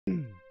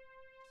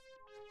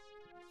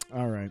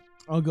All right,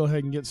 I'll go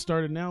ahead and get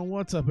started now.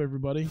 What's up,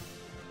 everybody?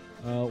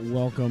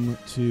 Welcome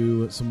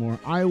to some more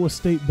Iowa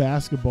State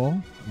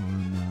basketball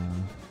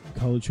on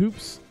College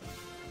Hoops.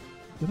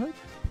 Did I put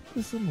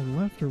this on the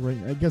left or right?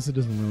 I guess it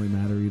doesn't really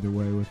matter either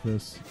way with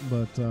this.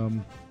 But,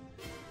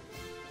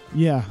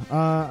 yeah,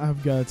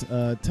 I've got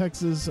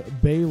Texas,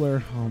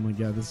 Baylor. Oh, my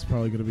God, this is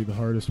probably going to be the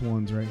hardest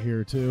ones right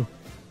here, too.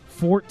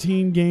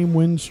 14-game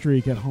win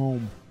streak at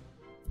home.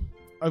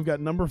 I've got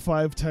number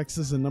 5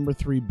 Texas and number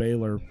 3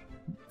 Baylor.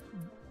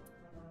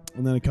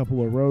 And then a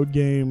couple of road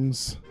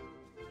games.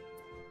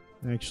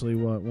 Actually,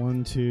 what?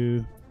 1,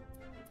 2.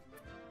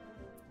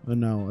 Oh,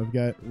 no. I've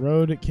got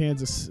road at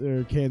Kansas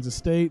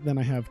State. Then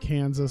I have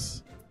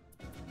Kansas.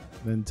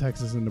 Then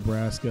Texas and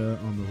Nebraska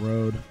on the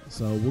road.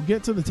 So we'll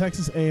get to the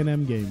Texas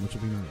A&M game, which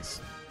will be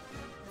nice.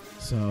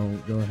 So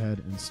go ahead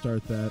and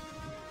start that.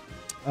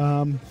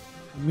 I'm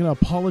going to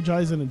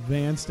apologize in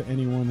advance to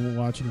anyone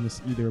watching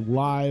this either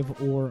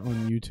live or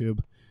on YouTube.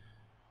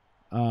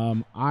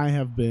 I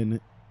have been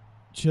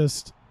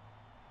just...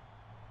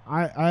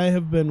 I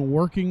have been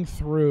working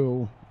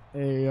through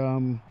a,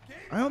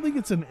 I don't think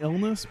it's an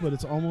illness, but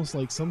it's almost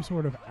like some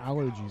sort of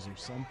allergies or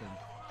something.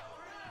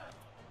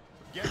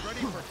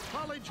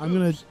 I'm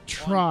going to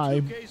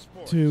try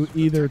to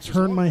either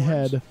turn my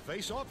head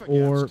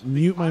or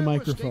mute my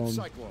microphone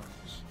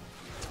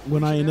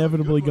when I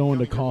inevitably go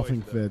into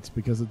coughing fits,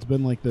 because it's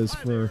been like this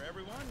for,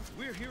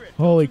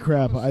 holy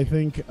crap, I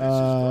think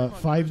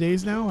 5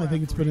 days now. I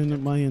think it's been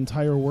in my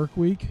entire work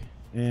week,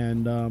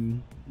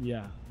 and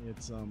yeah,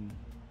 it's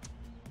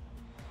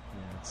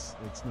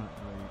not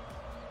great.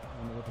 I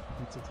don't know what the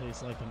pizza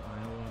tastes like in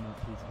Iowa, not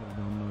pizza at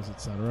Domino's,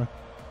 etc.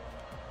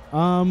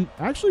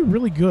 Actually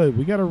really good.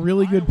 We got a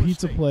really good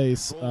pizza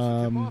place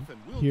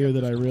here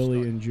that I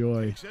really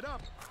enjoy.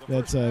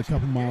 That's a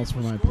couple miles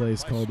from my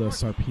place called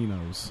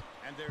Sarpino's.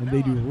 And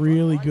they do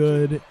really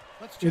good.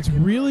 It's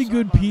really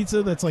good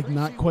pizza that's like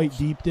not quite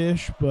deep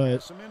dish,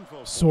 but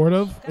sort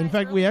of. In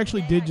fact, we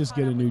actually did just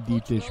get a new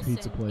deep dish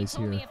pizza place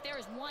here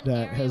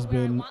that has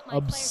been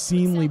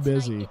obscenely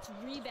busy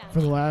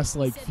for the last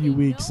like few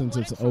weeks since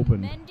it's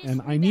opened,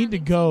 and I need to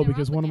go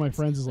because one of my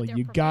friends is like,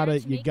 you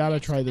gotta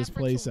try this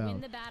place out.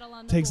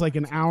 Takes like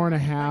an hour and a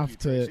half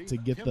to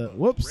get the.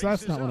 Whoops,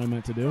 that's not what I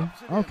meant to do.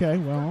 Okay,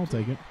 well, I'll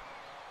take it.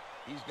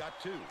 He's got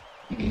 2.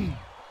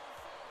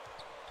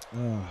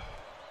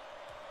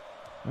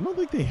 I don't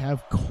think they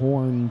have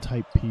corn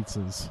type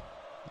pizzas.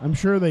 I'm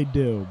sure they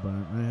do, but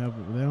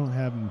they don't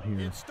have them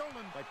here. It's stolen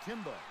by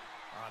Timbo.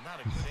 Not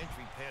a good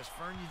entry pass,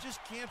 Fern. You just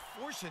can't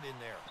force it in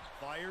there.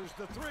 Fires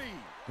the 3.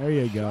 There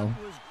you go.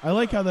 I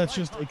like how that's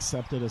just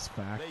accepted as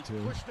fact,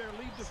 too.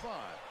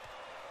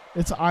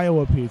 It's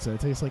Iowa pizza.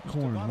 It tastes like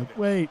corn. I'm like,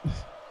 wait.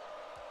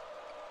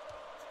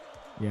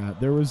 Yeah,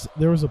 there was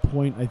a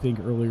point, I think,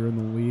 earlier in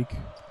the week,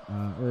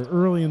 or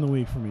early in the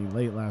week for me,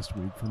 late last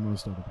week for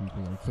most other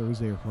people, like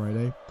Thursday or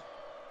Friday,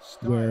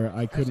 where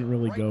I couldn't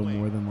really go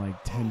more than like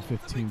 10,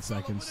 15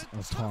 seconds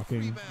of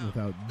talking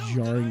without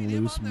jarring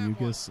loose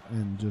mucus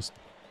and just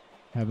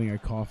having a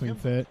coughing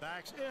fit,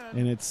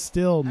 and it's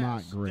still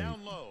not great.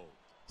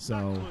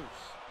 So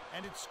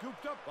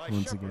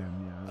once again,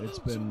 yeah, it's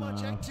been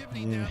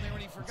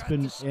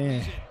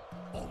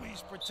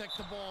Always protect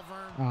the ball,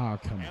 Vern. Ah,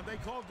 come on. And they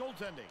call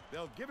goaltending.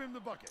 They'll give him the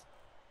bucket.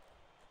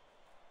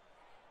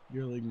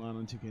 Your league mod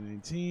on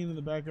 2K19. In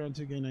the background,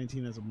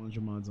 2K19 has a bunch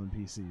of mods on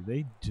PC.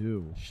 They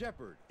do.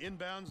 Shepard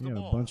inbounds the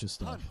ball. A bunch of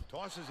stuff.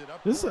 Tosses it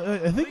up. This,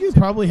 I think they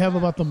probably have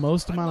about the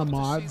most amount of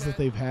mods that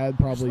they've had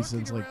probably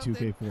since like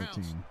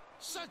 2K14.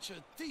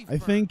 I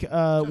think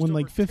when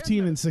like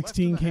 15 and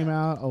 16 came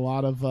out, a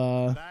lot of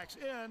oh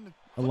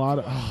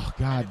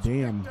god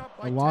damn,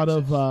 a lot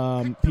of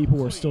people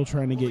were still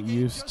trying to get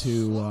used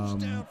to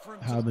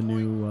how the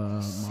new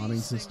modding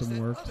system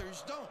worked,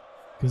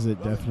 because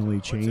it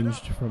definitely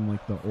changed from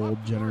like the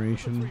old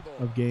generation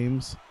of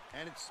games.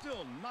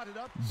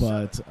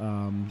 But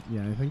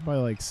yeah, I think by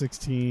like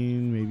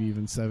 16, maybe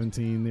even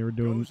 17, they were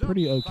doing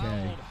pretty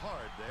okay.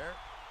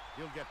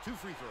 He'll get 2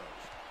 free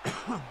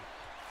throws.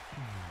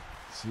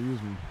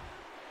 Excuse me.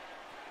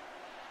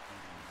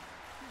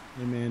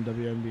 Hey man,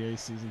 WNBA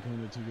season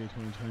coming to 2K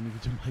 2020.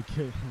 Get to my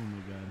kid. Oh my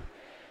god.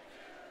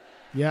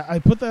 Yeah, I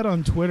put that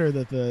on Twitter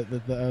that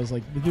I was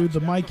like, dude, the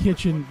Mind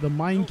Kitchen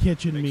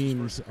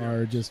memes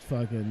are just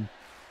fucking.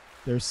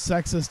 They're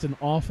sexist and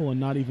awful and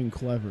not even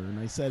clever. And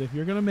I said, if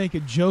you're gonna make a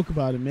joke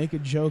about it, make a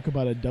joke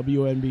about a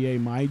WNBA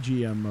My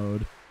GM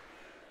mode,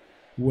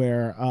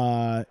 where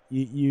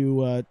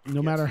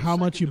no matter how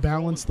much you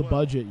balance the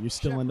budget, you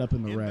still end up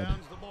in the red.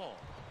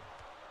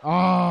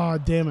 Ah,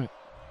 damn it.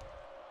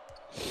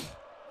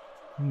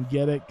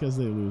 Get it? Because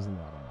they lose a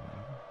lot of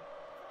money.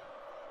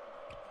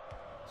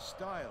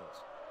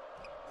 Styles.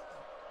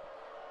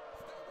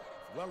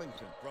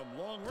 Wellington from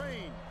long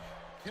range.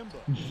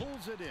 Kimba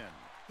pulls it in.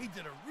 He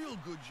did a real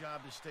good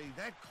job to stay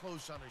that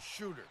close on a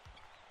shooter.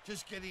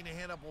 Just getting a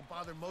hand up will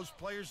bother most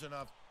players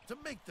enough to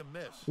make them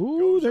miss.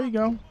 Ooh, there you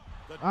go.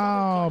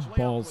 Oh,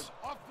 balls.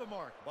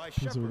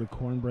 Pizza with a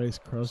corn brace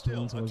crust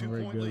once wasn't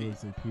very good.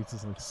 Let's say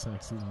pizza's like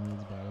sexy and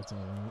it's bad. It's all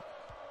right.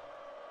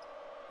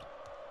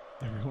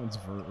 Its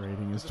vert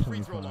rating is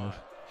 25.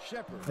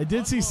 I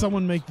did see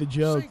someone make the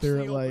joke.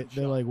 They're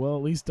like, well,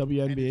 at least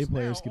WNBA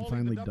players can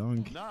finally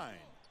dunk.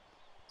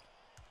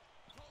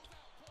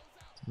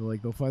 They're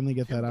like, they'll finally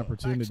get that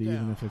opportunity,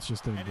 even if it's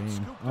just in a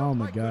game. Oh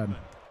my God.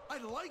 I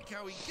like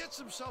how he gets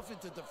himself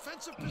into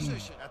defensive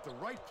position at the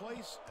right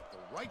place at the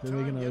right They're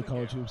time. making another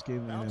college hoops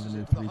game. They have a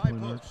new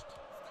 3-point arc.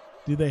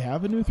 Do they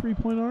have a new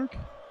 3-point arc?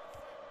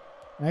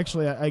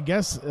 Actually, I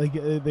guess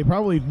they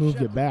probably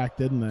moved it back,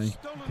 didn't they?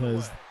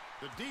 Because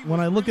when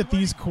I look at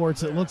these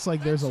courts, it looks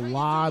like there's a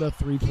lot of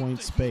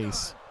 3-point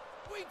space.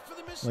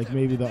 Like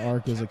maybe the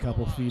arc is a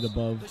couple feet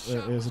above,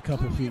 is a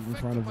couple feet in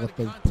front of what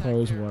the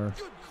pros were.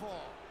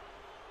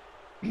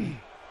 He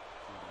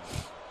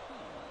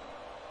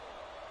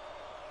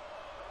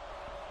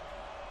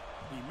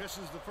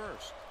misses the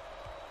first.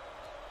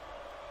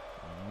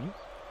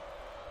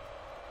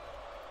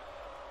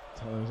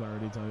 Tyler's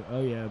already talking.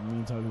 Oh yeah, me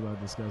and talking about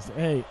disgusting.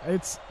 Hey,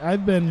 it's a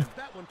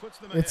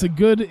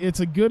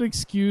good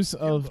excuse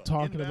of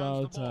talking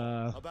about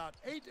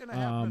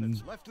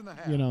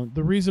you know,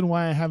 the reason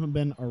why I haven't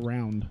been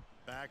around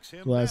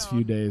the last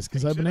few days,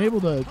 because I've been able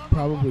to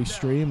probably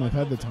stream. I've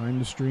had the time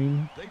to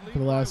stream for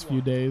the last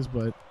few days,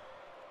 but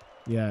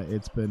yeah,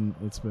 it's been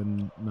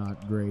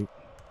not great.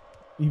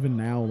 Even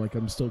now, like,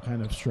 I'm still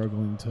kind of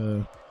struggling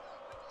to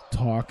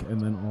talk and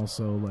then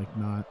also like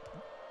not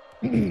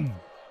you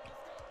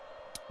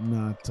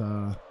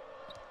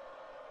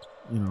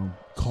know,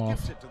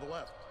 cough.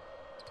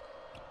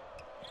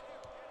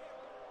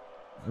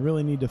 I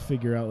really need to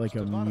figure out like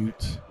a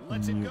mute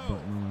button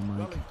on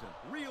my mic.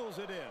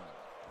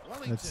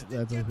 That's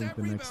I think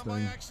the next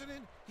thing.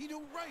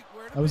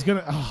 I was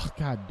gonna, oh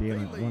god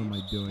damn it, what am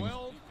I doing?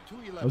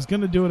 I was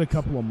gonna do it a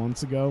couple of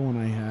months ago when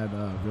I had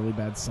really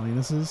bad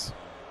sinuses,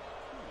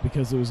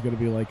 because it was gonna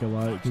be like a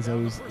lot, because it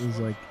was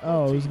like,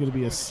 oh, it was gonna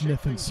be a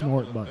sniff and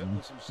snort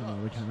button, you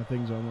know, the kind of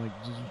things where I'm like,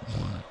 just,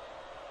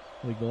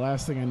 like the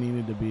last thing I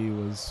needed to be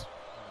was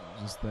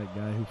just that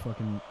guy who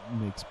fucking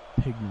makes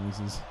pig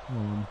noises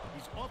while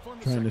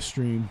I'm trying to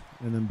stream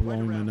and then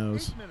blowing my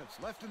nose.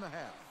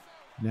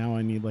 Now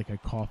I need like a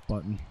cough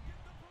button.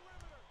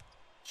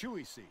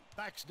 Chewy C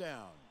backs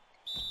down.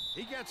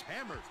 He gets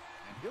hammered,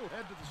 and he'll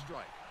head to the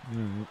strike. All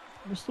right.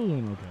 We're still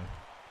doing okay.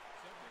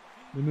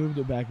 They moved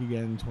it back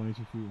again,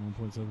 22 feet,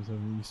 1.77.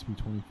 It used to be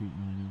 20 feet,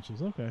 9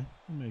 inches. Okay,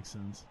 that makes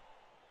sense.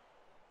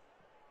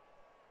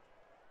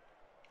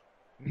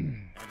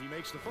 And he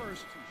makes the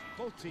first.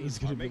 Both teams It's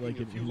going to be like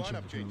an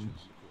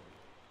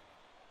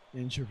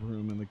inch of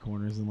room in the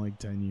corners in like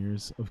 10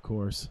 years, of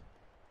course.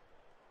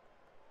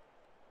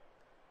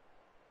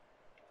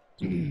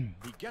 He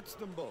gets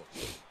them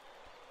both.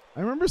 I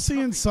remember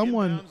seeing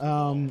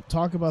someone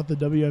talk about the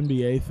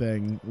WNBA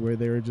thing where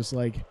they were just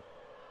like,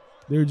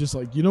 you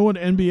know what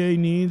NBA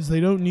needs? They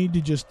don't need to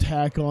just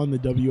tack on the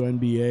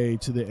WNBA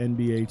to the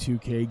NBA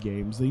 2K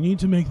games. They need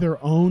to make their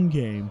own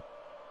game.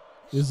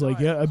 It's like,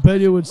 yeah, I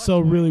bet it would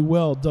sell really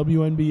well,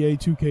 WNBA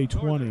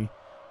 2K20.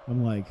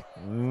 I'm like,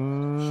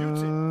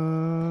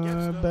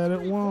 I bet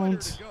it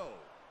won't.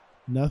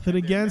 Nothing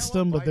against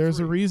them, but there's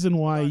a reason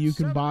why you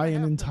can buy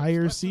an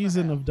entire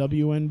season of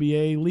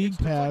WNBA League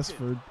Pass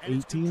for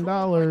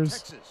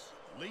 $18.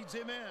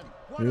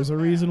 There's a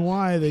reason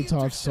why they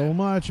talk so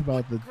much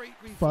about the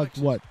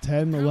 $10,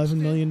 $11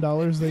 million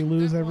they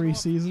lose every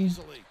season.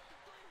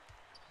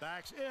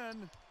 Backs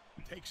in,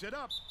 takes it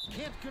up,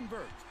 can't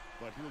convert,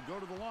 but he'll go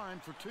to the line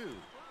for two.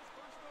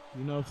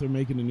 You know if they're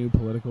making a new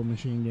political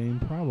machine game?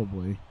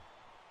 Probably.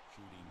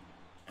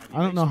 I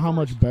don't know how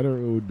much better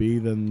it would be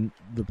than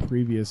the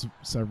previous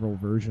several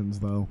versions,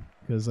 though,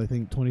 because I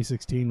think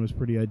 2016 was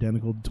pretty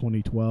identical to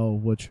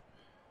 2012, which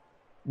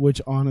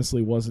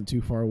honestly wasn't too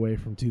far away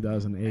from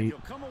 2008. And he'll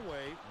come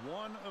away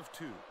one of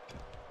two.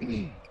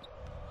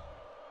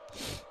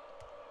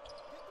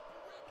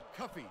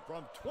 Cuffy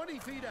from 20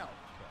 feet out.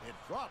 It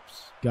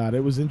drops. God,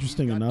 it was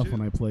interesting enough when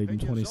I played in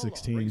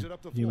 2016. Can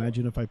you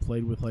imagine if I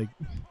played with like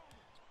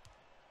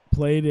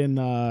played in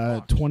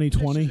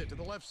 2020?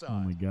 Oh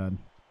my God.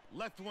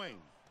 Left wing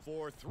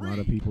for three. A lot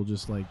of people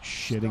just like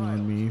shitting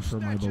on me for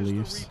my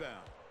beliefs.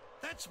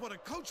 That's what a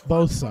coach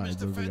Both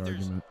sides of the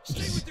argument. Stay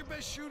with your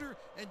best shooter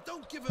and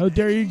don't give him How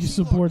dare you any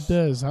support looks.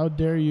 this? How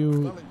dare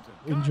you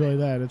enjoy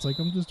that? It's like,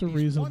 I'm just a He's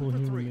reasonable 1 for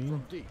human 3 being.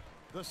 from deep.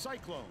 The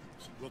Cyclones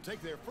will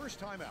take their first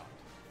time out.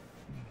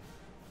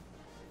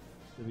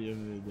 At the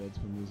end of the day, Dad's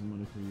been losing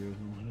money for years.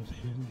 No wonder they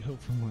didn't go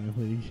for my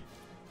league.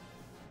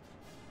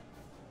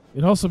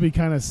 It'd also be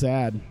kind of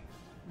sad.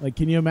 Like,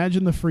 can you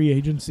imagine the free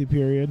agency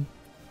period?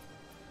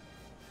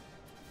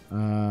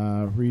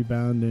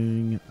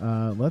 Rebounding.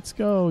 Let's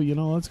go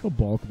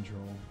ball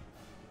control.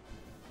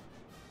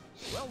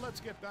 Well, let's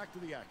get back to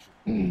the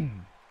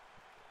action.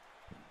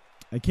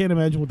 I can't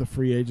imagine what the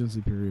free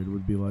agency period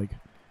would be like.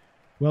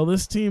 Well,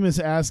 this team is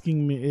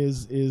asking me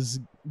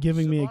is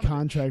giving me a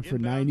contract for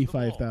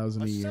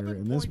 $95,000 a year,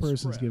 and this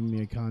person's giving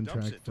me a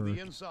contract for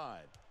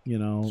 $98,000 a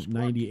year.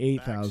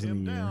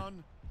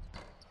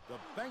 The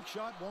bank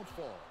shot won't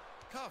fall.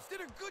 Cuff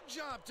did a good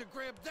job to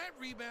grab that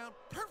rebound.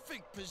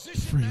 Perfect position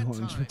Free that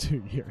lunch time. for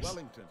 2 years.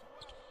 Wellington.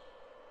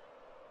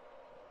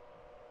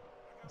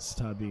 It's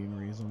not being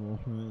reasonable.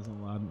 It isn't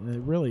allowed.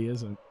 It really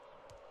isn't.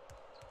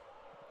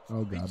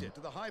 Oh, God. Beats it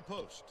to the high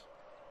post.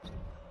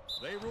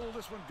 They rule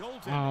this one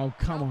goaltending. Oh,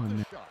 come on,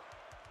 man.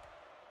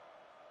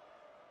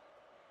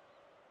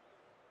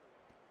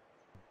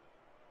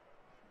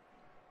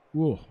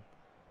 Whoa.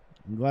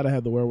 I'm glad I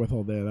had the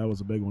wherewithal there. That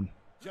was a big one.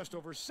 Just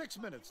over 6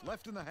 minutes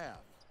left in the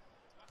half.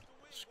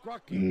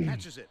 Scrocky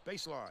catches it.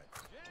 Baseline.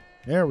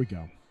 There we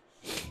go.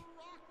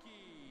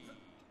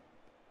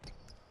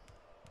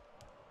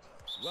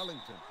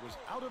 Wellington was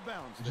out of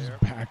bounds Just there.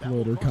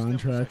 backloader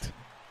contract.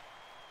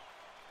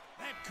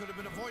 That could have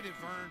been avoided,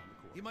 Vern.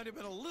 He might have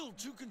been a little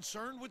too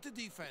concerned with the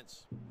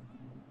defense.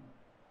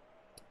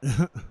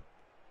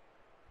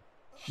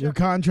 Your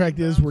contract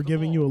is we're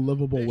giving you a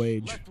livable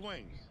wage. Left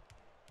wing.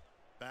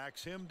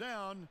 Backs him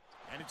down,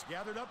 and it's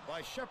gathered up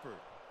by Shepard.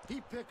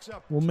 He picks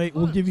up.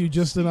 We'll give you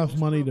just enough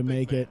money to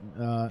make it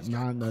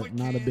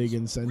not a big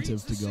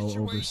incentive to go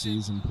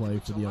overseas and play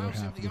for the other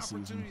half of the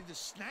season. To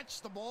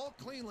snatch the ball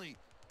cleanly.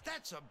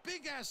 That's a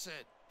big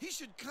asset. He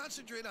should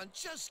concentrate on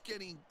just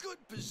getting good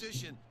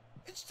position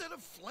instead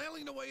of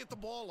flailing away at the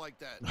ball like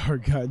that. Our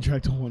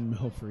contract $1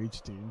 million for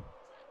each team.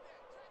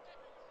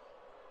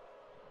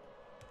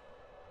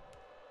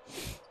 I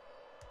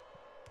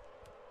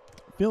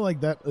feel like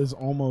that is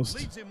almost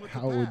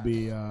how it would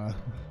be. No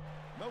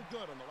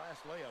good on the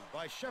last layup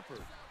by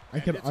Shepard. I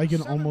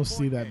can almost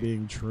see that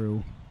being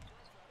true,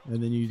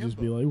 and then you just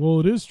be like, "Well,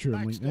 it is true."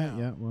 I'm like,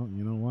 yeah. Well,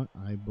 you know what?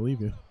 I believe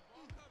you.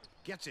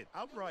 Gets it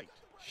outright.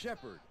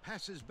 Shepard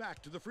passes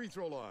back to the free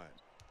throw line.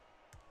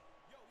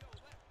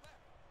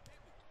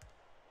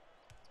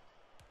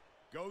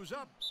 Goes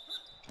up.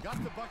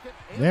 Got the bucket.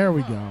 There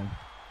we go.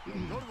 Go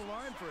to the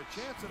line for a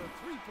chance at a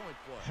three-point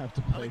play. Have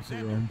to play for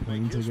your own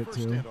plane ticket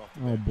too.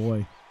 Oh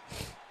boy.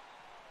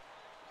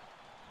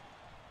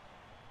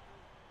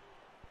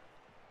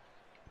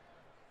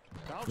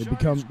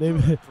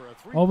 They've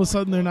all of a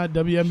sudden they're not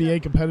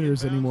WNBA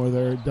competitors anymore.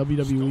 They're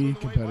WWE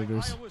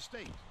competitors.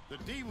 The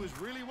D was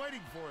really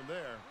waiting for him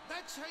there.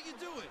 That's how you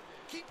do it.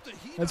 Keep the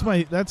heat.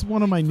 That's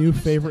one of my new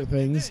favorite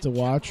things to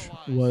watch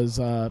was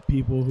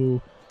people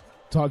who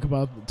talk to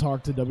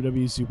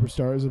WWE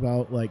superstars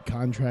about like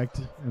contract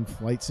and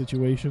flight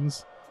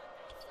situations.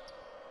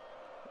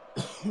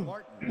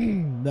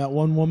 That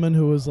one woman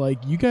who was like,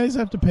 "You guys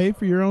have to pay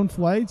for your own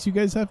flights. You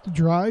guys have to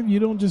drive. You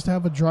don't just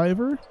have a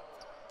driver."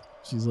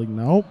 She's like,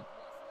 "Nope.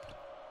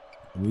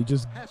 We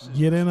just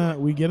get in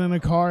a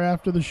car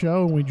after the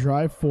show and we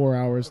drive 4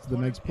 hours to the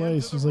next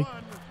place." She's like,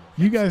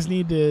 "You guys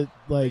need to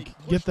like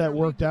get that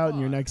worked out in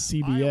your next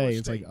CBA."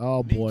 It's like,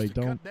 "Oh boy,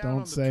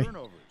 don't say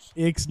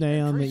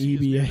Ixnay on the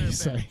EBA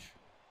site."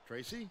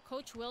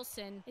 Coach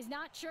Wilson is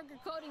not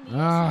sugarcoating the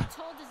issue. He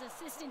told his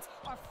assistants,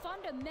 "Our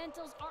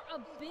fundamentals are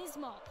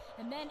abysmal,"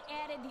 and then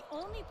added, "The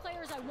only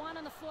players I want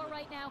on the floor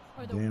right now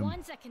are the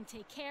ones that can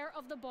take care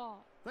of the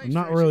ball." I'm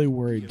not really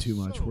worried too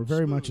much. We're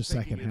very much a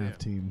second half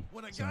team.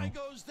 When a guy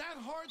goes that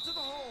hard to the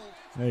hole,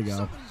 there you go.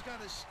 Somebody's got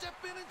to step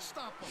in and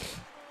stop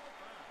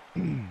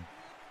him.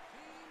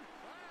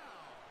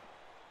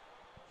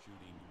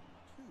 Shooting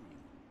 2.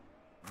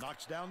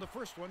 Knocks down the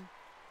first one.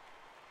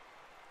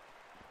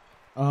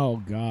 Oh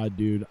God,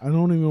 dude! I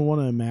don't even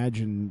want to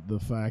imagine the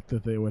fact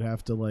that they would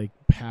have to like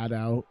pad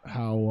out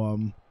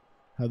how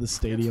the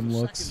stadium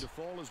looks. Second to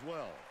fall as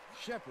well.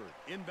 Shepard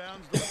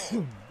inbounds the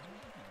ball.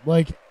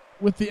 Like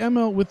with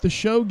the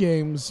show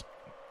games,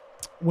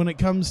 when it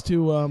comes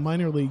to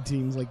minor league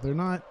teams, like they're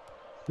not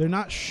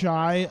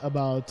shy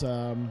about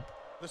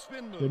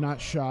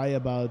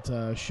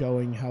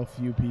showing how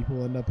few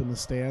people end up in the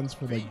stands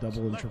for like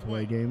double and triple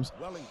A games.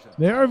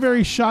 They are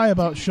very shy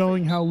about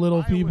showing how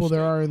little people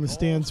there are in the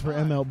stands for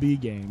MLB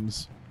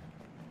games.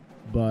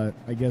 But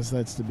I guess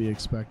that's to be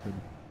expected.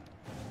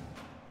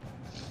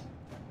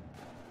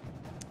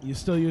 You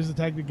still use the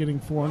tactic of getting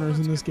foreigners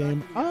in this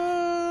game?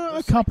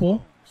 A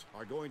couple.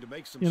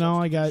 You know,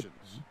 I got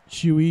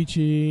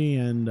Shuichi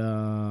and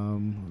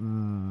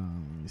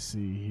let me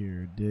see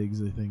here.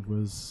 Diggs, I think,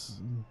 was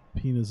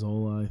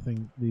Pinazola. I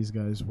think these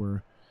guys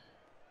were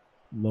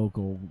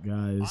local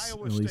guys,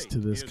 at least to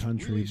this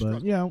country.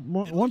 But yeah,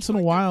 once in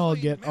a while I'll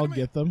get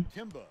them.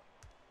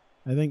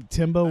 I think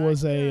Timba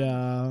was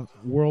a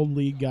World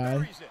League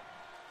guy.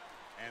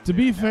 To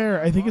be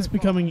fair, I think it's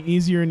becoming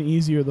easier and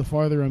easier the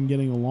farther I'm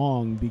getting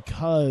along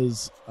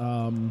because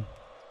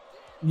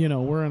you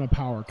know, we're in a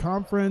power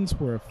conference.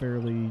 We're a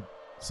fairly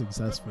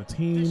successful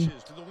team.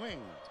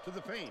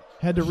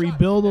 Had to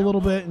rebuild a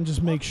little bit and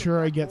just make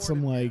sure I get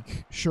some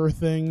like sure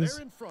things.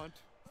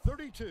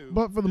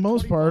 But for the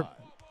most part,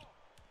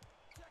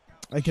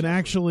 I can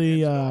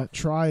actually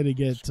try to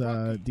get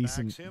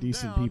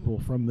decent people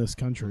from this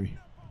country.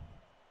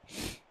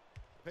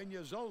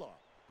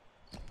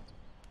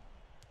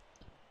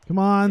 Come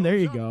on, there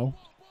you go.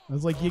 I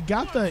was like, you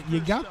got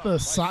the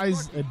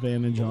size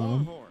advantage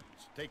on them.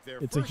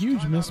 It's a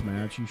huge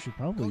mismatch. You should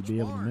probably be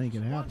able to make it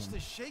happen. Wants to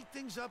shake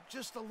things up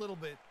just a little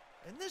bit,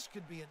 and this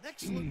could be an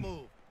excellent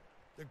move.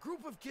 The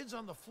group of kids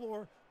on the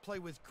floor play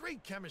with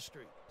great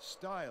chemistry.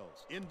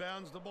 Styles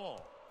inbounds the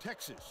ball.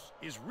 Texas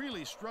is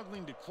really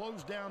struggling to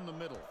close down the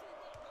middle.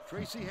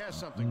 Tracy has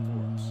something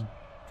for us.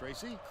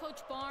 Tracy?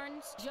 Coach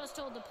Barnes just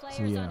told the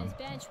players on his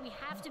bench we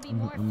have to be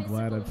more I'm physical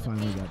glad I in the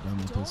finally paint. got done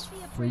with Don't this be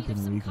afraid of freaking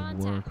some week of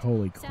contact. work.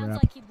 Holy Sounds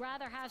crap. like he'd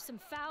rather have some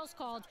fouls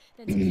called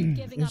than to keep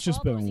giving It's up just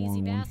all been a those easy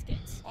long one.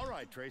 baskets. All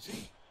right,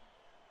 Tracy.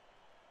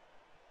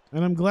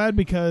 And I'm glad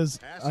because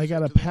I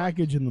got a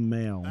package in the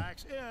mail.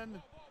 Backs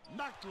in.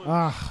 Knocked loose.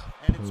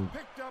 And it's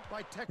picked up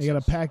by Texas. I got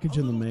a package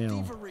in the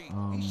mail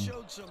He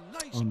showed some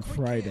nice on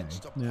Friday.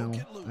 Now,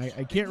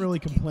 I can't really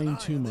complain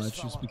too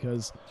much just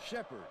because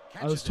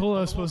I was told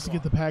I was supposed to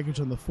get the package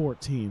on the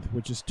 14th,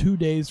 which is 2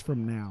 days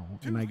from now,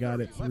 and I got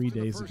it 3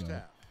 days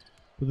ago.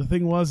 But the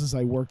thing was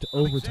I worked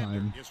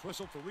overtime. Is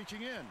whistled for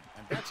reaching in,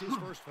 and that's his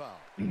first foul.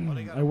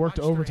 I worked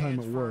overtime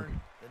at work.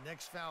 The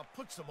next foul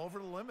puts them over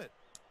the limit.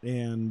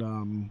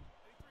 And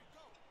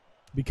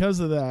because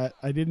of that,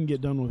 I didn't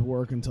get done with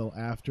work until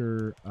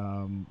after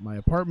my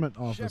apartment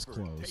office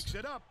closed. Takes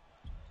it up,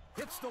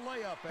 hits the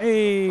layup,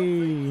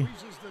 hey!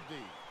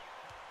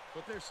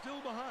 But they're still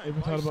behind. Ever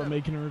thought about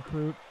making a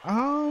recruit? I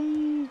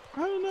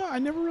don't know. I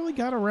never really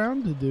got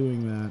around to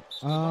doing that.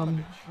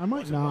 I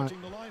might not.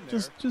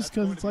 Just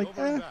because it's like,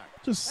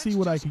 just see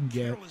what I can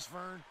get.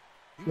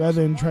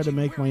 Rather than try to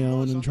make my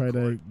own and try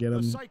to get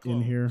them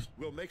in here.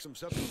 We'll make some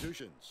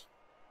substitutions.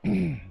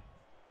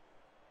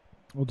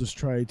 We'll just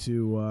try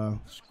to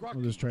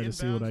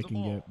see what I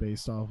can get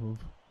based off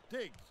of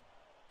Diggs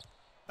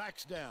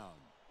backs down.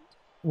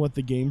 What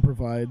the game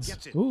provides.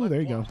 Ooh, there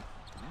you go.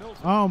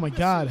 Oh my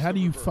God! How do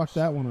you fuck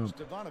that one up?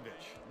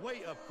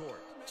 Way up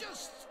court.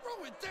 Just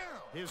throw it down.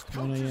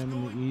 1 a.m.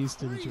 in the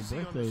East, and it's your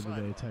birthday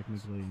today,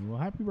 technically. Well,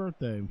 happy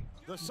birthday.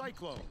 The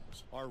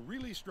Cyclones are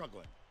really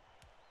struggling.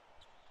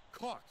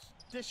 Caught.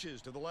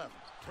 Dishes to the left.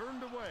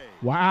 Turned away.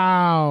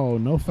 Wow.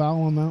 No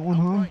foul on that one,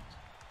 huh?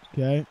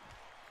 Okay.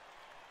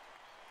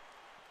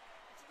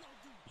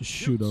 Just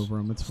shoot over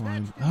him. It's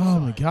fine. Oh,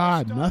 my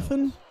God.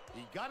 Nothing?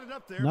 He got it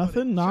up there,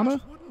 nothing?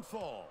 Nada? Wouldn't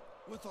fall.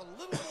 With a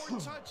little more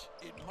touch,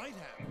 it might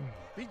happen.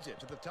 Beats it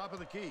to the top of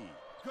the key.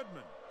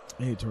 Goodman.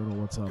 Hey, Turtle,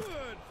 what's up?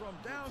 Good from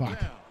downtown.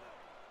 Fuck.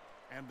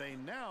 And they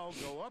now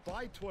go up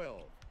by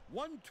 12.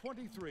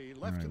 1:23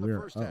 left Right, in the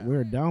first half.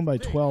 we're down by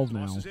 12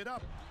 now.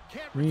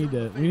 We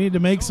need to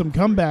make some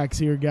comebacks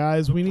here,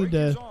 guys. We need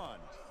to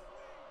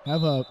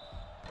have a.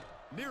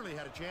 Nearly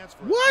had a chance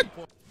for what?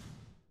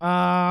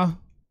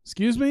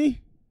 Excuse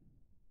me.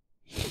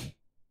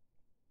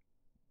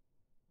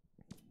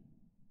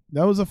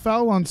 That was a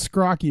foul on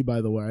Scrocky,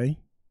 by the way.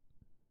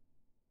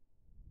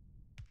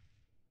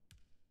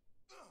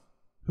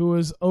 Who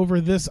is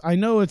over this? I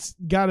know it's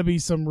got to be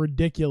some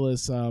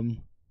ridiculous.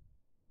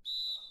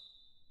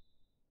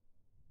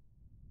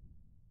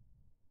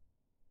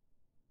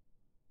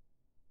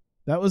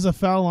 That was a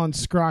foul on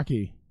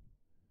Scrocky.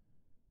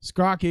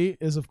 Scrocky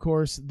is, of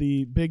course,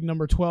 the big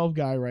number 12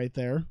 guy right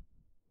there.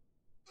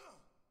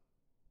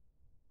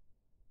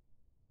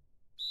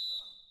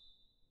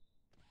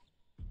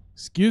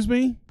 Excuse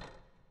me?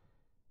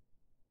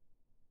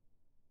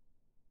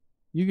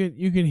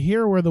 You can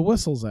hear where the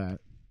whistle's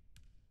at.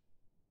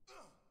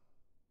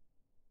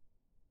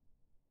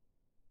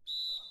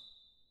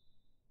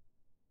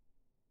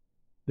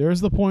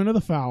 There's the point of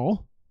the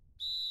foul.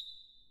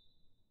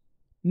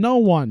 No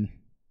one.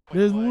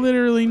 There's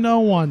literally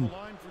no one.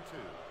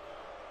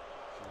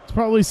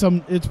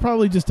 It's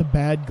probably just a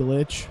bad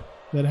glitch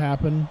that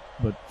happened,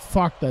 but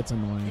fuck, that's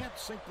annoying. Can't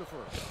sink the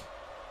first.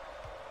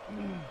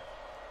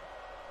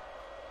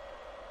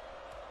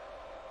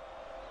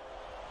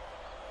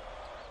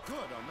 Good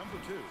on number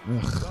 2.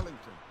 Ugh.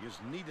 Wellington is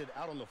needed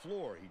out on the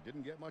floor. He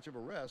didn't get much of a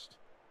rest.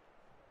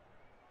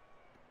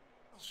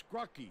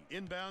 Scrocky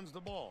inbounds the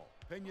ball.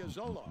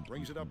 Peñazola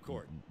brings it up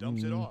court.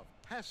 Dumps it off.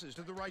 Passes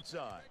to the right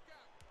side.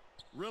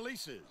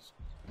 Releases.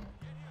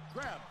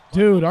 Grab.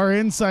 Dude, our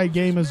inside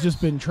game has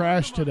just been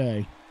trash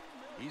today.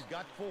 He's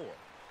got 4.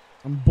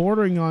 I'm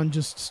bordering on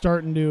just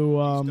starting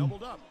to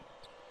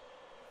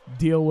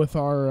deal with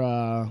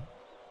our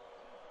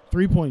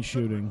three-point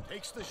shooting.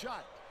 Takes the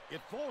shot.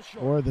 It falls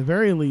short. Or at the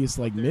very least,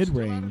 like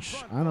mid-range.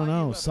 I don't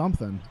know,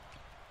 something.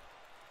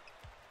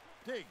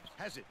 Diggs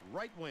has it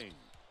right wing.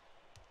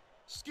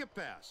 Skip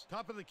pass,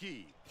 top of the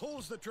key,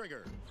 pulls the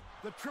trigger.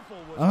 The triple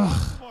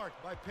was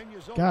marked by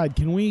Peñazola. God,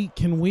 can we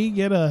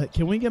get a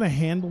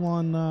handle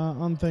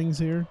on things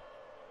here?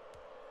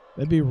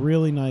 That'd be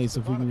really nice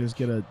if we can just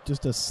get a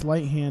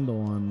slight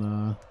handle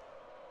on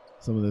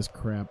some of this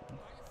crap.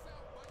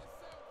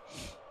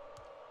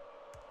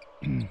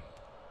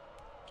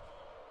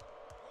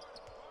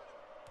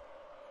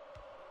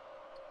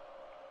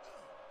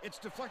 It's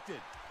deflected,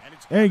 and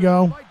it's there you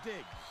go. By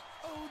Diggs.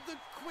 Oh, the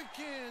quick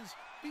hands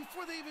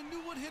before they even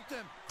knew what hit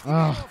them.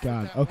 Oh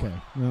God. Okay,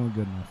 no,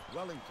 good enough.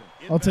 Wellington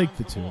I'll take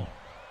the 2.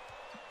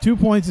 2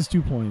 points is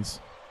 2 points.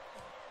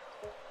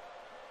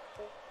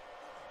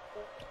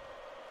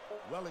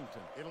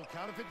 Wellington, it'll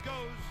count if it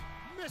goes.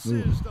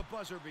 Misses the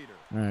buzzer beater.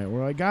 All right,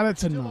 well I got it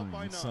to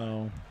 9,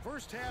 so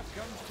first half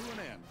comes to an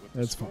end with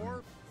that's the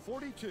score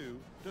fine.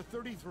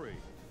 42-33.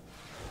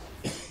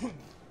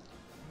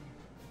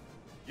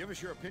 Give us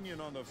your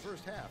opinion on the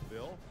first half,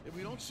 Bill. If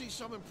we don't see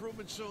some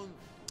improvement soon,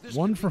 this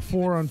 1 could for be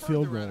 4 even on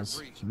field further out of goals.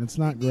 reach. And it's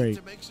not We need great.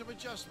 to make some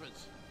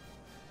adjustments.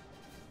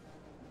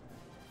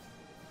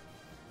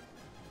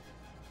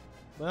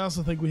 I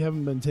also think we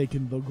haven't been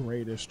taking the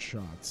greatest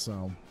shots,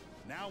 so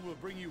Now we'll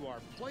bring you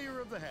our player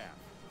of the half.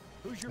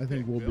 Who's your I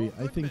think pick, we'll Bill?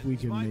 be. I think we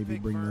can maybe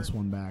bring this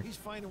one back. He's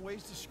finding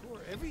ways to score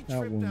every That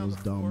trip one down was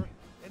the dumb. floor,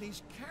 and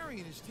he's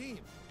carrying his team.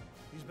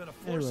 He's been a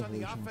force on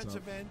the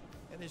offensive end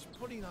and is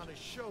putting on a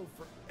show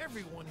for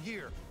everyone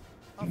here.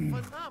 A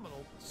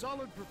phenomenal,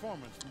 solid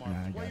performance from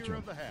our player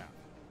of the half.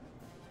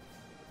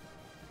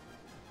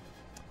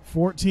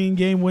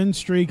 14-game win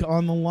streak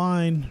on the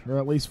line, or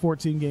at least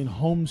 14-game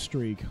home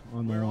streak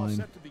on the We're all line.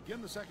 set to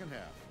begin the second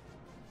half.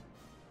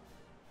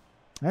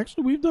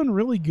 Actually, we've done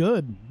really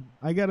good,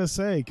 I gotta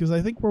say, because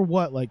I think we're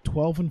like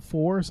 12-4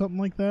 or something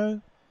like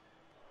that.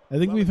 I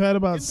think we've had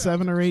about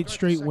 7 or 8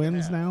 straight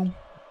wins now,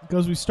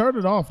 because we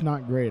started off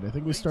not great. I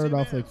think we started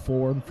off like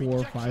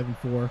 4-4,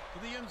 5-4,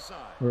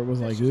 where it was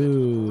like,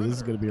 ooh, this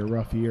is gonna be a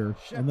rough year,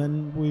 and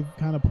then we've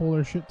kind of pulled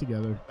our shit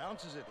together.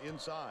 Bounces it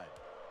inside.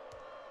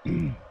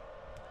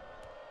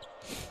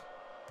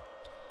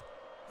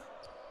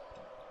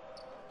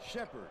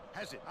 Shepard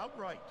has it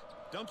outright.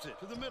 Dumps it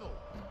to the middle.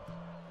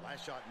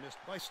 Last shot missed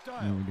by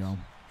Styles. There we go.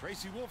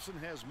 Tracy Wolfson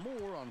has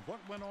more on what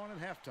went on at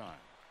halftime.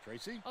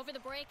 Tracy? Over the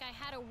break, I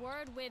had a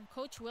word with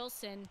Coach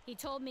Wilson. He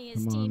told me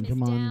his Come on, team is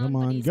come on, down, come but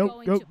on. he's Go,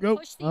 going go, to go.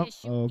 push the Oh,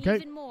 issue okay.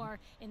 even more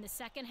in the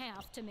second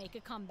half to make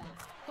a comeback.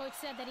 Coach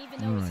said that even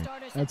though All his right,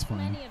 starters that's had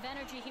fine. plenty of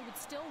energy, he would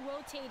still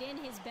rotate in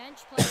his bench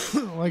players.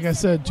 Like He I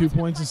said, it 2 wasn't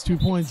a points is question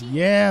 2 of points. fatigue,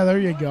 Yeah, there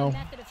you more of a go.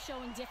 method of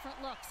showing different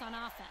looks on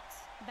offense.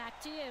 Back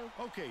to you.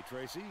 Okay,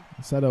 Tracy.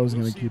 I said I was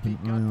We'll going see to keep if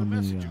an he eye got the on the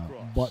message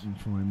across. button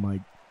for my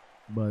mic,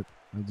 but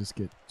I just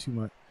get too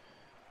much.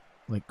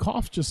 Like,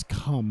 coughs just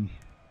come.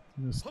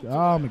 Just,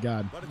 oh, my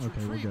God.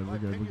 Okay, we're good. We're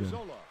good. We're good.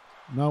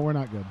 No, we're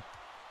not good.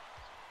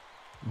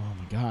 Oh,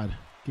 my God.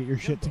 Get your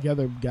shit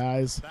together,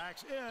 guys.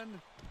 Backs in.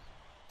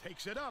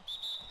 Takes it up.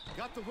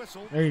 Got the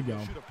whistle. There you go.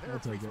 Shoot a pair I'll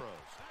of free take it.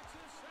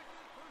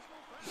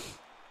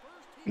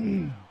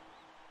 throws.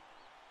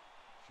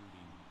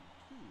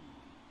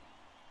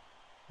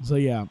 So,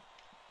 yeah.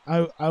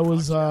 I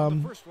was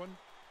Touchdown, the first one.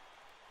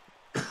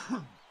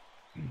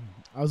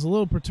 I was a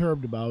little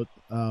perturbed about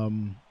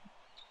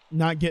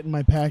not getting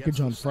my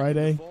package on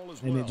Friday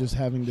and it just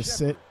having to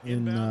sit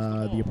in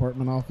the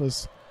apartment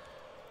office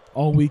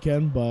all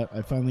weekend, but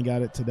I finally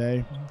got it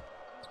today.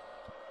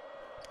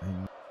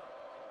 And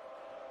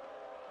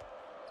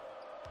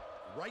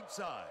Right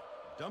side.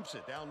 Dumps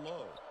it down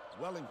low.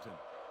 Wellington.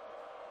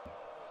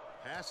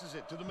 Passes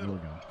it to the there middle.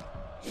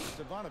 we go.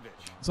 Stevanovic.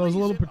 So I was a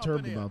little lays it up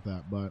perturbed and in. about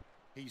that, but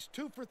He's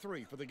 2 for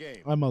 3 for the game.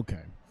 I'm okay.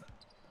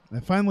 I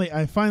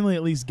finally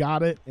at least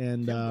got it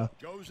and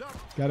Goes up.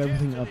 got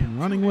everything up and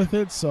running with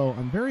it, so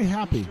I'm very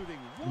happy.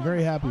 I'm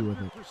very happy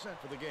with it.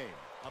 For the game.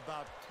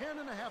 About 10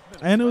 and a half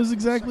minutes And it was left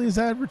in the exactly as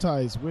second.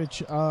 advertised,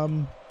 which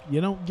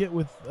you don't get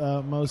with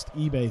most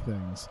eBay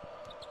things.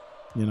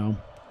 You know,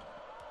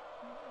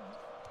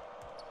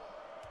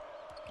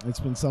 it's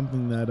been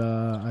something that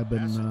I've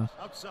been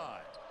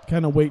outside.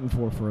 kind of waiting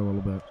for a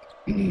little bit.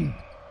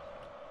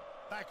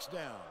 Backs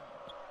down.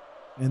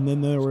 And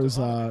then there was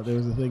a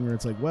thing where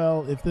it's like,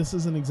 well, if this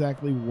isn't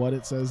exactly what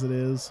it says it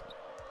is,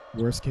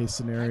 worst case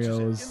scenario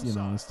is, you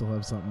know, I still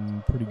have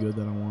something pretty good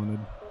that I wanted.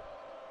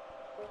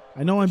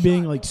 I know I'm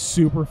being like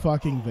super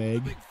fucking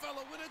vague, Big fella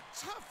with a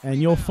tough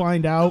and you'll rebound.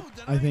 find out,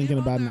 No I think, in denying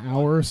about him an on that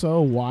hour one. or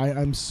so why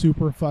I'm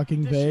super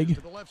fucking Dishes vague.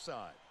 to the left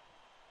side.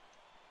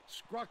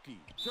 Scrucky.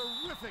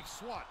 Terrific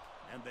swat.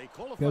 And they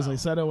call a Because foul. I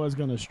said I was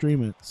going to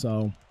stream it,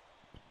 so.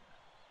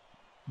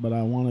 But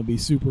I want to be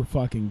super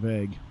fucking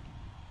vague.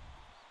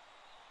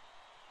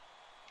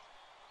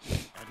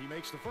 And he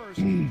makes the first.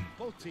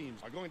 Both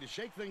teams are going to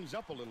shake things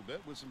up a little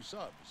bit with some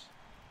subs.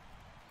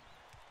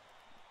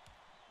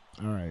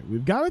 All right,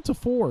 we've got it to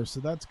 4, so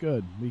that's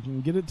good. We can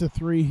get it to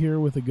 3 here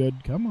with a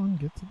good. Come on,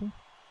 get to the.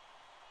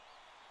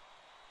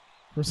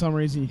 For some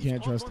reason, you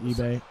can't trust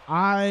eBay.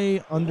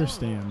 I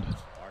understand.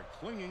 Are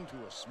clinging to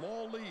a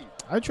small lead.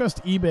 I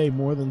trust eBay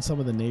more than some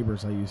of the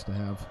neighbors I used to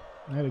have.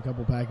 I had a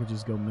couple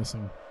packages go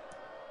missing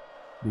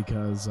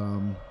because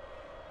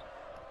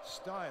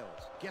Styles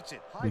gets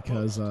it. High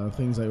because post.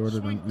 things I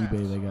ordered on Swing pass.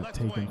 eBay they got Left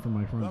taken wing. from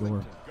my front door.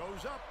 Wellington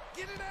goes up.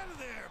 Get it out of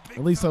there. Big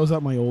At least I fella. was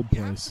at my old You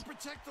have place. to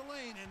protect the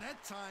lane, and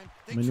that time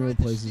they My newer tried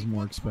to place is sneak more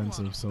one through on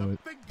expensive, him. so The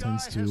it big tends guy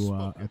has to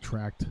spoken.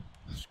 attract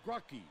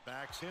Scrucky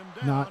backs him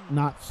down.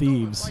 not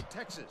Stolen thieves. by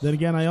Texas. Then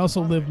again, I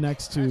also live Stevanovic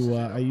next passes to. it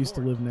up I used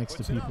to court. live next to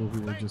Puts it people up. who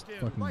were Banked just in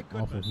fucking by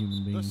awful goodness.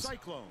 human The beings.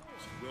 Cyclones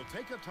will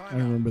take a I timeout.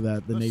 remember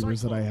that the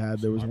neighbors that I had.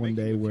 There was Cyclones one are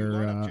day making a few where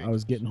lineup I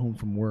was changes. getting home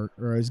from work,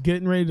 or I was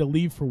getting ready to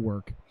leave for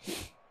work,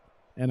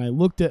 and I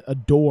looked at a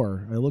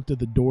door. I looked at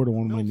the door to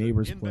one of my Milton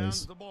neighbor's inbounds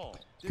place the ball.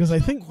 because I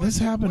There's no think this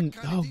question happened.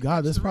 what kind of Oh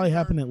God, this defense probably they're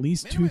in happened there. at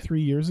least Minute.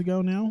 2-3 years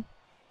ago now.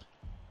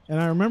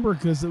 And I remember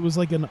because it was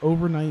like an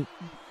overnight.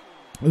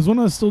 It was when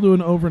I was still doing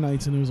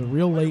overnights, and it was a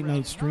real late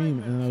night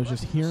stream, and I was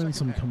just hearing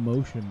some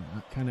commotion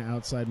kind of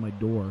outside my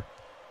door.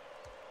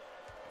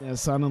 Yeah, it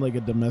sounded like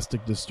a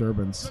domestic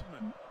disturbance.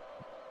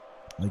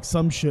 Like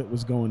some shit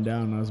was going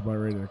down and I was about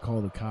ready to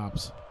call the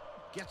cops.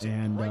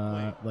 And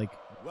like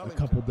a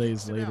couple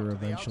days later,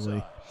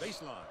 eventually,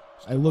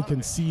 I look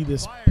and see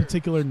this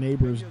particular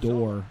neighbor's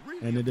door,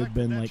 and it had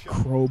been like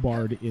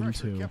crowbarred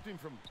into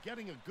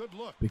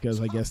because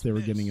I guess they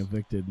were getting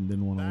evicted and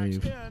didn't want to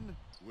leave.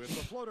 With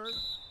the floater,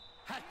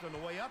 hacked on the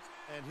way up,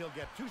 and he'll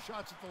get 2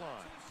 shots at the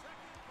line.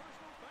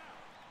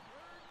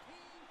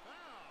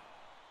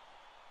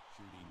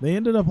 They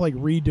ended up like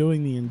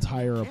redoing the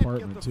entire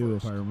apartment too,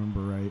 if I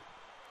remember right.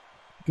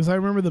 Because I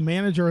remember the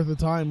manager at the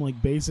time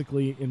like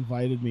basically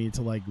invited me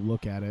to like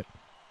look at it.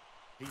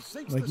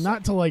 Like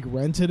not to like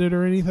rent it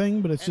or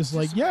anything, but it's just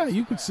like, yeah,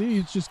 you could see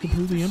it's just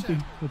completely empty.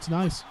 It's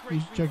nice. You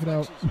should check it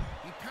out.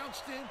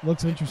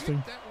 Looks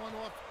interesting.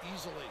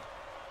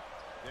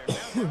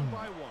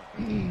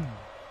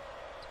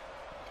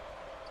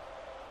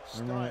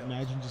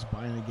 Imagine just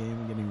buying a game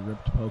and getting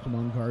ripped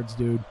Pokemon cards,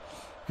 dude.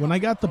 When I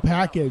got the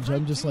package,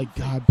 I'm just like,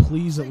 God,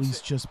 please at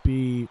least just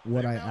be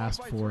what I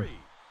asked for. It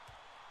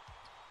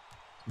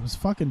was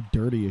fucking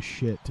dirty as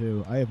shit,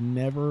 too. I have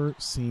never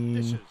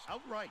seen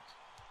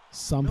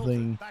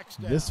something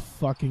this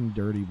fucking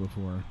dirty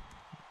before.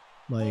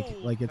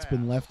 Like it's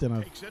been left in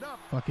a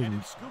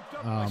fucking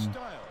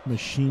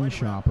machine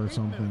shop or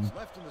something.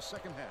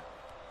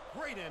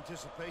 Great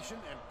anticipation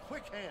and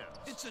quick hands.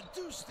 It's a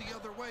deuce the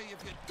other way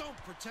if you don't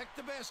protect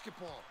the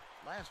basketball.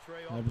 Last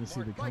tray off. I haven't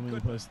seen the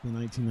coming post the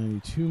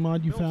 1992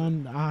 mod you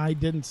found. I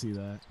didn't see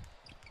that.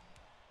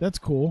 That's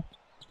cool.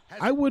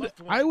 I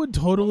would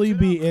totally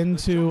be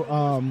into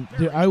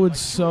dude, I would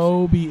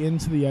so be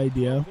into the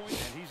idea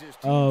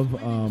of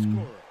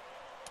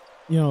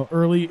you know,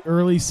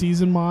 early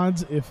season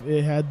mods if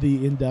it had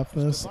the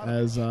in-depthness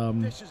as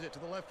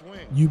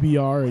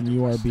UBR and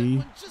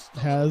URB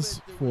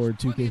has for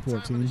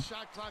 2K14.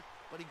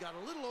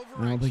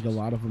 I don't think a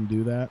lot of them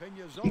do that.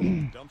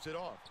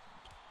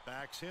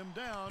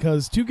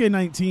 Because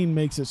 2K19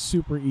 makes it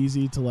super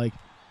easy to like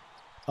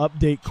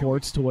update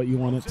courts to what you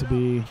want it to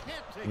be,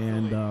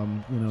 and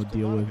you know,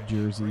 deal with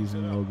jerseys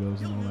and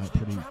logos and all that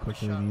pretty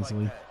quickly and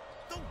easily.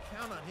 Don't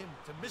count on him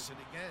to miss it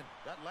again.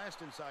 That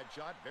last inside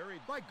shot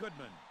buried by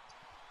Goodman.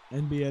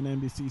 NBA and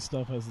NBC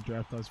stuff has the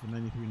draft class for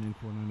 93,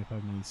 94,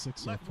 95,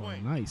 96 so far.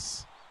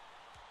 Nice.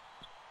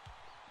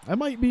 That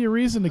might be a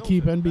reason to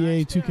keep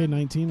NBA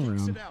 2K19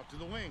 around.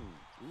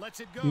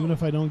 Even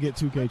if I don't get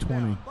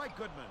 2K20.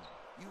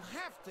 You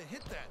have to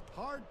hit that.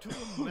 Hard to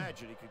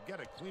imagine he could get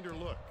a cleaner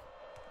look.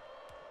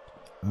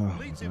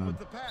 Leads him with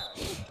the pass.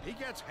 He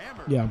gets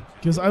hammered. Yeah,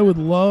 because I would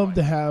love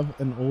to have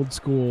an old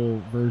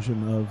school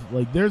version of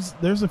like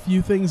there's a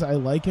few things I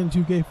like in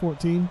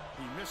 2K14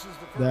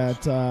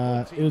 that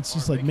it's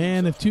just like,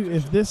 man, if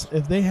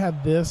they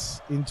had this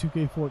in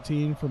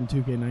 2K14 from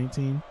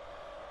 2K19,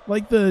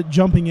 like the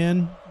jumping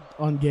in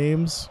on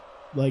games,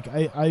 like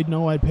I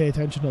know I'd pay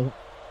attention to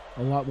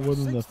a lot more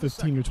than the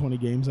 15 or 20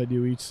 games I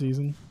do each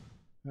season.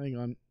 Hang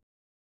on.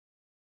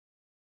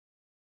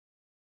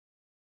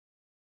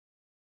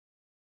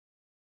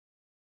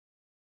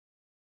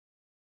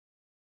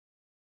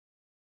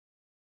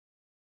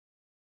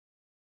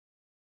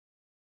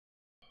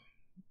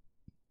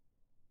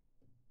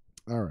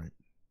 All right.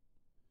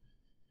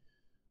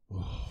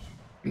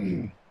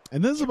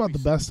 And this is about the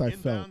best I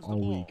felt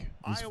all week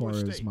as far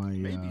as my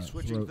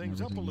throat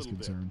and everything is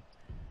concerned.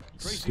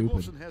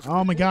 Stupid.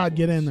 Oh my God,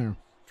 get in there.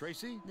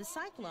 Tracy? The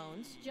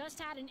Cyclones just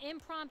had an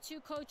impromptu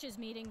coaches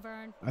meeting,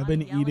 Vern. I've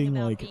been eating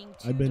like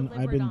I've been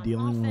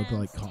dealing with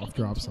like cough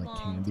drops like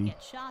candy.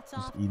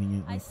 Just eating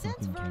it like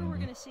fucking candy. We're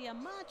going to see a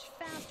much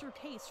faster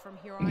pace from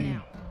here on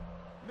out.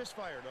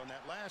 Misfired on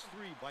that last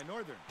three by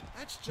Northern.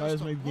 That's just tries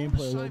to make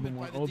gameplay a little bit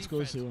more old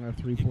school, so when I have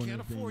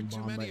 3-pointers being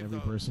bombed by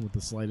every person with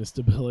the slightest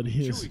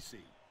ability is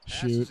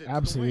shoot.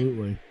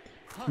 Absolutely.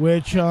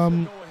 Which, I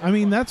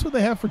mean, that's what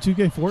they have for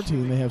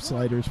 2K14. They have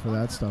sliders for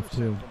that stuff,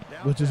 too.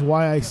 Which is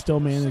why I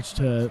still managed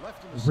to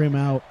rim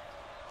out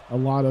a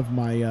lot of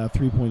my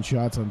 3-point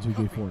shots on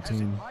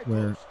 2K14.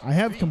 Where I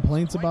have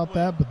complaints about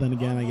that, but then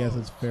again, I guess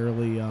it's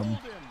fairly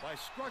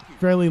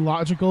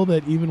logical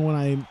that even when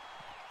I'm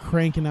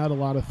cranking out a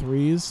lot of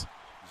threes,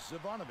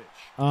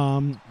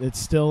 it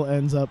still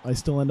ends up, I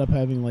still end up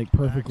having like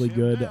perfectly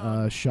good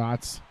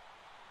shots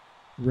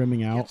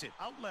rimming out.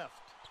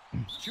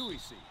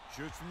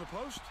 Shoots from the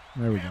post.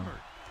 There we go. And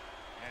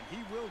he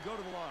will go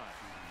to the line.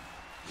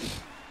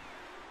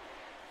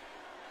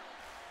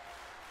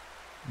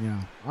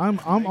 Yeah,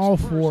 I'm all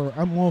for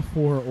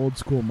old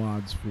school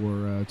mods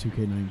for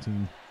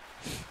 2K19.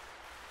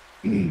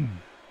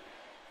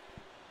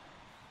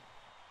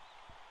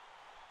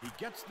 He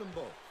gets them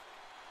both.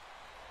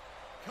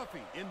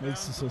 Cuffy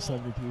makes this a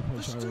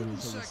 73-point shot rating.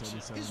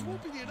 He's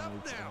whooping it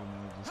up now.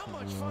 How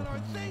much fun are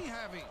they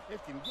having?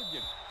 It can give you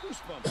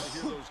goosebumps to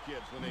hear those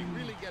kids when they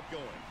really get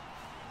going.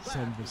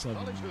 7 for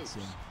 7 minutes,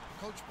 yeah.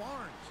 Coach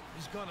Barnes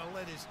is going to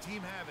let his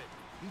team have it.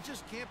 He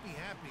just can't be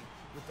happy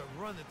with the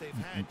run that they've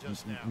had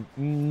just now.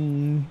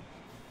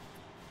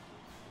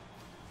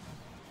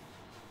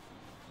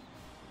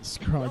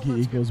 Scroggy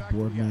equals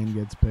Boardman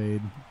gets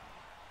paid.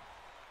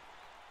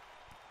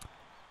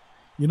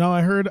 You know,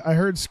 I heard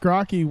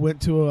Scrocky went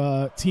to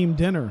a team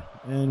dinner,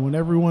 and when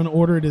everyone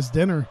ordered his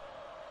dinner,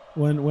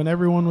 when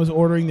everyone was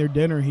ordering their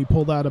dinner, he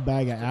pulled out a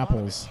bag of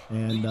apples,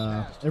 and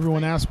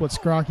everyone asked what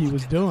Scrocky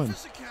was doing,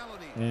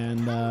 and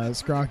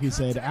Scrocky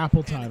said,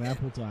 "Apple time,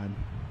 apple time."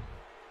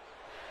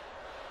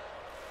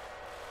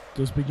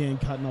 Just began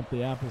cutting up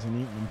the apples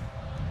and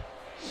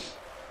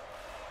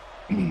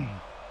eating them.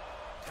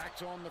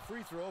 Tacks on the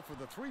free throw for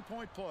the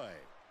three-point play.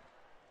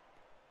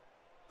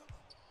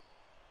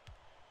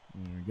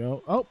 There we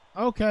go. Oh,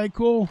 okay,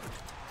 cool.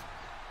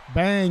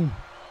 Bang.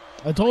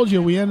 I told you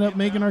we ended up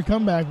making our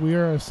comeback. We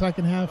are a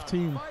second half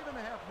team. 5.5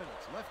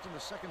 minutes left in the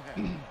second half.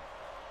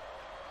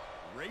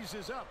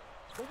 Raises up.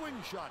 The wing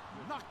shot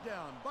knocked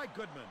down by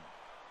Goodman.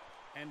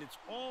 And it's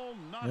all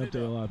knotted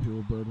Update a lot of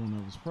people bird when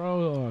I was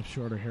pro. Oh, I have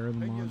shorter hair than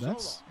them on.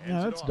 That's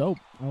dope.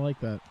 I like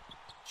that.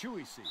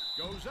 Chuichi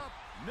goes up,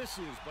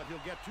 misses, but he'll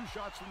get 2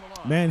 shots from the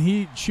line. Man,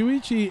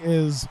 Chuichi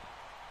is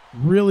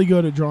really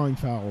good at drawing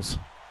fouls.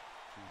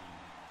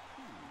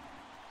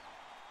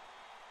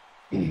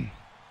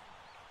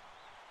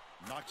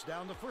 Knocks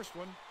down the first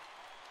one.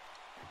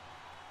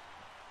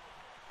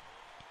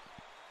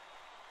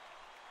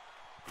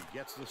 He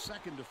gets the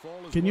second to fall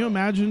as Can you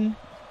imagine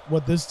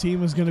what this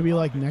team is going to be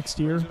like next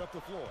year?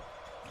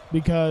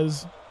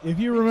 Because if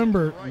you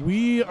remember,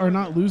 we are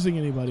not losing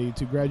anybody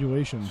to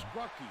graduation.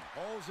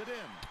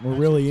 Or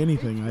really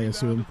anything, I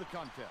assume,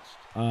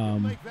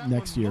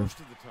 next year.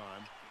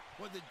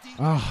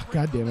 Ah,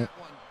 God damn it.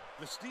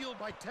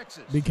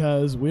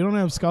 Because we don't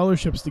have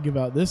scholarships to give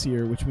out this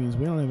year, which means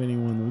we don't have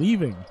anyone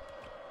leaving.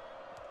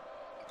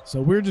 So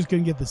we're just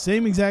going to get the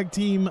same exact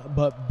team,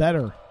 but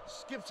better.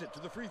 Skips it to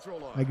the free throw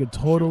line. I could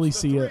totally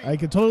see it. I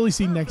could totally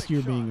see next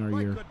year being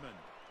our year.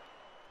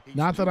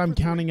 Not that I'm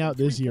counting out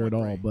this year at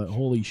all, but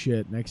holy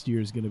shit, next year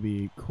is going to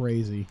be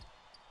crazy.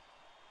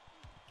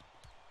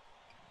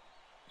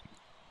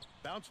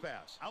 Bounce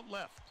pass out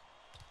left.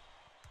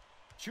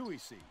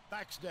 Chuichi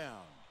backs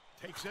down.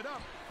 Takes it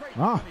up. Great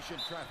finish in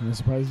traffic. I'm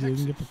surprised he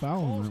didn't get the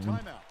foul on that one.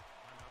 Timeout.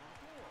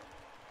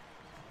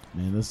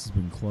 Man, this has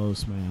been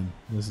close, man.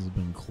 This has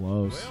been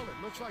close. Well,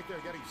 it looks like they're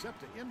getting set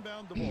to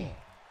inbound the ball.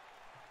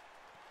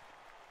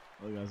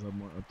 Oh, you guys have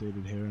more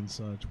updated hair and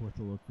such. Worth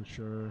a look for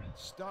sure.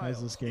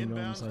 How's this game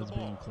going besides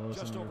being close?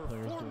 Just and over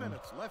players 4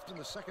 minutes left in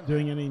the second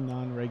doing half. any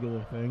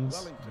non-regular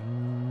things?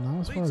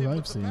 Not as far Leads as him I've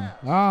with the seen. pass.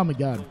 Oh, my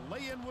God. The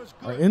lay-in was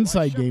good Our by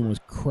inside game Shepherd. was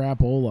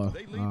crapola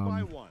They lead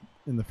by 1.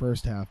 in the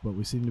first half, but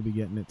we seem to be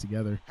getting it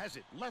together Has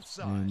it left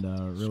side. and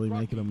really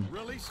making them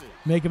Releases.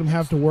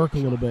 have to work a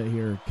little bit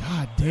here.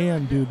 God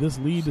damn, dude, this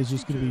lead is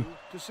just going to be...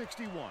 62 to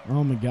 61.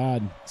 Oh, my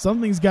God.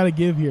 Something's got to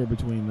give here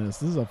between this.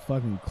 This is a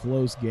fucking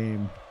close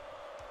game.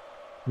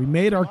 We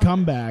made our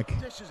comeback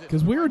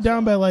because we were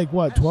down by like,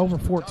 what, 12 or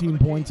 14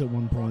 points at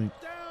one point.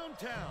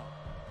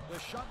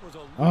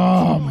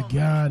 Oh, my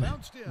God.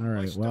 All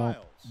right, well,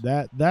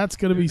 that's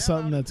going to be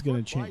something that's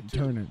going to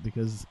turn it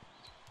because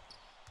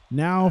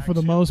now, for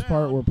the most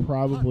part, we're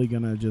probably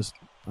going to just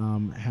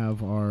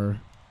have our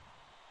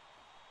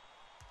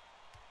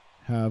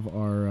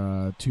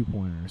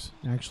 2-pointers.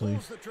 Actually,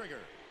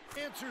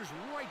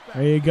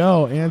 there you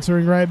go.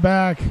 Answering right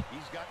back.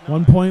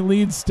 1 point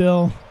lead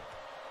still.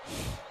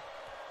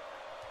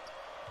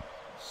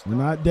 We're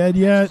not dead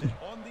yet.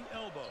 On the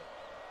elbow.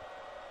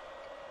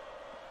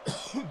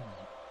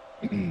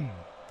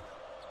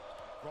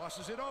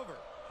 Crosses it over.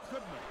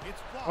 Goodman.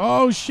 It's blocked.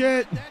 Oh,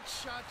 shit. That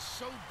shot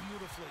so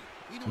beautifully.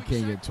 He knew I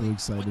can't get too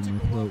exactly excited. when My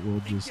to go throat up will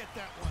and just get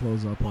that one.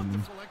 close up on me.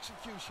 Wonderful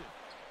execution.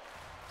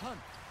 Hunt.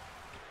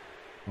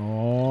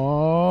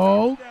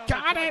 Oh,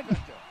 got it.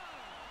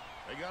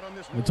 They got on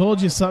this I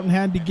told you something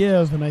had to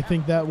give, and I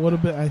think that would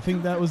have been. I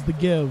think that was the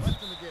give.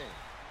 left in the game.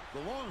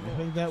 The long I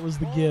think ball. that was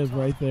the All give time.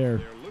 right there.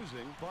 They're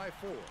losing by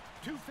 4.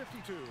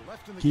 2:52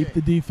 left in the Keep game.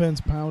 the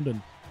defense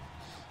pounding.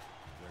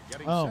 They're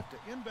getting Oh, set to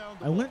inbound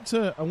the I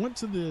ball. went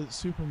to the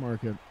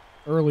supermarket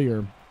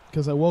earlier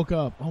because I woke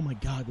up. Oh my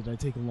God, did I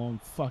take a long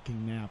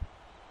fucking nap?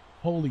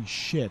 Holy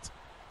shit!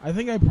 I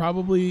think I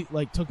probably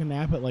like took a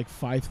nap at like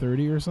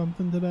 5:30 or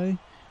something today.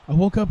 I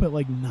woke up at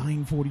like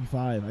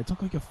 9:45. I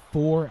took like a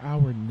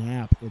 4-hour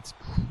nap. It's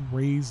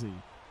crazy.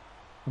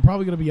 I'm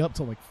probably gonna be up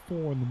till like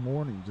 4 in the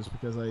morning just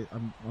because I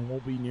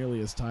won't be nearly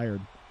as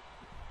tired.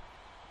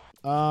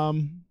 There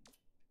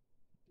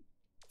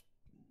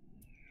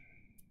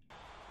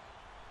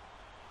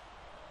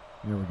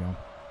we go.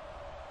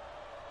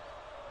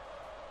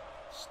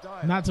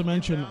 Not to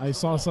mention, I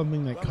saw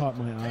something that caught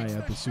my eye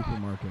at the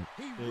supermarket.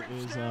 It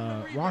is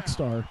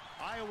Rockstar.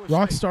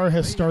 Rockstar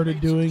has started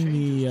doing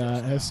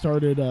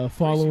the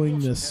following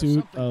the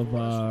suit of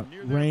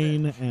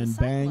Rain and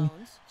Bang.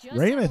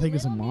 Rain, I think,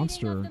 is a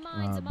Monster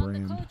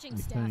brand, I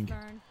think.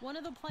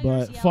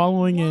 But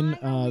following in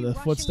the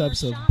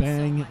footsteps of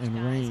Bang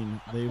and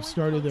Rain, they've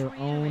started their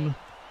own,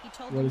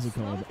 what is it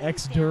called,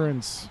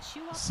 X-Durance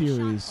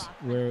series,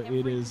 where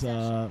it is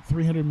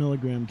 300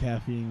 milligram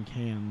caffeine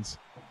cans.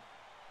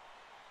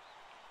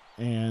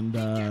 And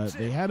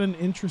they had an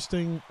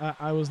interesting.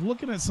 I was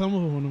looking at some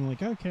of them and I'm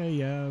like, okay,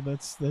 yeah,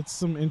 that's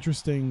some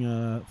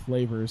interesting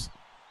flavors.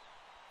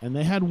 And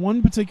they had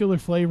one particular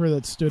flavor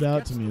that stood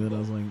out to me that I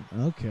was like,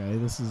 okay,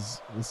 this is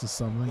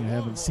something. I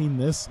haven't seen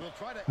this.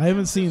 I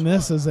haven't seen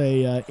this as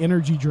a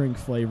energy drink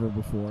flavor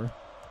before.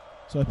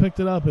 So I picked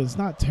it up. It's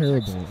not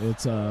terrible.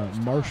 It's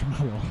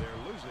marshmallow.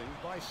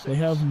 They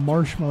have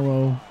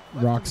marshmallow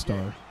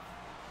Rockstar.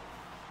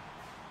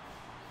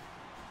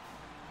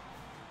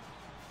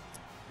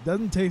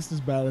 Doesn't taste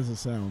as bad as it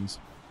sounds.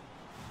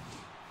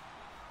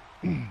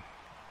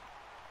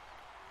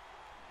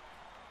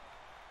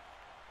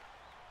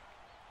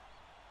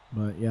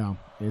 But yeah,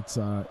 it's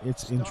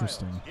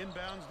interesting.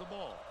 Inbounds the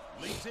ball.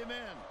 Leads him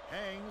in.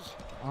 Hangs.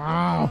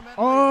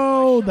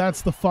 Oh,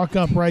 that's the fuck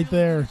up right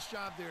there.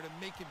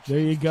 There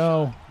you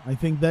go. I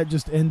think that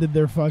just ended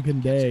their fucking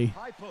day.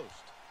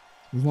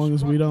 As long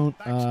as we don't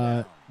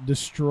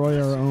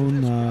destroy our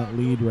own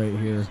lead right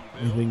here.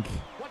 I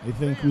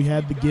think we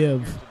had the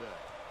give.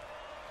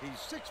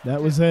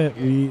 That was it.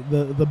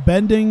 The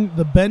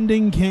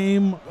bending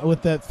came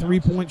with that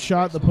 3-point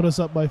shot that put us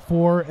up by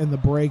 4, and the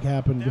break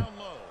happened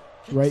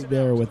right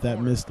there with that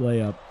missed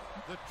layup.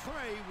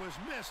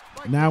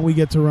 Now we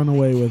get to run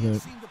away with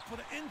it.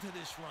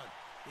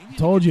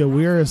 Told you,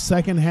 we're a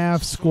second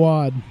half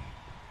squad.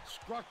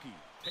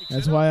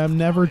 That's why I'm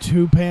never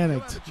too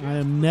panicked. I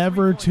am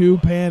never too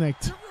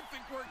panicked.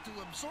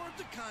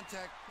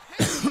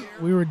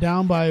 We were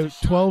down by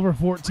 12 or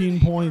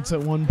 14 points at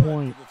one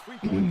point.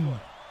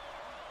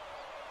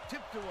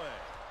 Tipped away,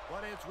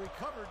 but it's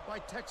recovered by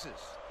Texas.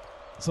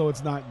 So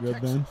it's not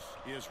good then.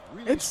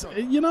 It's,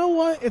 you know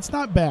what? It's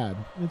not bad.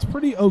 It's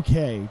pretty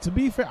okay. To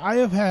be fair, I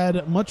have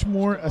had much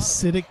more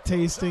acidic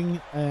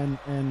tasting and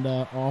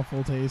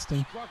awful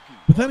tasting.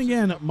 But then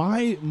again,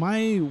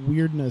 my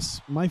weirdness,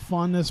 my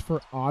fondness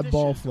for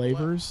oddball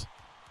flavors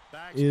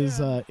is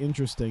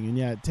interesting. And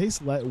yeah, it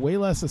tastes way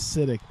less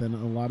acidic than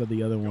a lot of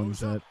the other ones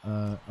that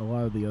a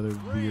lot of the other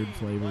weird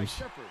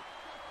flavors.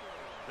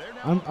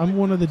 I'm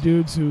one of the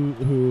dudes who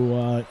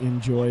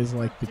enjoys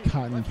like the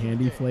cotton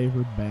candy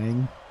flavored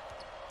Bang.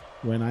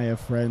 When I have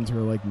friends who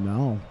are like,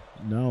 no,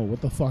 what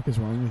the fuck is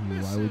wrong with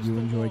you? Why would you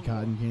enjoy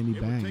cotton candy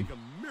Bang?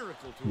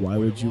 Why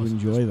would you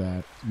enjoy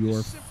that?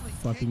 You're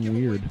fucking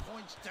weird.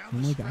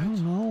 I'm like, I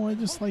don't know. I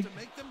just like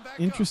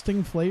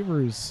interesting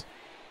flavors.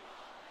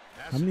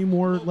 How many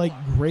more like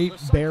grape,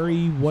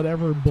 berry,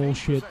 whatever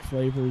bullshit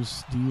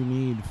flavors do you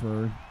need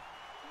for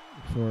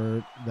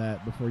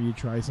that before you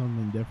try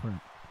something different?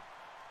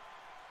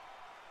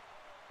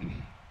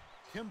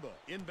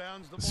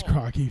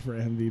 Scrocky for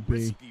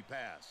MVP.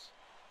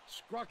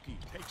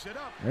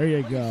 There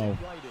you go.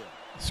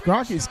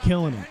 Scrocky's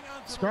killing it.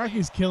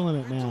 Scrocky's killing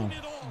it now.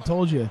 I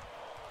told you.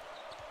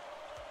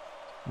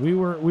 We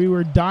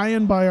were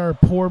dying by our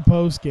poor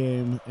post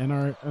game, and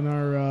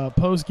our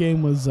post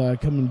game was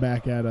coming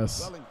back at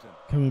us,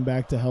 coming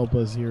back to help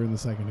us here in the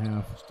second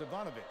half.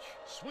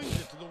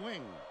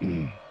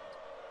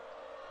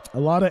 A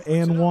lot of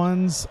and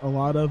ones, a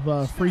lot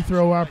of free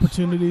throw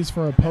opportunities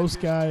for our post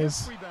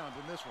guys.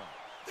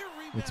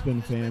 It's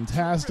been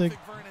fantastic.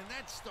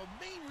 That's the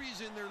main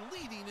reason they're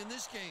leading in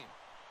this game.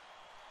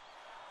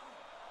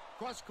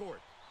 Cross court.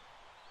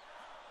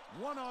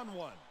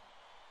 1-on-1.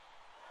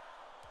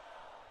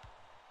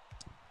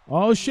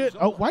 Oh shit!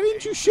 Oh, why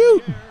didn't you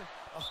shoot?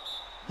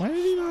 Why did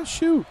he not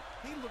shoot?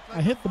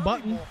 I hit the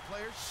button.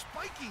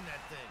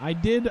 I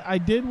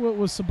did what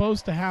was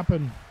supposed to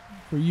happen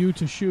for you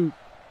to shoot.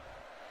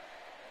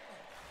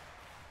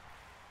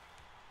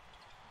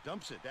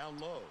 Dumps it down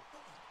low.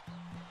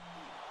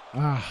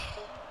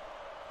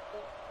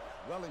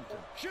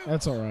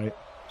 That's all right.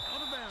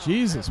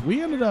 Jesus,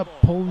 we ended up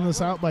pulling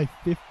this out by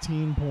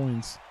 15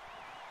 points.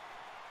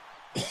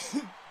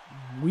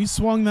 We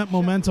swung that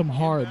momentum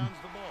hard.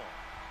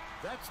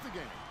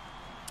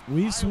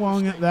 We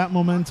swung that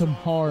momentum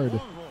hard.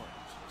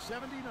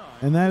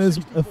 And that is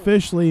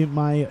officially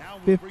my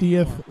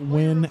 50th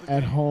win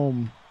at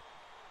home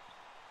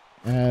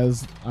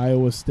as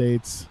Iowa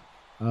State's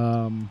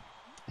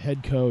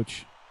head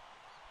coach.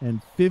 And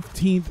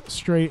 15th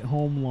straight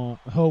home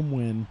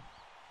win.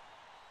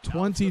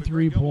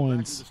 23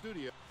 points.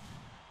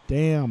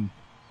 Damn.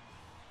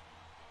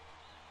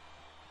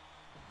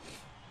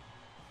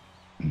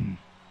 I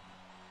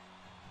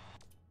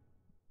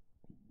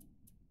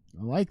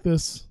like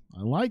this.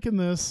 I'm liking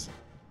this.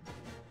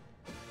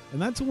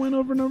 And that's a win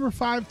over number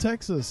 5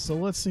 Texas. So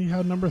let's see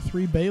how number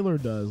 3 Baylor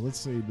does. Let's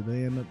see. Do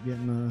they end up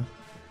getting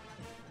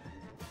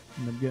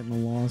a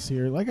loss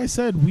here? Like I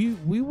said,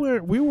 we were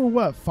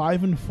what,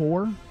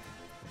 5-4?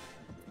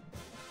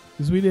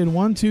 Because we did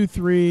 1, 2,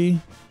 3,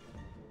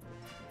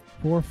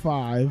 4,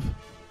 5,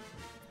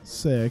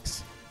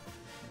 6.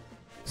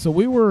 So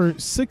we were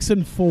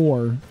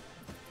 6-4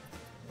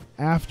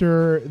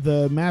 after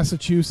the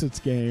Massachusetts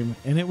game,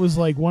 and it was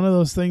like one of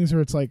those things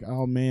where it's like,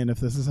 oh man, if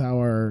this is how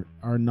our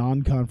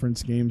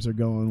non-conference games are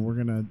going,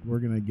 we're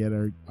gonna get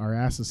our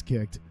asses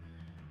kicked.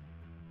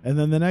 And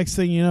then the next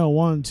thing you know,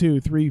 1, 2,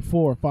 3,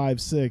 4,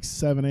 5, 6,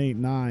 7, 8,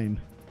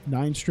 9.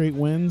 9 straight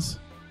wins.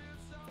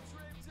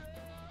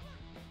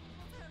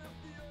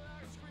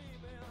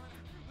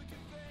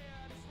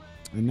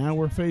 And now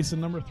we're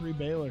facing number 3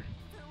 Baylor.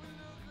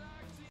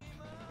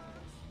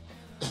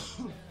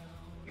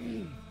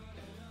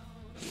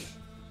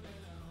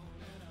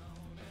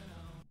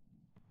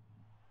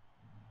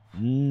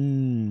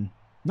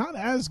 Not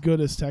as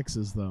good as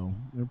Texas, though.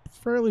 They're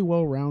fairly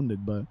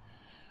well-rounded, but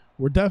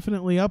we're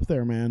definitely up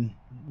there, man.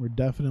 We're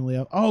definitely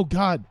up. Oh,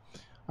 God.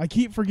 I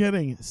keep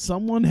forgetting.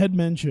 Someone had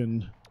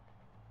mentioned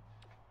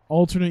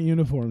alternate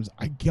uniforms.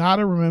 I got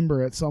to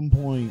remember at some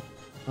point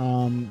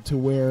to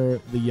wear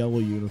the yellow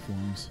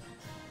uniforms.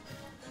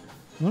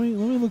 Let me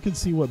look and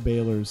see what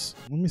Baylor's.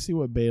 Let me see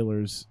what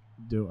Baylor's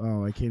do.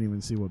 Oh, I can't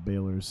even see what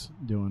Baylor's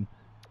doing.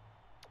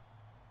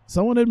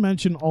 Someone had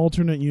mentioned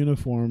alternate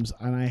uniforms,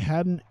 and I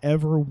hadn't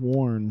ever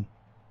worn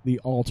the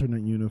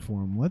alternate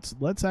uniform.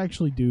 Let's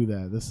actually do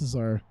that. This is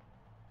a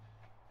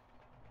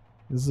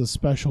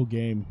special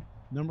game.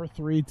 Number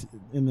 3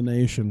 in the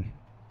nation.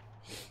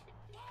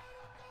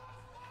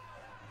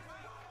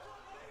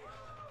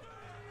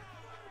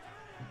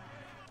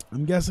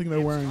 I'm guessing they're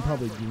wearing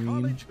probably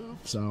green,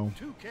 so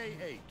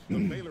 2K8.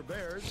 The Baylor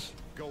Bears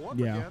go up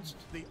against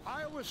the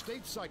Iowa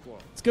State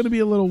Cyclones. It's going to be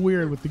a little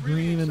weird with the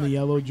green and the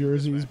yellow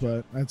jerseys,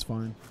 but that's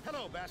fine.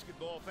 Hello,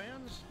 basketball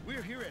fans.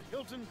 We're here at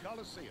Hilton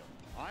Coliseum.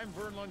 I'm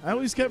Vern Lundquist. I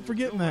always kept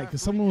forgetting that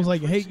because someone was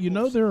like, hey, you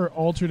know there are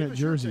alternate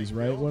jerseys,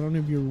 right? Why don't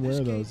you wear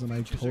those? And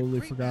I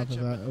totally forgot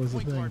that was a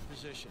thing.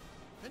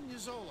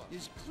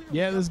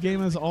 Yeah, this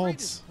game has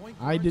alts.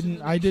 I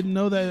didn't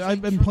know that.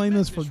 I've been playing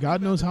this for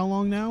God knows how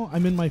long now.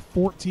 I'm in my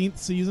 14th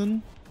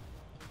season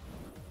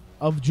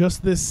of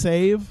just this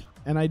save,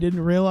 and I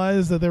didn't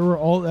realize that there were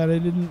alt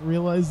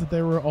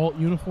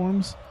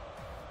uniforms.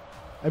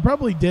 I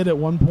probably did at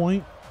one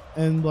point,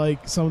 and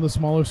like some of the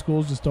smaller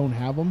schools just don't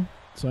have them,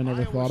 so I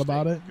never thought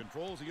about it.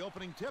 Controls the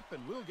opening tip,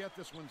 and we'll get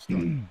this one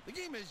started. The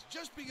game has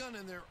just begun,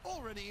 and they're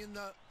already in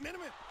the minute,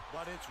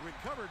 but it's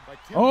recovered by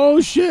Tim.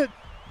 Oh shit!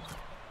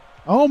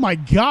 Oh my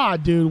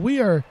God, dude,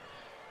 we are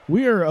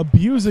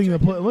abusing the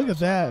play. Look at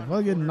that!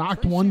 Fucking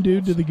knocked one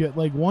dude to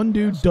the one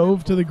dude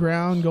dove to the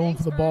ground going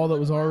for the ball that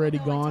was already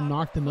gone.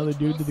 Knocked another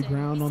dude to the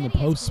ground on the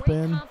post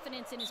spin.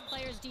 Confidence in his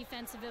players'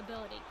 defensive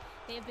ability.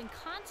 They have been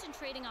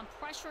concentrating on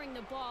pressuring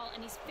the ball,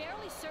 and he's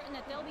fairly certain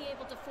that they'll be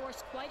able to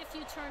force quite a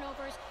few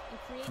turnovers and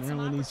create some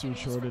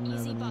opportunities for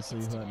easy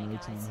buckets today,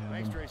 guys.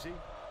 Thanks, Tracy.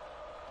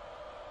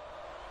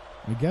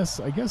 I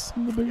guess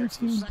some of the bigger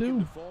teams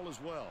do.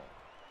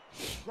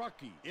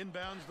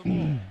 Inbounds the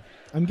ball.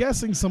 I'm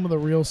guessing some of the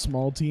real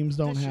small teams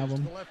don't have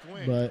them,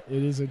 but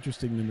it is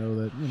interesting to know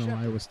that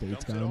Iowa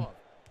State's got them.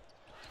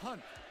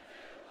 Hunt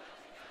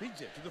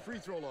beats it to the free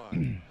throw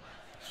line.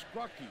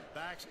 Scrucky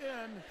backs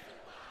in.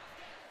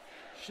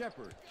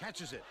 Shepard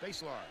catches it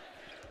baseline.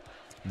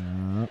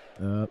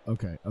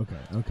 Okay.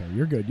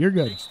 You're good.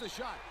 Takes the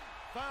shot.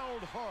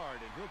 Fouled hard,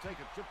 and he'll take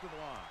a trip to the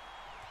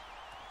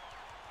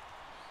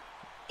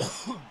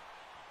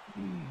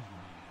line.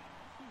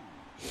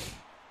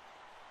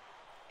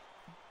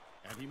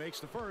 And he makes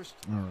the first.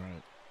 All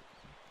right.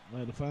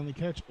 Glad to finally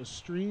catch a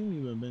stream.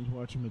 You've been binge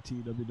watching my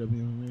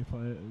TWWMA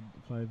 5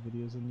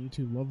 videos on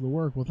YouTube. Love the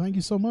work. Well, thank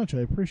you so much. I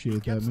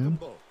appreciate that, man.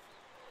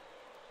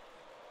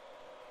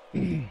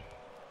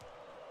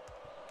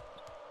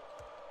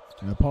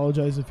 I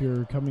apologize if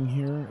you're coming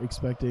here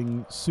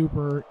expecting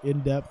super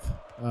in-depth,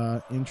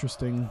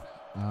 interesting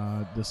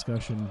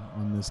discussion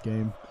on this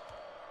game.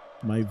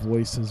 My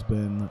voice has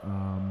been...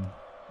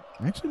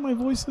 actually, my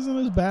voice isn't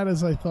as bad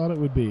as I thought it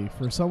would be.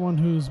 For someone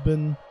who's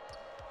been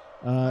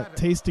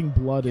tasting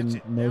blood in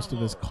most of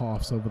his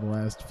coughs over the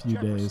last few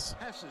days.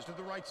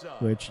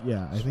 Which,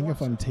 yeah, I think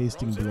if I'm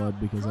tasting blood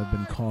because I've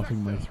been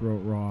coughing my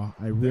throat raw,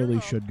 I really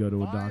should go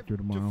to a doctor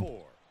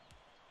tomorrow.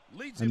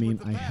 I mean,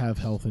 I have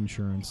health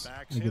insurance.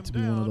 I get to be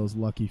one of those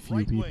lucky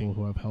few people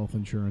who have health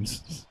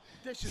insurance.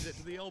 Dishes it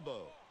to the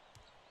elbow.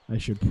 I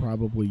should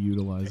probably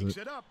utilize Takes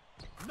it. it up.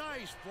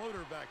 Nice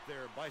floater back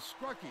there by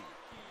Scrucky.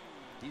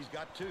 He's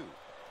got 2.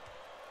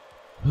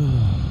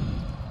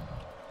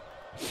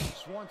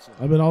 Swanson.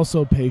 I've been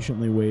also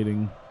patiently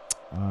waiting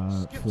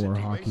for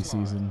hockey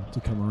season to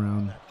come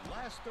around.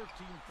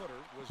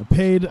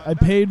 I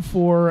paid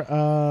for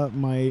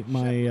my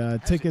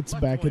tickets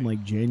back in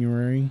like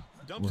January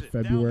or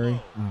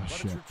February. Oh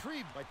shit!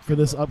 For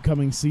this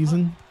upcoming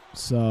season,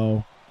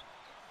 so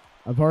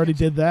I've already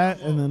did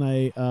that, and then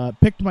I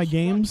picked my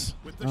games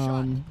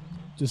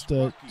just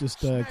a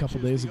couple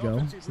days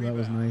ago, so that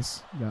was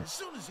nice.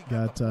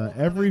 Got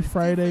every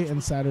Friday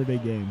and Saturday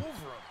game.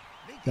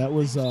 That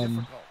was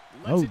oh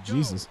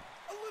Jesus,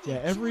 yeah,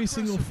 every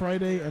single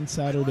Friday and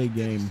Saturday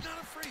game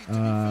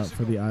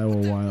for the Iowa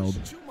Wild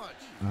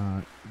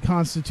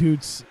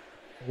constitutes,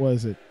 what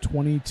is it,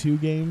 22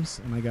 games,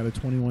 and I got a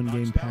 21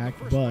 game pack,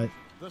 but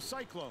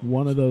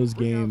one of those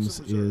games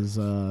is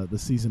the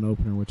season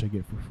opener, which I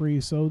get for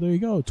free. So there you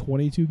go,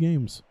 22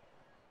 games.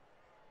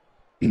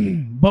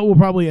 But we'll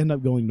probably end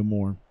up going to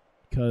more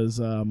because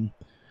the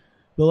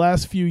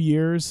last few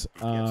years,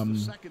 what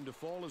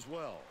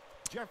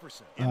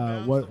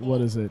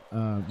is it?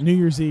 New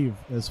Year's Eve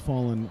has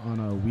fallen on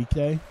a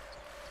weekday,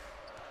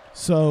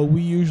 so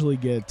we usually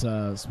get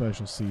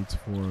special seats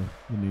for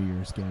the New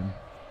Year's game,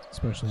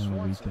 especially on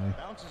a weekday,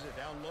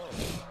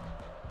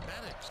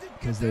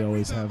 because they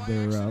always have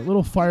their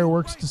little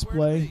fireworks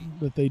display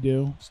that they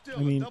do.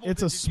 I mean,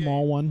 it's a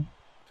small one.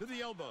 To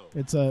the elbow.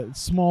 It's a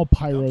small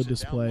pyro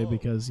display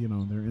because, you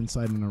know, they're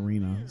inside an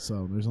arena,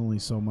 so there's only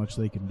so much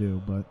they can do.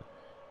 But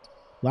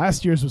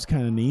last year's was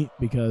kind of neat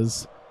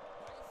because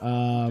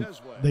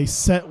they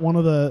set one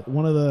of the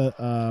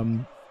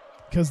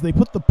because they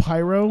put the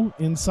pyro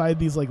inside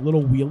these like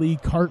little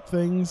wheelie cart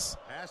things,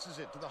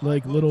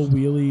 like little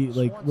wheelie,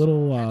 like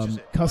little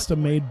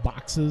custom made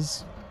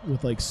boxes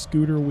with like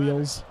scooter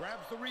wheels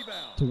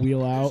to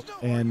wheel out,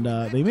 and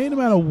they made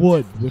them out of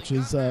wood, which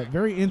is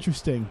very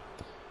interesting.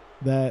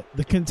 That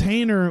the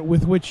container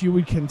with which you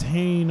would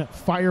contain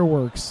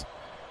fireworks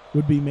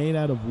would be made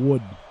out of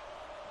wood.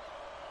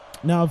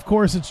 Now, of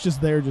course, it's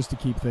just there just to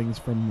keep things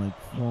from like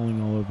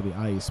falling all over the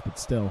ice, but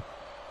still.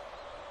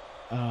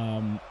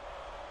 I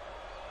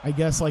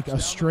guess like a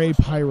stray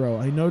pyro.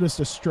 I noticed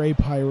a stray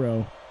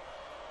pyro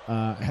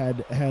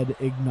had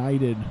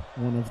ignited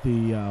one of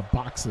the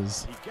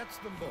boxes,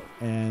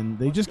 and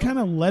they just kind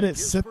of let it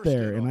sit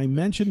there. And I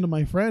mentioned to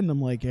my friend,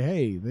 I'm like,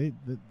 hey,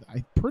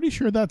 I'm pretty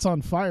sure that's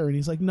on fire. And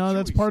he's like, no,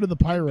 that's part of the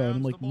pyro. And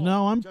I'm like,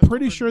 no, I'm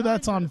pretty sure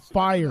that's on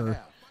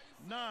fire.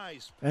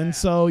 And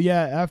so,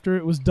 yeah, after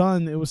it was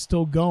done, it was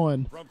still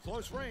going.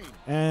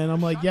 And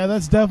I'm like, yeah,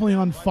 that's definitely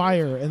on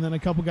fire. And then a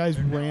couple guys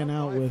ran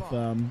out with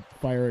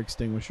fire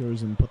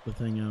extinguishers and put the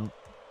thing out.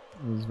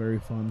 It was very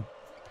fun.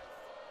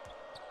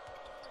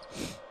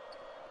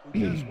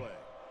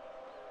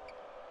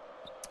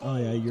 Oh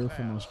yeah, you're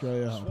from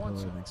Australia.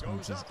 Health-related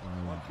expenses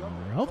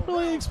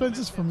Health-related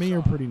expenses for me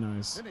are pretty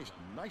nice,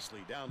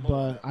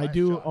 but I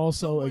do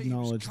also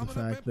acknowledge the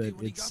fact that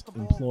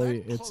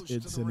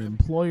it's an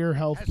employer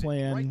health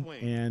plan,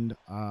 and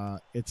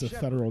it's a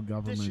federal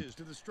government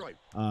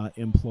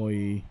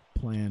employee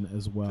plan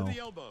as well.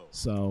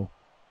 So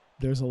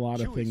there's a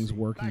lot of things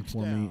working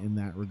for me in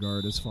that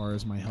regard as far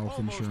as my health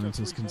insurance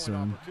is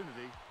concerned.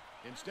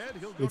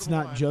 It's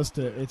not just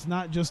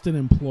an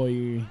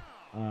employee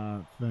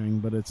thing,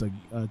 but it's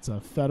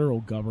a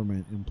federal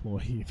government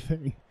employee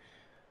thing.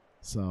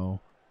 So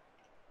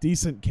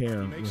decent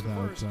care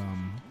without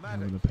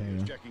having to pay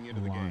a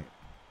lot.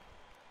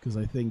 Because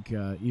I think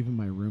even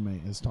my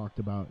roommate has talked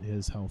about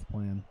his health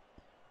plan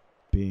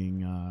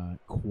being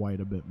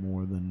quite a bit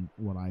more than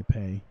what I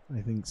pay.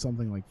 I think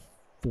something like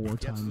 4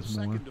 times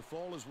more.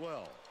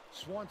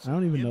 I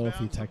don't even know if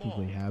he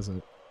technically has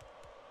it.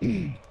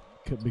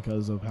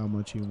 Because of how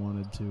much he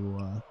wanted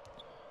to,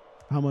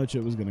 how much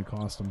it was going to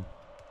cost him.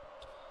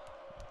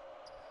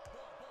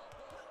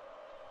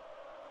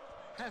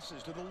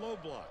 Passes to the low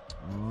block.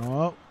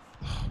 Oh,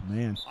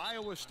 man.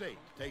 Iowa State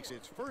takes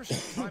its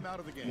first time out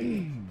of the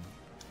game.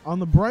 On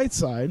the bright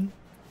side,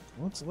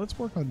 let's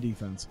work on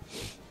defense.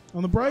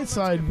 On the bright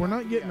side, we're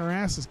not getting our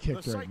asses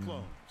kicked right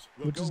now,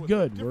 which is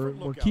good.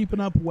 We're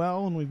keeping up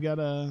well, and we've got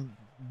a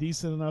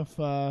decent enough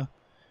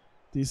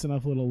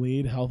little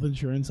lead. Health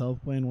insurance,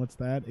 health plan, what's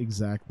that?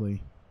 Exactly.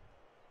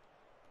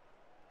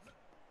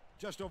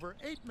 Just over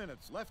 8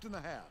 minutes left in the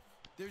half.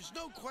 There's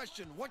no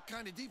question what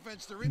kind of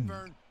defense they're in,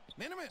 Vern.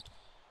 Minute.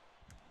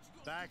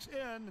 Backs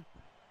in.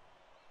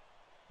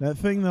 That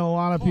thing that a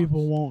lot of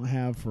people won't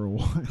have for a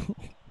while.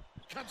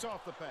 Cuts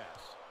off the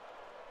pass.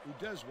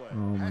 Oh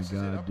my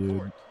god,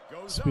 dude.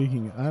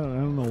 Speaking, I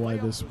don't know why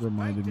this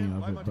reminded me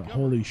of it, but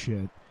holy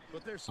shit.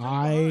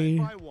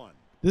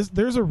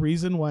 There's a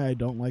reason why I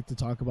don't like to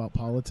talk about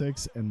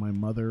politics, and my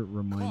mother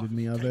reminded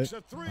me of it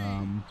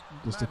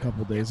just a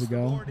couple days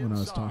ago when I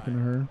was talking to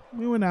her.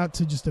 We went out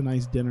to just a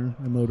nice dinner.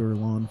 I mowed her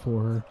lawn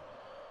for her.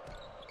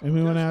 And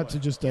we went out to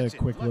just a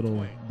quick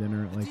little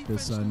dinner at like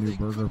this new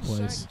burger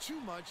place.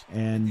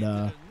 And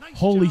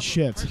holy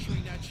shit.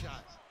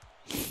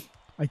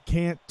 I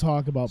can't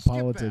talk about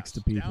politics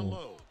to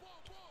people.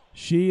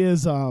 She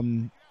is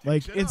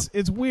like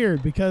it's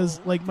weird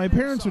because like my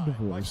parents are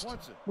divorced,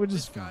 which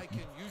is fine.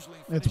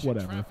 It's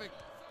whatever.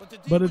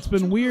 But it's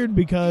been weird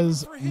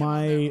because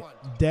my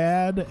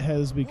dad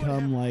has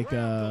become like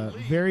a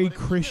very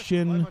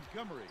Christian,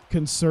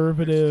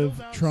 conservative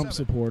Trump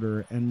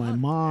supporter, and my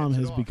mom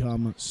has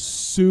become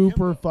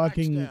super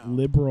fucking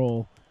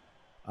liberal,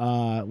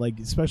 like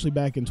especially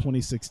back in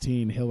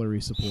 2016,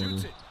 Hillary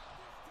supporter.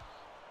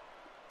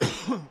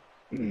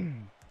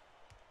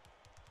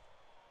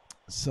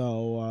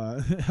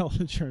 So health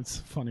insurance,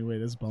 funny way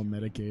to spell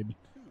Medicaid.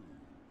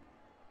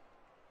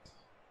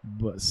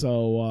 But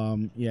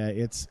so yeah,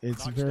 it's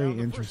very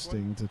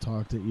interesting to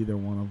talk to either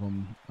one of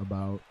them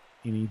about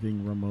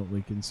anything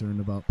remotely concerned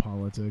about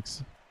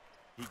politics.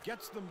 He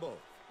gets them both.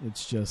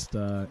 It's just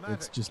a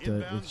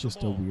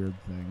weird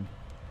thing.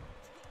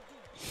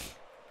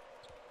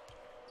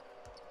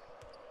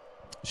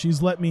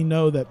 She's let me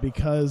know that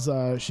because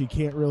she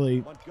can't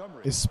really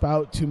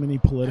espout too many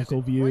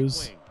political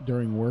views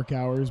during work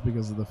hours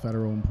because of the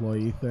federal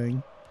employee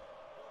thing,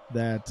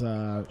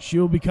 that she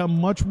will become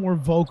much more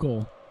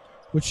vocal,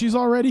 which she's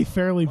already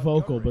fairly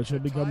vocal, but she'll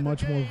become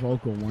much more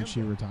vocal once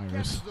she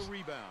retires.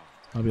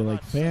 I'll be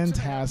like,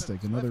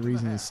 fantastic, another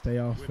reason to stay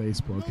off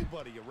Facebook.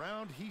 Nobody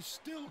around, he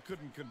still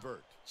couldn't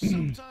convert.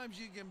 Sometimes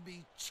you can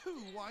be too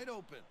wide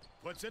open.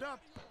 Puts it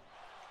up.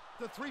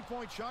 The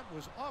three-point shot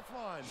was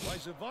offline by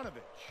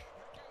Zivanovic,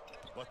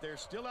 but they're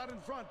still out in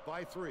front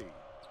by 3.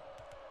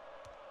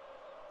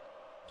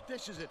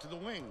 Dishes it to the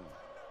wing.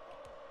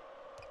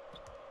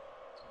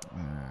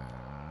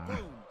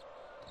 Boom.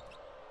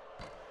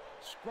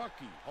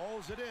 Scrucky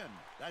hauls it in.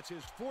 That's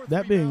his fourth.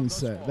 That being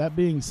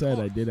said,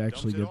 I did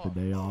actually get the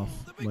day off.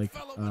 Like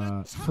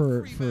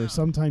for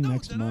sometime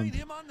next month.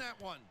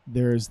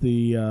 There's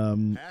the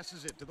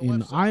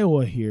in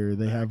Iowa here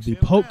they have the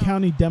Polk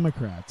County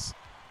Democrats,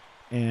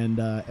 and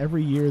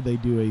every year they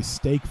do a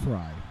steak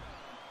fry,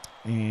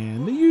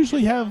 and they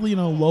usually have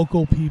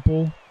local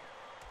people,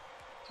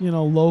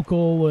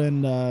 local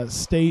and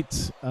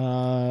state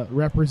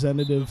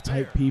representative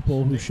type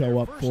people who show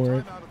up for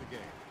it.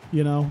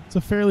 It's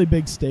a fairly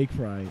big steak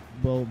fry.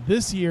 Well,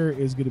 this year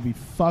is going to be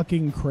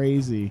fucking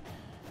crazy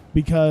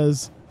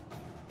because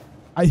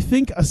I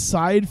think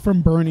aside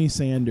from Bernie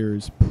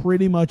Sanders,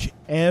 pretty much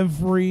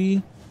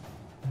every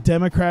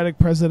Democratic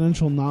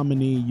presidential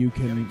nominee you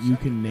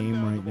can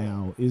name right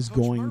now is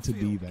going to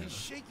be there.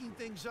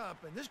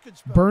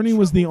 Bernie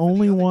was the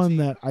only one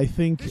that I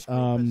think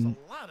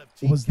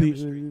was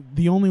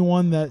the only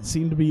one that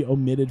seemed to be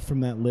omitted from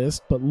that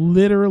list, but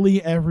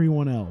literally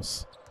everyone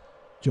else.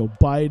 Joe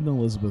Biden,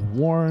 Elizabeth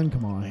Warren,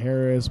 Kamala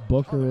Harris,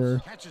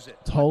 Booker,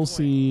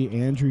 Tulsi,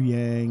 Andrew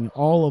Yang,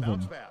 all of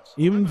them.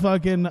 Even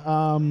fucking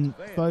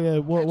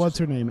what's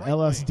her name?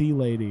 LSD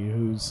lady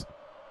who's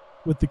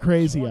with the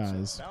crazy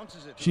eyes.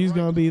 She's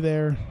gonna be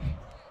there.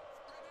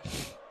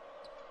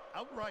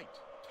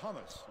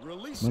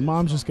 My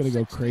mom's just gonna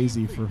go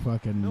crazy for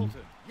fucking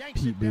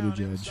Pete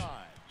Buttigieg.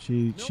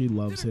 She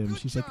loves him.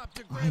 She's like,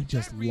 I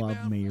just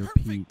love Mayor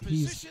Pete.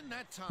 He's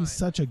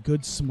such a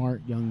good,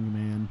 smart young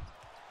man.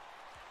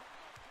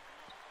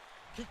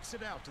 Kicks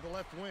it out to the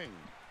left wing.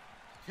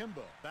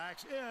 Kimba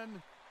backs in.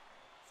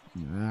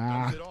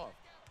 Knocks it off.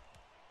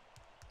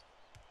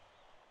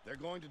 They're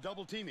going to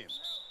double team him.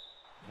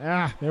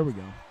 There we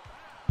go.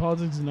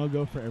 Politics is no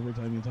go for every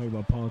time you talk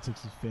about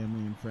politics with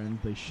family and friends.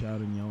 They shout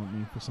and yell at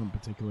me for some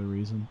particular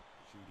reason.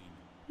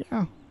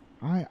 Yeah,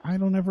 I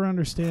don't ever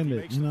understand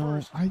it.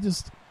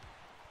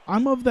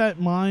 I'm of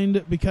that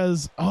mind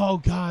because oh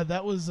god,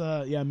 that was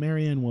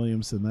Marianne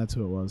Williamson. That's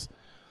who it was.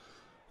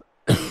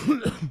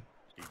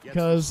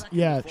 Because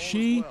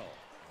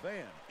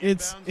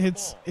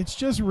it's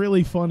just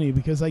really funny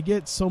because I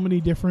get so many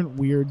different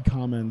weird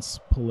comments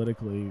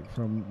politically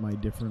from my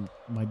different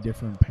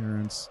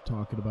parents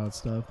talking about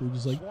stuff. They're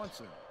just like,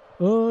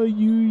 oh,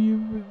 you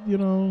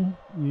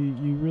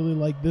really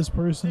like this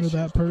person or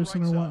that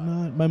person or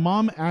whatnot. My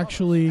mom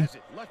actually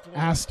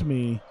asked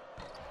me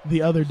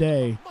the other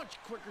day.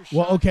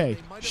 Well, okay,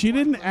 she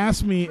didn't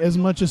ask me as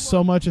much as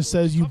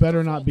says you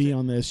better not be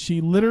on this.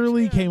 She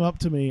literally came up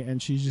to me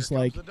and she's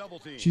like,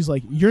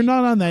 you're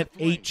not on that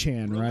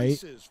 8chan,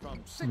 right?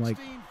 I'm like,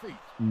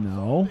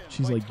 no.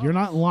 She's like, you're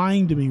not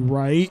lying to me,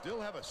 right?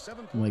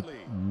 I'm like,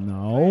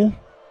 no.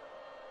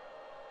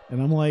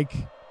 And I'm like,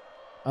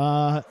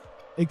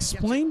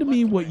 explain to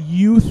me what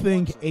you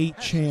think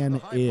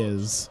 8chan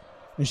is.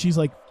 And she's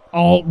like,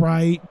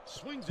 alt-right,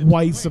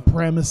 white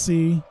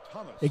supremacy,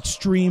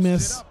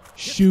 extremists,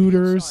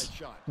 shooters.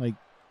 Like,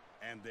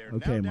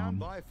 okay,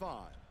 Mom.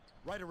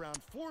 Right around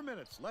 4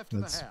 minutes left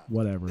that's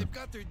whatever. They've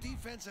got their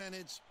defense and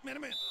it's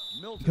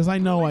because I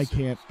know I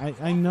can't.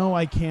 I know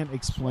I can't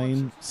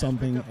explain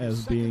something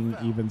as being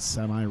even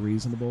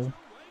semi-reasonable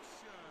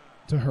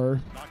to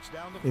her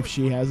if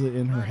she has it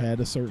in her head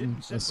a certain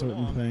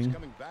thing.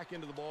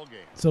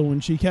 So when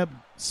she kept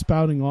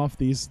spouting off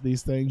these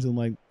things, I'm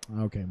like,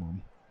 okay,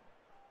 Mom.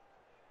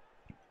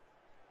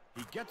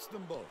 He gets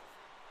them both.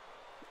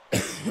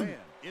 Man,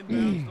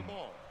 inbounds the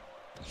ball.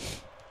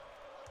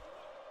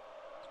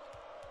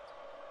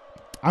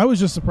 I was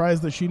just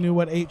surprised that she knew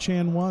what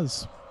 8chan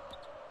was.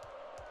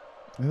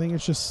 I think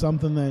it's just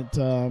something that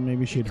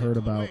maybe she'd heard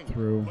about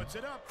through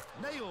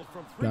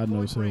God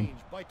knows who.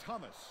 By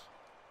Thomas.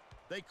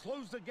 They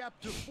close the gap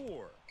to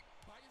 4.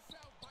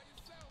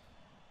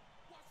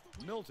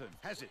 Milton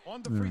has it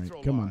on the free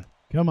throw line.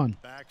 Come on.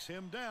 Backs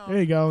him down. There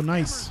you go.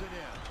 Nice.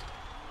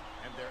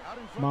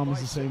 Mom was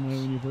the same way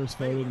when you first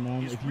voted.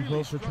 Mom, if you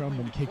vote for Trump,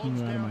 I'm kicking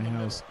you out of my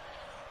house.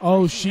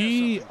 Oh,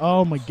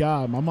 oh my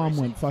God. My mom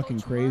went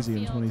fucking crazy in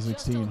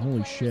 2016.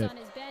 Holy shit.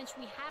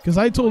 Because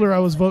I told her I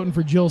was voting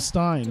for Jill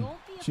Stein.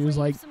 She was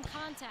like,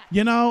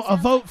 a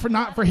vote for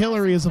not for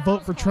Hillary is a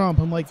vote for Trump.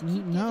 I'm like,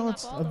 no,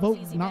 it's a vote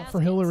not for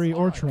Hillary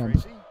or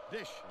Trump.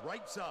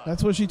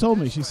 That's what she told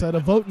me. She said a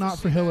vote not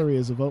for Hillary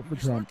is a vote for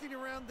Trump. I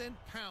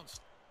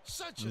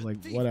was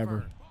like,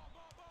 whatever.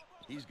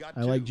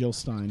 I like Jill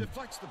Stein,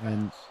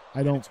 and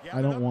I don't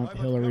want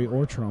Hillary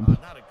or Trump.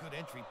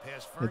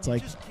 It's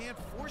like,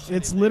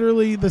 it's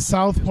literally the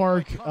South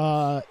Park.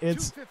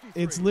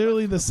 It's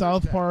literally the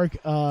South Park.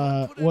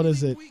 What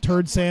is it?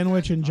 Turd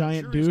sandwich and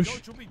giant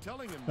douche.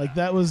 Like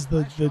that was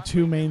the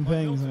two main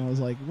things, and I was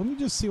like, let me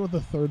just see what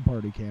the third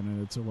party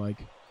candidates are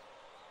like.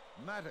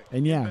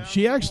 And yeah,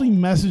 she actually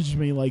messaged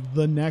me like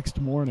the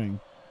next morning.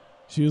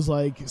 She was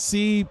like,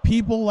 see,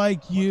 people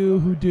like you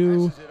who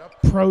do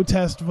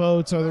protest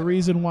votes are the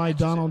reason why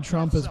Donald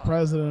Trump is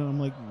president. I'm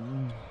like,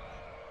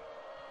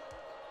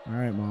 all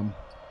right, Mom.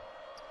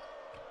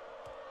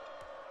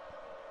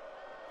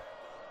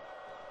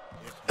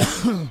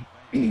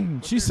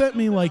 She sent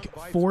me like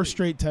 4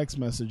 straight text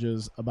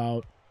messages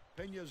about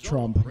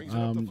Trump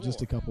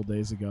just a couple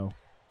days ago.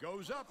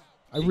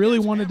 I really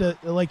wanted to,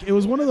 like, it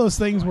was one of those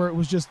things where it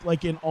was just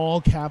like in all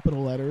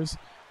capital letters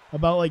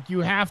about like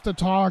you have to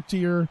talk to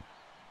your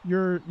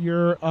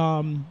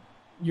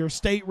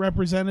state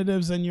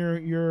representatives and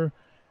your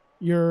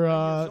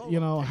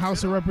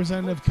House of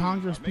Representative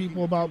Congress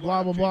people about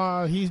blah blah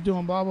blah. He's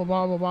doing blah blah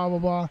blah blah blah blah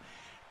blah.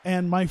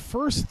 And my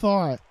first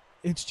thought,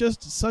 it's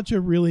just such a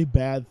really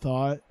bad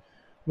thought,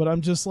 but I'm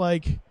just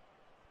like,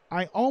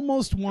 I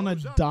almost want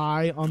to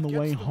die on the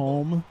way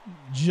home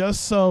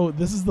just so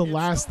this is the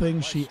last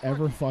thing she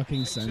ever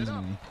fucking sends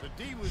me.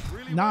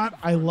 Not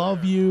I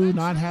love you,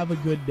 not have a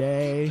good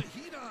day.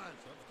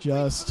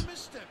 Just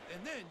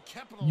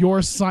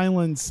your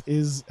silence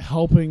is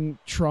helping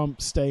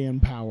Trump stay in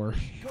power.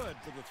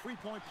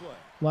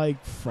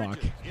 Like, fuck.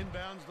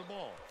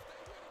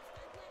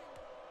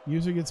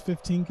 User gets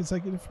 15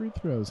 consecutive free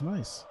throws.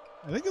 Nice.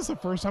 I think it's the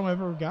first time I've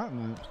ever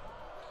gotten that.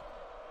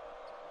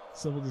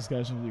 Civil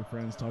discussion with your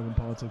friends, talking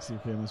politics to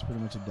your family is pretty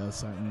much a death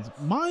sentence.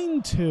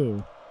 Mine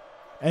too.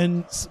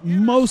 And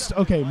most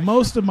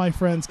of my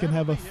friends can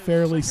have a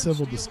fairly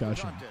civil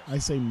discussion. I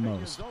say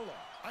most.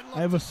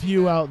 I have a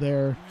few out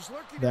there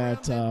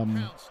that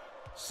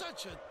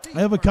I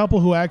have a couple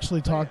who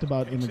actually talked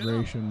about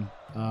immigration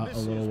a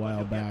little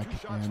while back,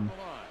 and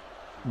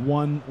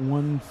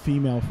one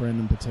female friend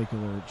in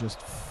particular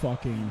just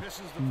fucking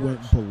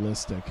went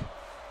ballistic.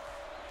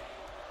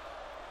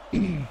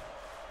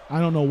 I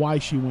don't know why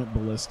she went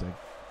ballistic,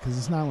 because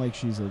it's not like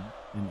she's an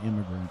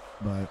immigrant,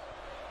 but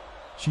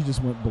she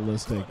just went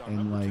ballistic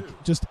and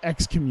like just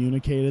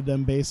excommunicated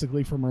them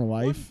basically from her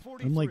life.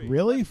 I'm like,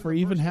 really? For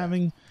even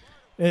having,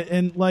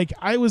 and like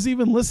I was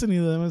even listening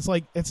to them. It's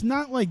like, it's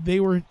not like they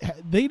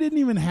didn't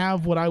even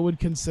have what I would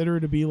consider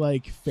to be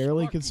like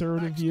fairly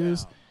conservative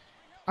views.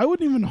 I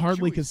wouldn't even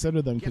hardly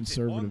consider them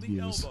conservative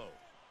views.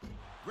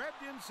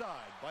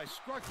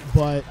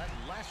 But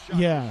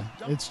yeah,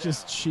 it's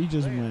just, she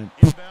just went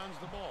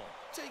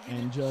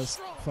and just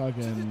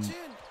fucking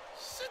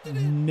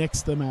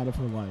nixed them out of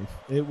her life.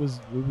 It was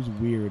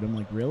weird. I'm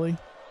like, really?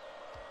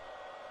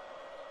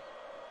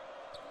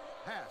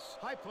 Pass,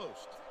 high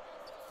post,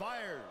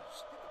 fires.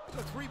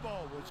 The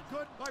 3-ball was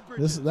good by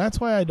Bridges. That's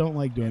why I don't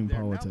like doing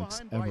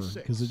politics ever,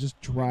 because it just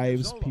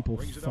drives people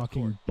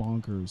fucking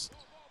bonkers.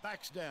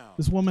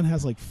 This woman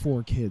has like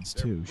 4 kids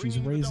too. She's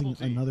raising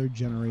another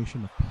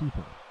generation of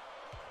people.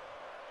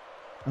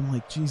 I'm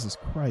like, Jesus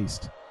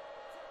Christ.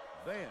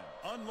 Van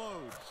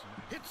unloads,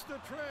 hits the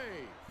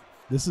tray.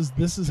 This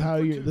is how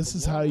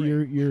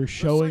you're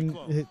showing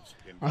it.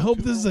 I hope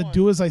this is a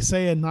do as I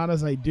say and not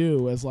as I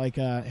do. As like,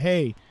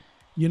 hey,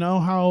 you know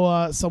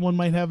how someone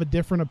might have a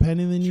different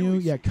opinion than you?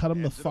 Yeah, cut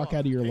them the fuck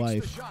out of your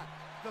life.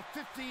 The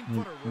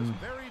 15-footer was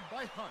buried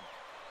by Hunt.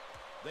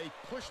 They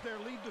push their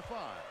lead to 5.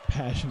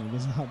 Passionate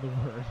is not the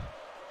word.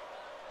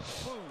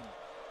 Boom.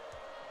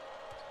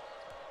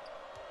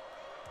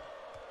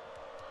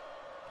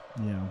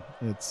 Yeah,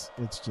 it's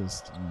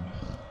just.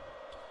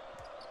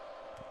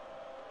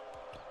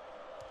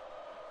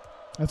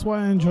 That's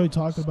why I enjoy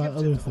talking about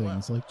other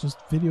things, like just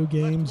video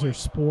games or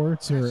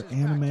sports or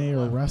anime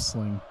or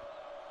wrestling.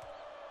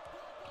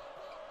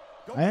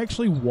 I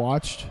actually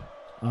watched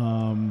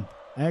SummerSlam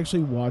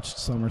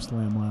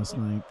last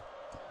night.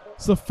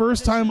 It's the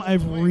first time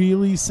I've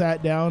really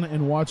sat down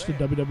and watched a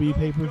WWE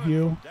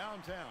pay-per-view,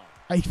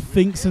 I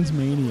think, since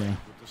Mania.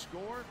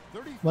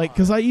 Like,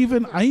 because I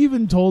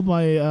even told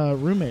my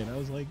roommate, I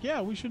was like,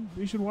 yeah, we should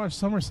watch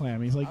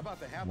SummerSlam. He's like,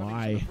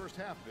 why?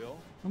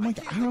 I'm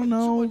like, I don't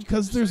know,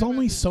 because there's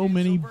only so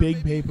many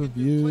big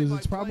pay-per-views.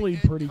 It's probably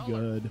pretty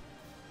good.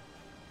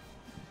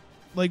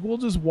 Like, we'll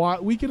just watch.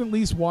 We can at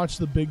least watch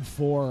the big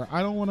 4.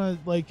 I don't want to,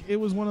 like, it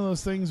was one of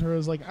those things where I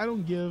was like, I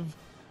don't give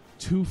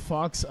 2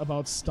 fucks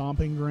about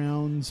Stomping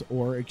Grounds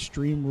or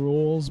Extreme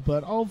Rules,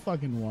 but I'll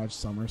fucking watch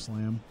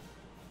SummerSlam.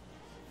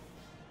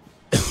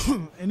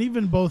 And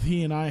even both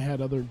he and I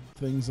had other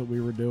things that we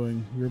were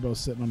doing. We were both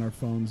sitting on our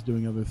phones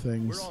doing other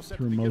things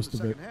through most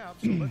of it.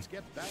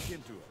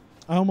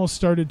 I almost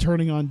started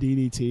turning on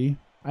DDT.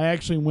 I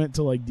actually went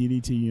to like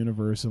DDT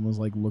Universe and was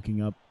like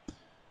looking up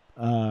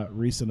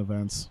recent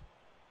events,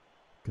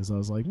 because I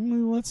was like,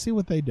 let's see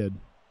what they did.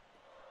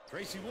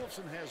 Tracy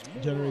Wolfson has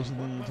Generation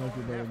thing you talked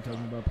about, and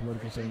talking about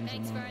political things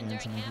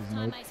and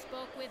nope.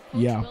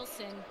 Yeah.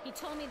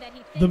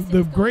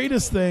 The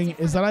greatest thing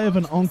is that I have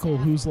an uncle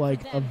who's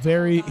like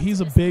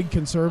he's a big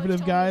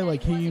conservative guy.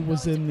 Like he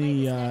was in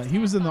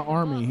the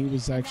army. He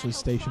was actually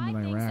stationed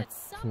in Iraq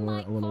for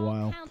a little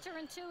while,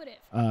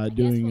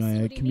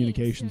 doing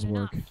communications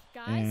work.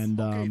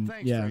 And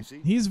yeah,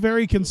 he's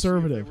very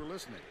conservative.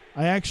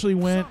 I actually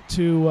went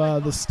to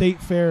the state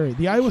fair,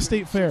 the Iowa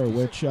State Fair,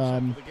 which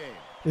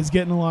is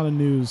getting a lot of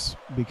news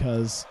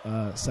because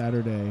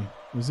Saturday,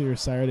 it was either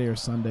Saturday or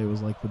Sunday,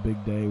 was like the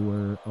big day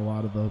where a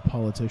lot of the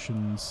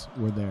politicians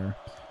were there.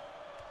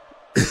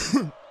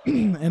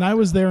 And I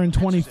was there in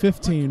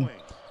 2015.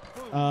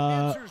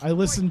 I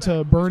listened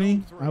to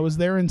Bernie. I was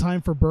there in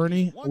time for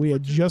Bernie. We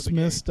had just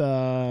missed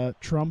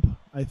Trump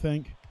I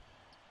think.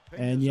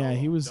 And yeah,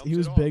 he was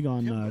big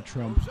on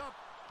Trump.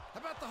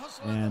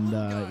 And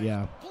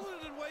yeah,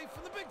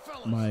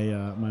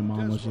 my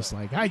mom was just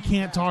like, I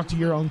can't talk to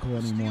your uncle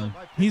anymore.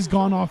 He's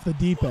gone off the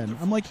deep end.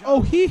 I'm like,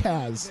 oh, he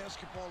has.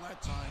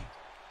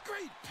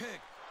 Great pick,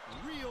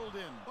 reeled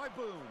in by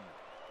Boone,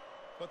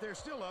 but they're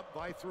still up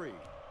by 3.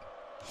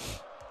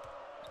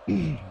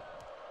 To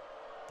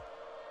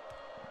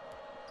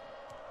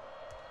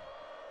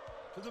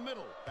the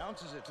middle,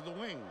 bounces it to the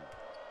wing.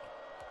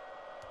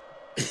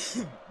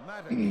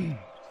 Magic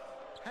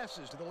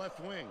passes to the left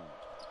wing.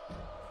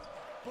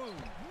 Boone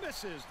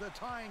misses the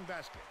tying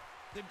basket.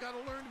 They've got to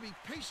learn to be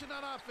patient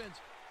on offense.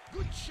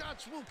 Good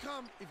shots will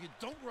come if you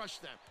don't rush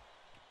them.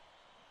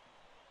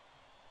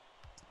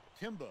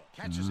 Timba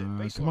catches it.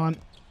 Come on.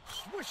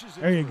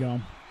 There you go.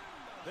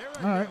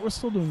 All right, we're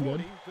still doing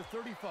good.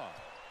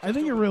 I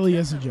think it really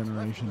is a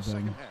generation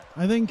thing.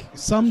 I think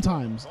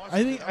sometimes.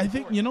 I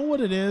think you know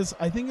what it is?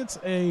 I think it's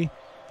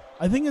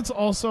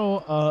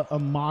also a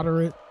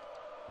moderate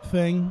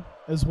thing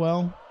as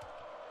well,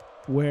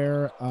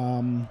 where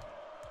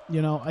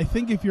you know, I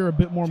think if you're a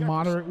bit more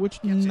moderate,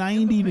 which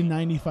 90 to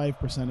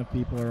 95% of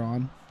people are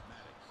on,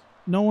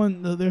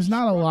 there's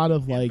not a lot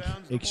of like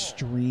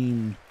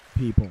extreme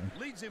people.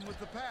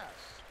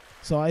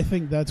 So I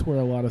think that's where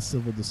a lot of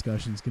civil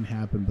discussions can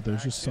happen, but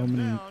there's just so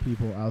many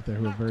people out there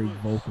who are very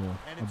vocal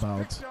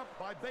about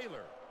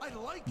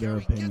their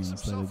opinions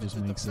that it just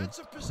makes it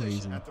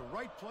crazy. At the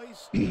right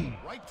place,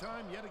 right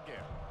time yet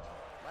again.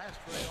 Last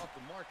play off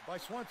the mark by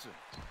Swanson.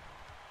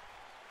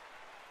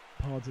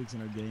 Politics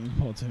in our game,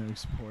 politics in our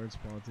sports,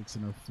 politics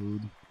in our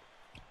food.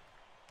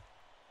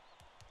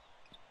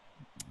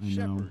 I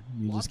know,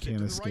 you just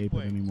can't escape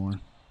it anymore.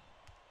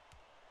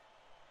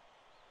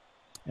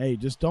 Hey,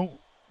 just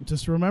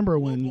remember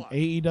when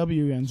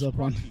AEW ends up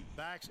on.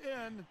 I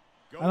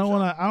don't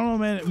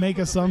want to make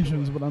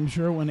assumptions, but I'm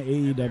sure when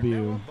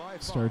AEW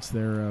starts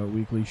their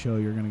weekly show,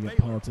 you're going to get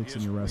politics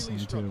in your wrestling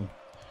too,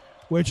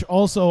 which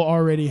also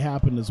already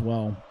happened as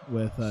well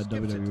with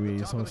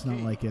WWE. So it's not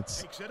like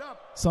it's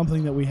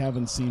something that we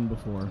haven't seen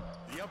before.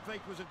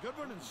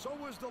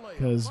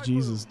 Because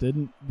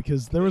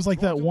because there was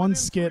like that one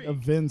skit of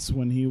Vince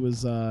when he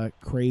was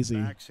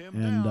crazy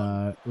and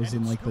was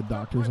in like the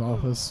doctor's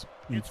office.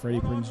 And Freddie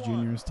Prinze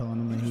Jr. is telling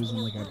him that he was in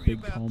like a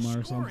big coma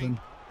or something.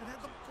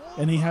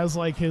 And he has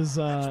like his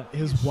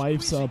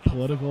wife's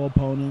political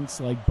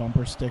opponents like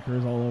bumper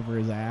stickers all over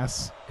his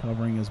ass,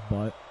 covering his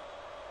butt.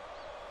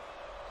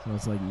 So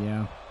it's like,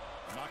 yeah.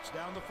 Knocks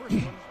down the first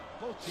one.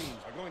 Both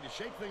teams are going to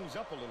shake things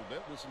up a little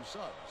bit with some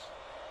subs.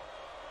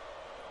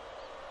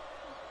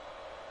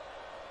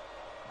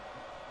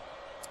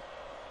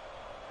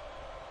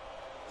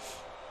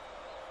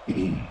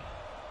 He's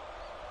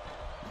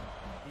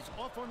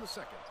off on the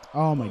second.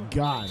 Oh my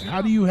God!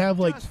 How do you have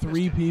like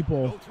 3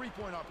 people? No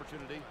three-point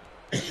opportunity.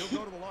 He'll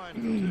go to the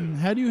line.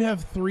 How do you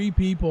have 3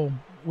 people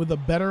with a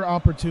better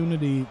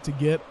opportunity to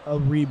get a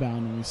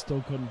rebound and we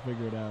still couldn't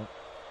figure it out?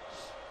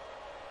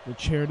 The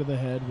chair to the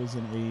head was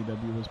in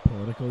AEW was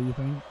political, you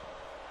think?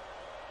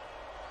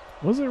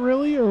 Was it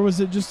really, or was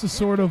it just to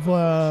sort of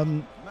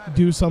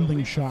do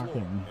something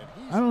shocking?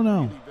 I don't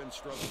know.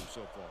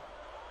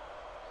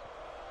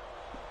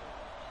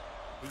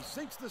 He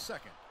sinks the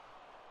second.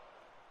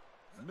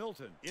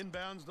 Milton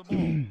inbounds the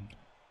ball.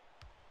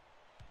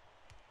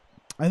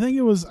 I think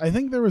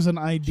there was an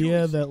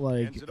idea that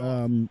like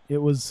it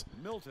was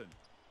Milton,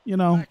 you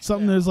know,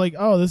 something that's like,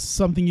 oh, this is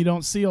something you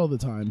don't see all the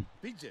time.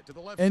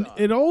 And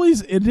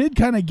it did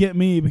kind of get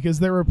me because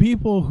there were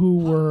people who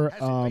were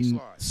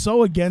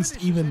so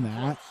against even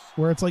that,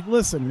 where it's like,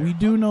 listen, we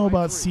do know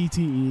about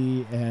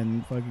CTE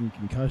and fucking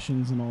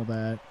concussions and all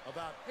that.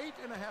 About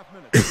 8.5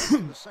 minutes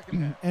in the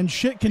second half. And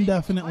shit can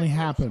definitely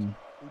happen.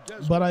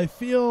 But I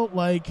feel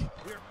like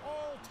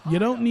you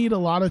don't need a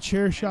lot of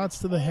chair shots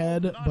to the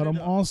head, but I'm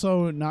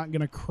also not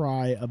going to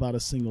cry about a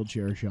single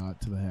chair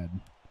shot to the head.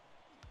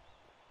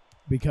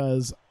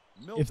 Because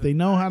if they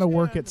know how to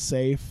work it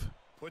safe,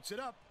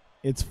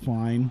 it's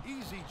fine.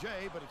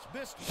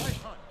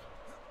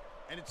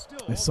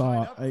 I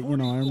saw, I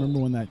remember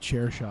when that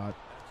chair shot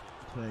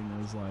thing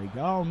was like,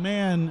 oh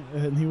man,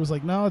 and he was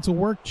like, no, it's a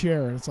work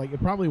chair. It's like,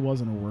 it probably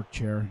wasn't a work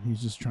chair.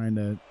 He's just trying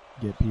to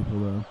get people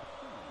to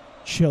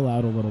chill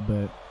out a little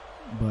bit.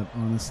 But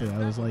honestly,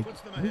 I was like,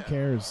 who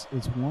cares?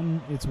 It's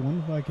one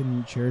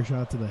fucking chair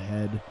shot to the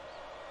head.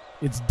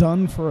 It's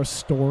done for a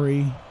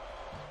story.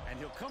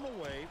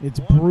 It's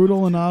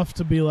brutal enough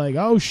to be like,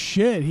 oh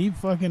shit, he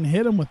fucking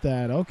hit him with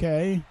that.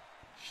 Okay.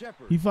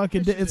 He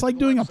fucking did. It's like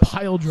doing a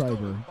pile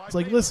driver. It's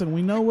like, listen,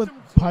 we know what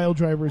pile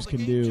drivers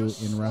can do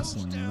in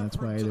wrestling, and that's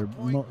why they're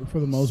for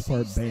the most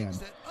part banned.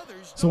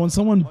 So when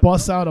someone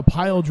busts out a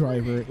pile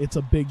driver, it's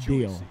a big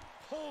deal.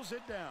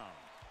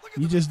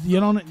 You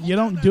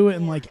don't do it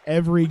in like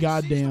every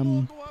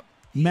goddamn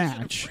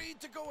match.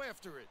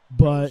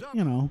 But,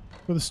 you know,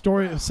 for the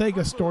sake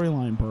of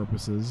storyline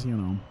purposes, you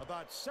know.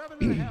 About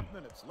 7.5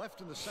 minutes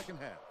left in the second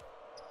half.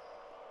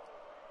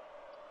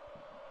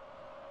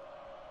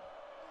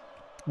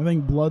 I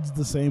think Blood's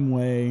the same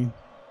way.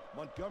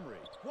 Montgomery,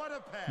 what a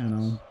pass. You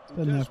know,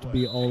 doesn't have to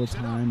be all the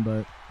time,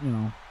 but, you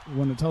know,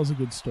 when it tells a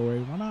good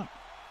story, why not?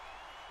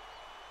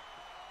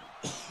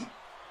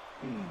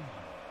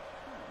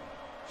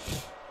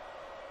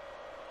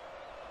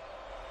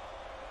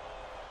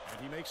 And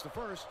he makes the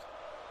first.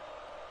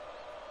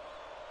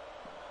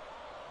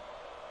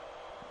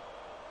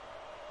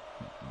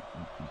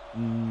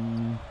 He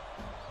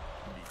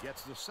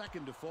gets the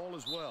second to fall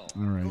as well.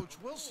 All right. Coach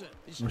Wilson,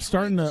 We're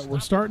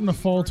starting to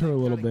falter a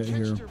little bit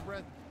here.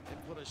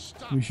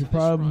 We should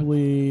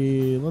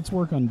probably let's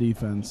work on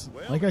defense.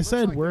 Like I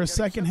said, we're a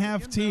second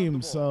half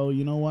team, so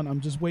you know what?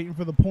 I'm just waiting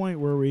for the point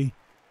where we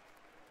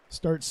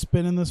start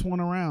spinning this one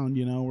around.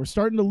 You know, we're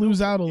starting to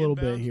lose out a little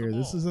bit here.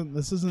 This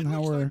isn't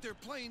how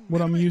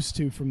what I'm used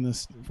to from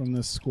this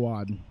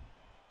squad.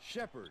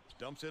 Shepard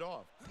dumps it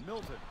off.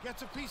 Milton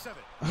gets a piece of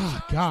it.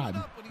 Oh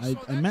God!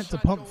 I meant to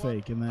pump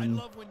fake and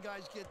then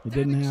it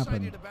didn't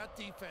happen.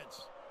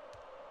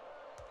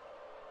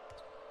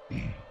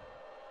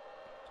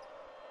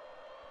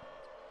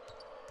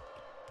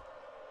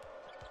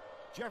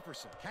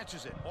 Jefferson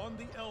catches it on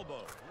the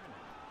elbow.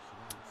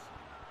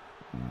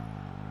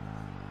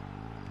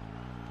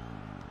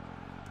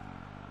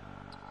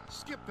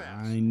 Skip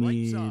pass. I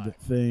need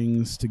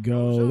things to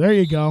go. There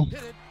you go.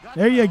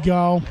 There you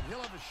go.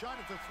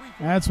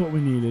 That's what we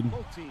needed.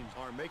 Both teams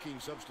are making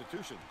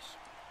substitutions.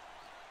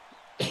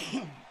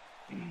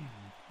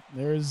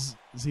 There's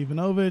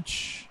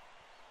Zivanovic.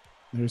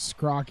 There's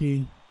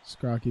Skrocky.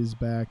 Skrocky's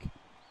back.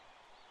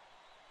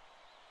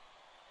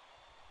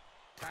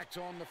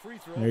 On the free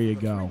throw there you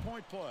go.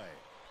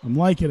 I'm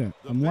liking it.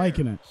 I'm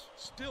liking it.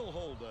 Still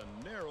hold a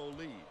narrow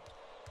lead.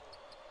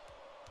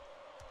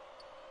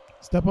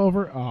 Step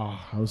over. Oh,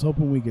 I was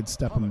hoping we could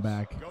step him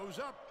back. Goes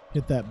up.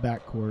 Hit that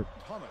backcourt.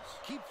 Thomas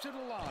keeps it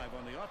alive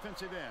on the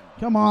offensive end.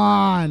 Come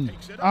on.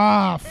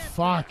 Ah,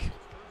 fuck.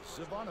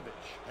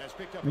 Has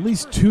picked up at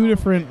least two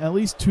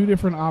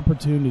different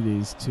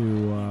opportunities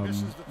to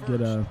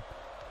get a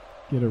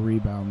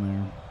rebound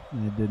there,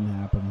 and it didn't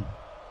happen.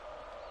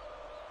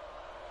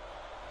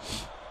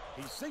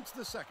 He sinks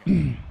the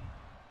second.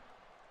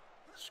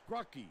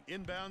 Skrocky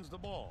inbounds the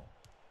ball.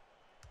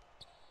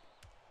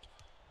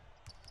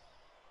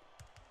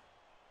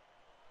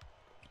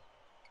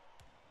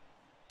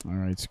 All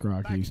right,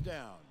 Skrocky.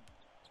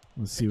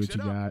 Let's see what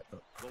you got. The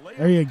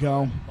there you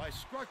go. By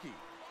Skrocky.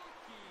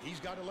 He's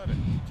got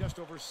 11. Just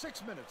over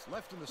 6 minutes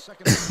left in the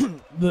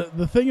second.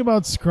 The thing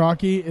about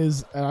Skrocky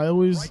is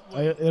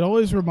it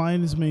always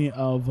reminds me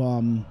of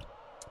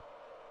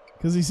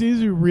because he seems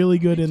to be really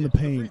good in the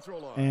paint,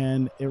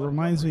 and it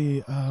reminds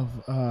me of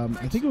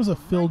I think it was a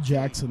Phil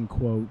Jackson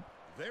quote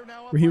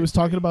where he was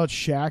talking about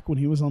Shaq when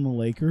he was on the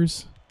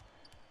Lakers,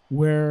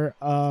 where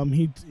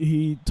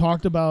he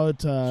talked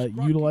about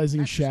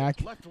utilizing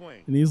Shaq,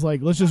 and he's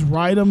like, let's just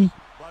ride him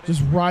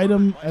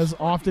as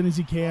often as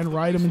you can,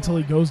 ride him until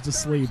he goes to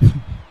sleep.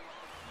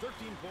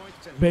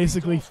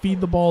 Basically,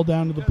 feed the ball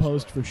down to the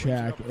post for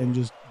Shaq and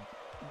just,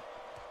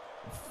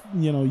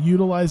 you know,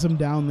 utilize him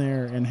down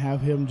there and have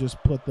him just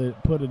put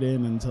it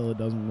in until it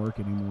doesn't work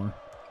anymore.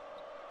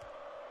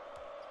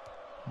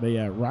 But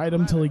yeah, ride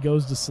him till he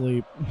goes to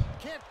sleep.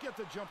 Can't get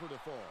the jumper to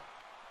fall.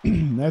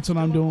 That's what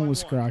I'm doing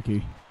with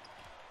Skrocky.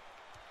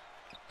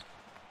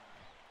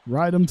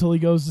 Ride him till he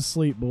goes to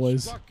sleep,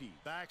 boys.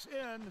 Backs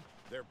in.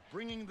 They're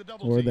bringing the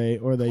double or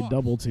team. they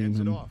double team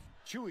him.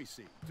 Chewy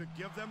to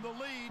give them the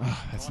lead.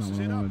 That's not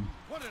what I wanted.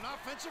 What an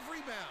offensive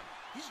rebound.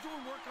 He's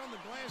doing work on the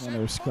glass.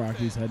 Wonder if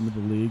Skrocky's heading to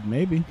the league.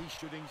 Maybe.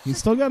 He's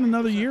still got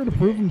another year to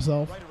prove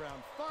himself. Right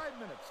around 5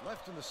 minutes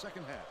left in the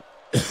second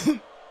half.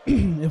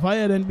 If I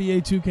had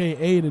NBA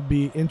 2K8, it'd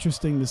be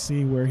interesting to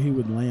see where he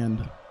would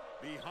land.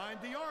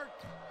 Behind the arc.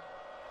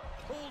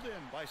 Pulled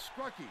in by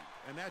Skrocky.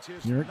 And that's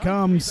his Here it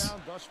comes.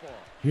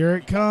 Here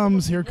it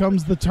comes. Here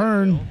comes the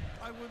turn.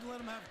 I wouldn't let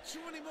him have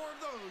too many more of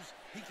those.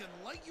 He can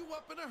light you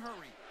up in a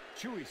hurry.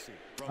 Chewy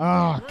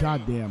Ah,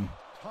 goddamn.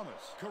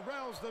 Thomas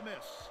corrals the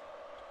miss.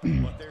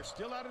 But they're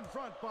still out in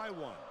front by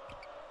one.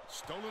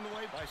 Stolen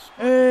away by Skrocky.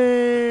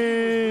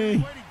 Hey!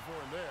 Waiting for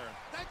him there.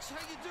 That's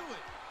how you do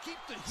it. Keep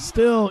the heat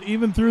still, on.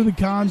 Even through the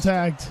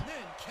contact. And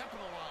then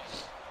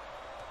capitalize.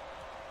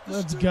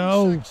 Let's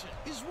go.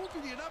 Is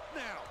whooping it up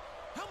now.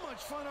 How much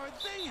fun are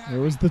they having?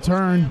 There was the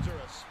turn.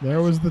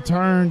 There was the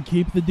turn.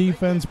 Keep the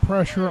defense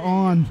pressure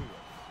on.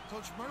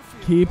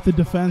 Keep the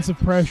defensive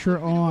pressure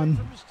on.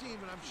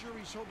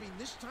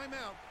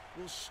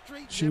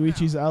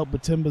 Shuichi's out,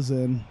 but Timba's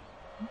in.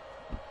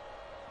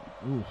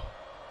 Ooh.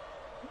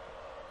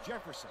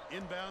 Jefferson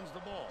inbounds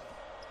the ball.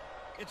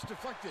 It's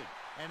deflected,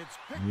 and it's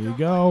picked there you up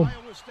go. by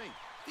Iowa State.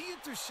 The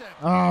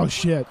intercept. Oh,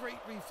 shit. Great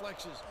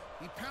reflexes.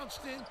 He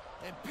pounced in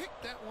and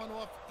picked that one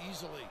off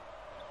easily.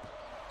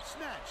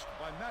 Snatched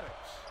by Maddox.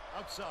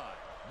 Outside.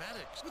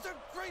 Maddox with a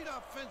great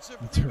offensive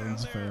the rebound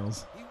turns there.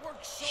 fails. He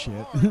works so Shit.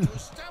 hard to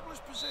establish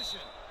position.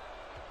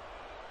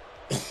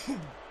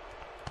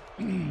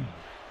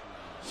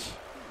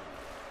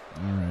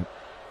 All right.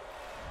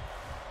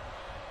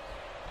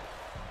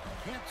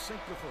 Can't sink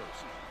the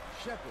first.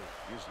 Shepard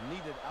is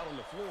needed out on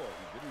the floor.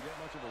 He didn't get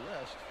much of a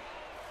rest.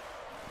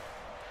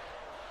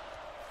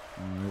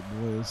 All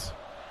right, boys.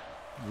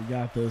 We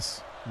got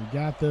this. We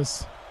got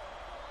this.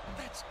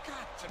 That's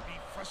got to be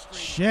frustrating.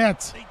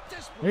 Shit.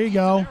 There you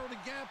go.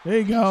 There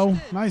you go.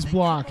 Nice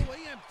block.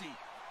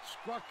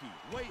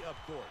 Scrucky way up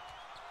court.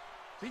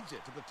 Feeds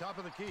it to the top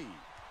of the key.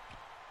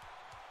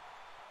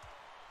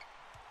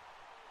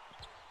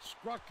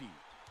 Scrucky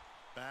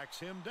backs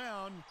him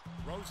down.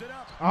 Throws it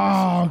up.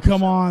 Oh,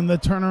 come on. The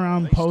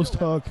turnaround post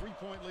hook.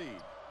 3-point lead.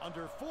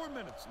 Under 4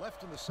 minutes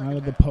left in the How second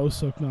did the half.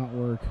 post hook not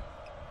work?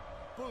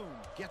 Boom.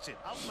 Gets it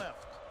out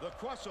left. The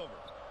crossover.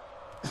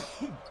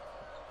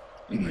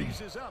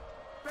 Raises up.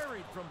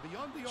 Buried from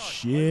beyond the arc.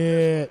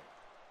 Shit.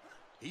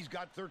 He's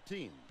got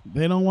 13.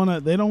 They don't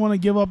want to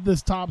give up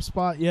this top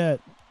spot yet.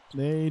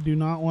 They do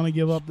not want to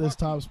give up this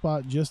top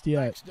spot just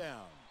yet. Backs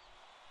down.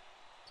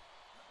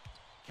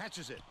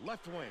 Catches it.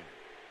 Left wing.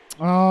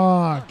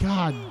 Oh,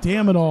 god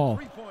damn it all.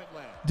 3-point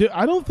land. Dude,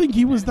 I don't think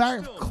he was And it's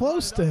that still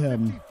close to knotted up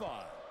him. 55.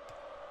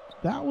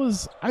 That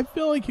was, I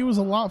feel like he was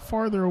a lot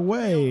farther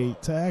away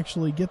to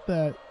actually get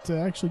the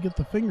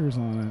fingers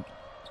on it.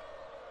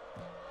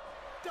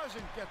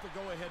 Doesn't get the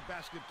go-ahead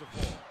basket to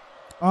fall.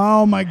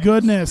 Oh my And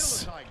goodness.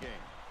 still a tie game.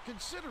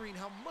 Considering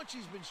how much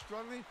he's been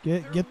struggling,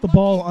 Get they're the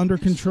ball lucky under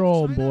he's so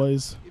control, tied up.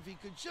 boys. If he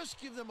could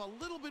just give them a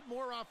little bit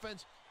more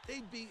offense,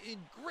 they'd be in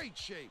great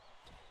shape.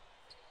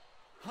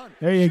 Hunt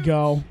There you shoots.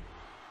 go.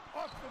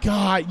 Off the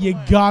God, back you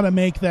of the gotta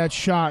make that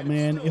shot,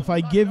 man. If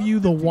I give you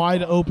the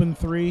wide open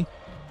three,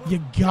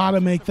 you gotta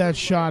make that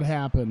shot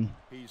happen.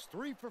 He's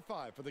 3 for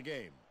 5 for the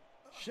game.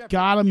 Shepard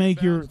Gotta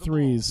make your inbounds the ball.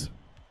 threes.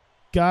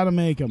 Gotta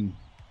make them.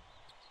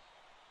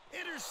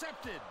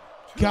 Intercepted.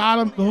 Got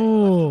him. 2:28 left in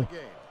Ooh. the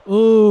game.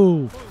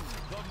 Ooh. Boom.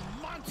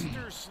 The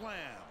monster slam.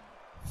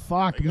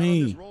 Fuck They got on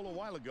this me. roll a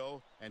while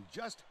ago and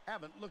just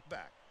haven't looked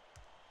back.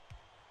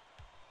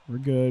 We're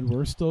good.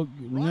 We're still.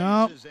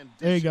 Nope. Rises and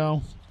There you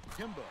go. dishes.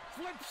 Kimba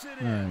flips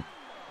it All in. right.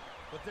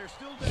 But they're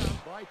still down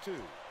by 2.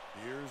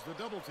 Here's the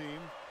double team.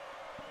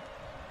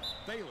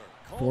 Baylor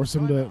calls Force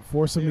him to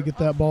timeout. get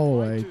They're that up ball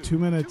by away. 2. 2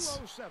 minutes.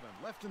 2:07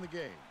 left in the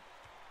game.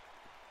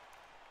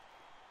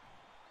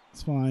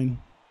 It's fine.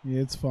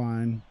 It's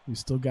fine. We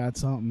still got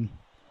something.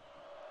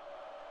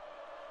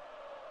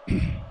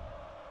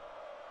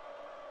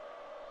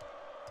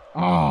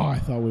 Oh, I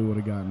thought we would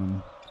have gotten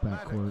him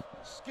backcourt.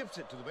 Maddox skips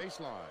it to the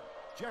baseline.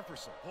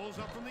 Jefferson pulls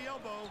up from the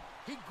elbow.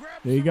 He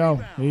grabs There you the go.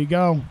 rebound. There you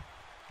go.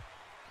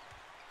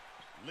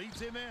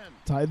 Leads him in.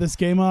 Tie this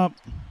game up.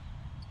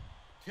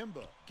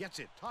 Kimba gets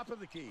it top of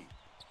the key.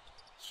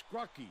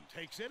 Scrucky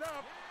takes it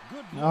up.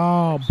 Good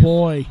Oh, block.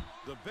 boy.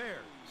 The Bears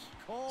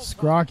call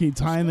Scrocky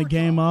time. tying the Score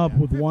game time up at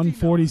with 59.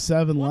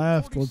 1:47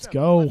 left. Let's 1:47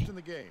 go. left in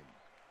the game.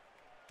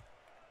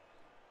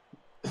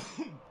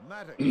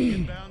 Maddox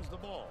inbounds the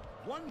ball.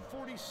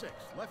 1:46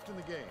 left in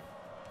the game.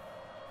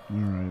 All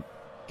right.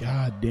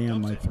 God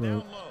damn Dumps my it throat.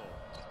 down low.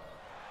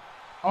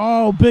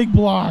 Oh, big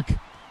block.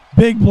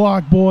 Big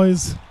block,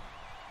 boys.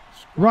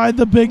 Ride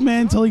the big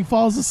man until he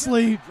falls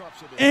asleep.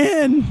 Drops it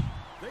in. In.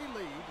 They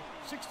lead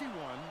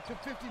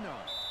 61-59.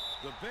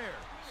 The Bears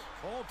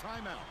call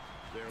timeout.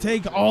 They're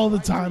Take losing all the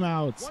by 2.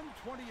 timeouts.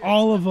 1:28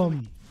 All of left in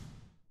the them.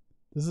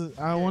 This is.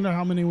 I wonder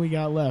how many we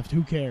got left.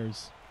 Who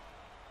cares?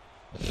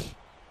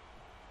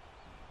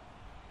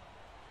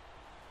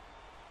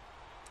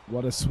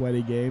 What a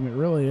sweaty game. It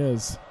really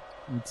is.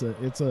 It's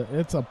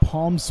a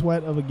palm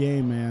sweat of a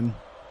game, man.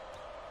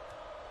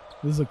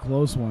 This is a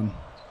close one.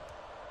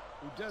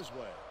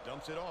 Udezwe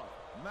dumps it off.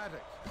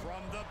 Maddox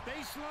from the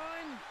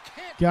baseline.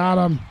 Can't Got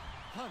him.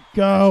 Hunt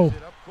Go.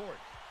 passes it up court.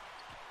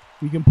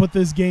 We can put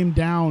this game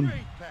down.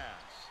 Great pass.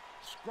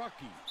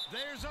 Scrucky.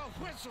 There's a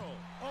whistle.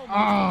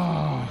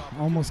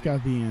 Almost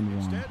got the end one.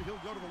 Instead, he'll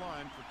go to the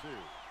line for 2.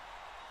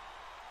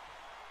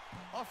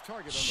 Off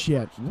target on the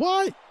Shit. first.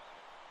 What?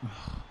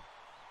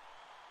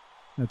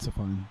 That's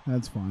fine.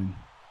 That's fine.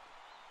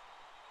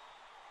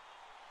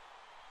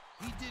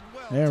 He did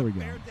well There to we go.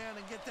 bear down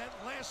and get that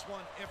last one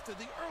after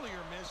the earlier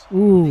miss.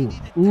 Ooh, They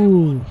needed that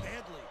ooh. one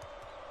badly.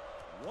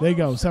 There you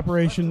go. 1:06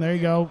 Separation. left There in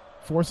you the game. go.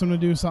 Force him to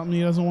do something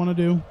he doesn't want to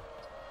do.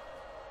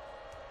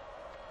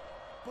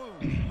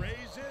 Boom.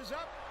 Raises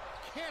up.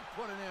 Can't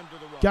put an end to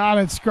the run. Got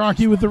it.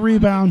 Scrocky with the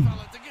rebound.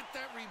 Fella to get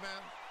that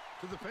rebound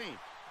to the paint.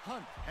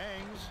 Hunt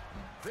hangs.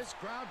 This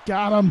crowd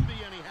Got him. couldn't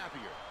be any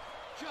happier.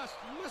 Just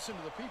listen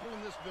to the people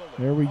in this building.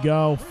 There we On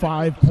go. critical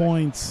 5 possession.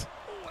 points.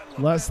 Oh, I love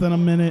Less that than a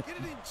move. minute. Get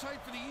it in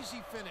tight for the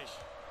easy finish.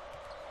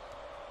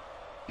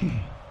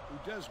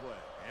 Udezwe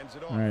hands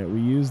it off. All right. We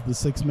used the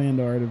 6-man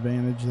to our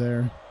advantage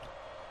there.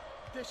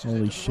 Dishes it Holy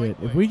to the shit. right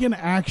If wing. we can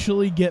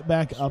actually get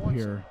back up Swanson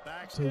here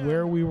backs to in.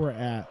 where we were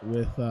at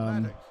with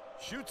Maddox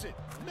shoots it.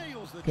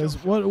 Nails the because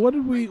jump what shot.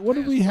 did we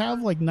Great have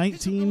pass. like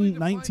His ability to find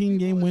 19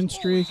 game people win has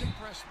streak always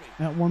impressed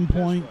me. at one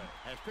point. Udezwe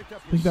has picked up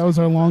I think his that was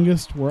our second foul.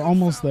 longest. We're Good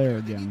almost foul there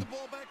there. They need again. the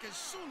ball back as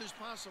soon as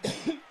possible.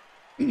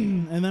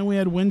 And then we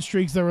had win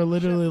streaks that were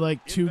literally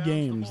like 2 Inbounds the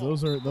games. ball.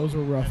 Those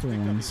were rougher Has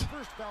picked up ones. his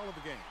first foul of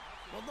the game.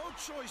 Well, no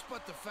choice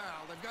but to foul.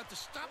 They've got to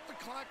stop the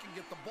clock and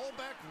get the ball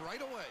back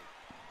right away.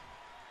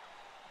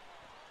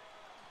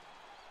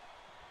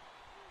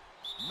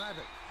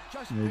 Maddox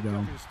just There you picked go.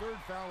 up his 3rd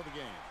foul of the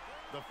game.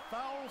 The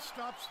foul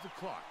stops the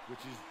clock, which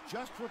is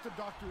just what the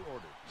doctor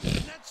ordered.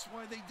 And that's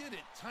why they did it.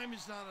 Time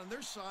is not on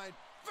their side.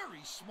 Very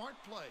smart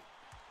play.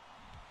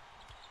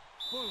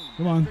 Boom.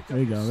 Come on. There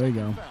you go. There you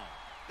go. Foul.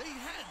 They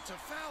had to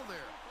foul there.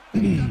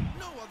 They got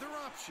no other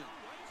option.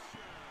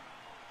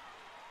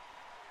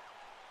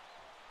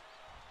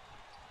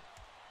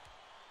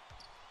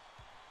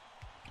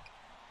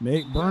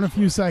 Burn a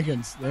few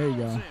seconds. There you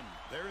go.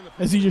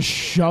 As he just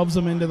shoves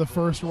them into the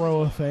first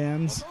row of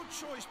fans.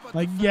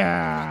 Like,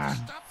 yeah,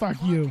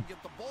 fuck you.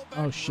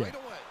 Oh shit.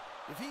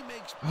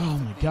 Oh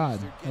my god.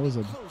 That was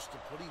a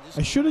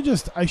I should have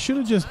just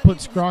put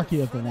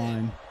Scrocky at the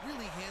line.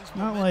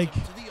 Not like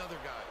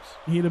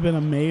he'd have been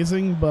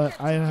amazing, but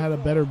I had a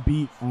better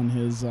beat on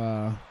his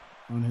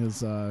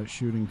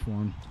shooting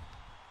form.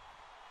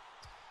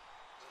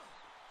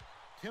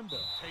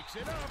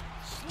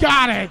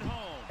 Got it!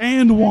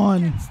 And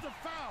one.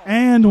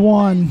 And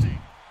one.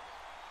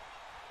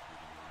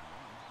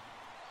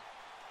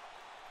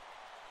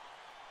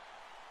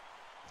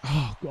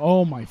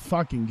 Oh my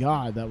fucking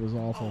god, that was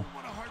awful.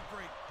 What a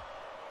heartbreak.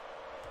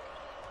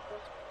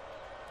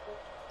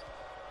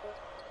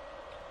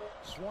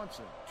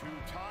 Swanson to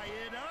tie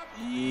it up.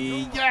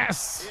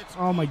 Yes!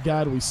 Oh my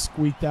god, we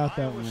squeaked out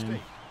that Iowa win.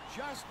 State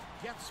just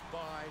gets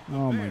by the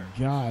Oh my Bears.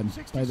 god,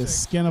 by the 66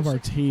 skin of our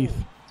 64.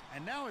 teeth.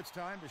 And now it's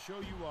time to show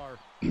you our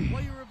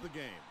player of the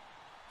game.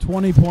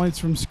 20 points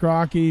from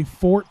Scrocky,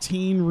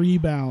 14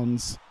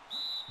 rebounds.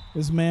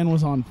 This man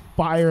was on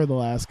fire the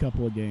last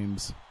couple of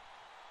games.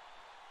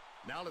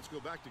 Now let's go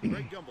back to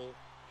Greg Gumbel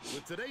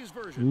with today's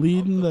version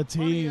Leading of the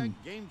team.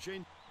 Pontiac Game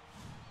Change.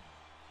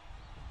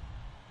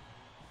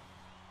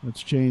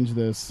 Let's change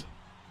this.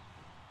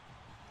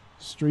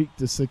 Streak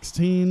to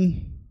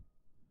 16.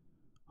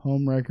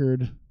 Home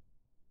record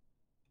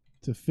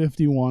to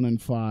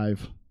 51-5.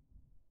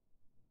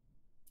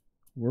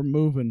 We're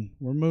moving.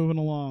 We're moving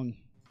along.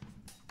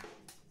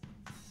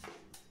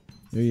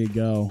 There you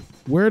go.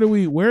 Where do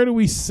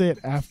we sit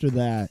after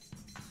that?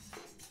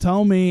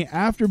 Tell me,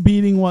 after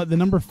beating the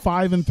number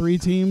 5 and 3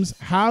 teams,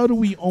 how do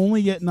we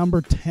only get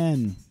number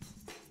 10?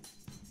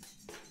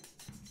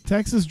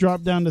 Texas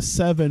dropped down to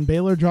 7,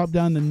 Baylor dropped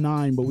down to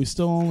 9, but we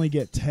still only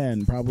get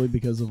 10, probably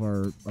because of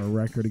our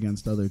record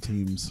against other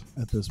teams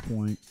at this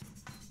point.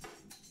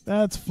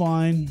 That's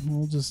fine.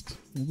 We'll just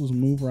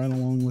move right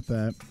along with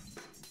that.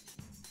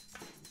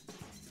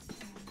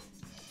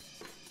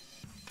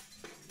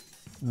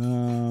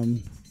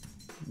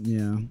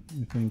 Yeah,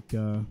 I think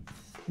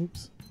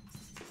oops.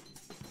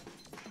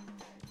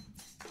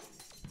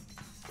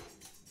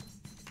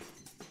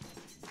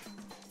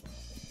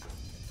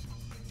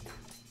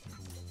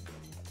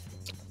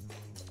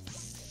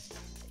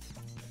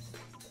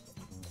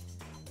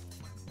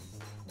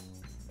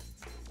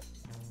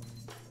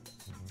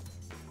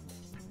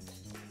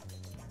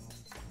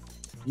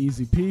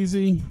 Easy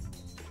peasy.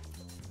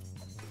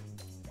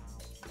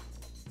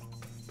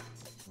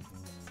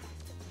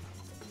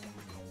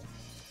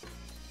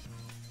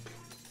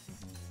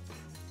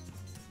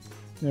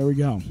 There we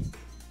go.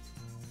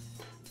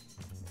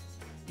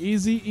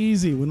 Easy,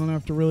 easy. We don't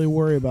have to really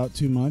worry about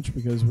too much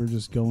because we're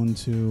just going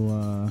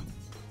to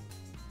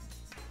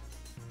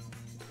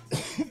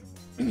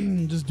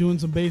just doing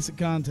some basic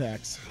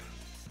contacts.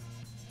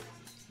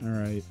 All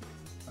right.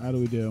 How do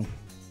we do?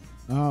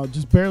 Oh,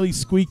 just barely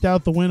squeaked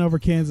out the win over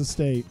Kansas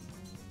State.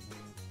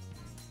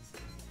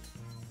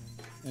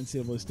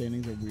 NCAA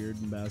standings are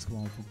weird in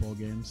basketball and football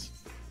games.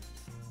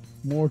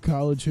 More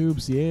college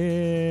hoops.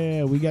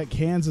 Yeah, we got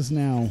Kansas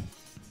now.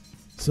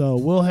 So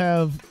we'll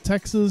have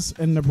Texas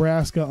and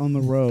Nebraska on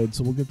the road.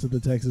 So we'll get to the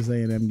Texas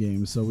A&M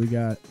game. So we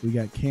got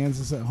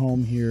Kansas at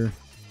home here.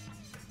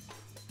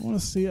 I want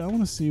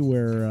to see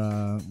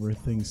where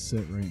things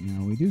sit right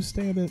now. We do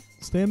stand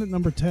at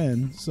number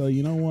 10. So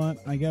you know what?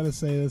 I gotta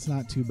say that's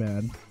not too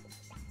bad.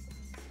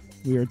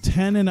 We are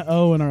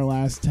 10-0 in our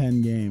last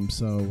 10 games,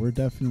 so we're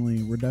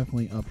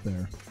definitely up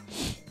there.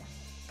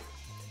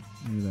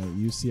 Look at that.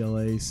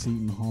 UCLA,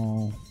 Seton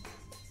Hall,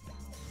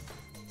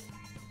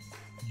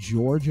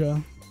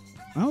 Georgia.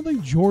 I don't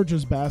think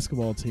Georgia's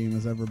basketball team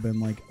has ever been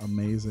like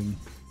amazing.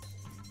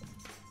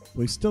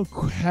 We still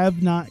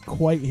have not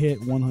quite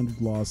hit 100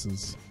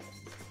 losses.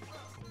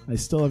 I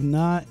still have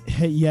not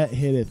yet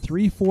hit it.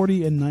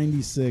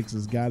 340-96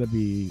 has got to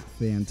be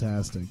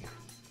fantastic.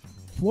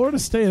 Florida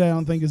State, I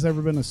don't think, has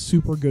ever been a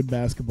super good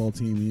basketball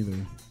team either.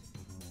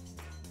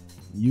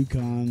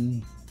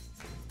 UConn,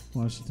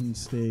 Washington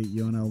State,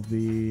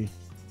 UNLV.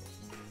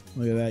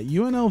 Look at that.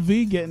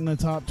 UNLV getting the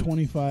top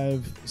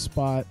 25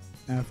 spot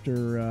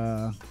after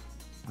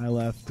I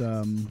left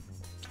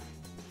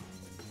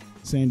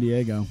San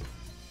Diego.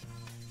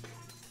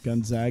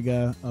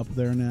 Gonzaga up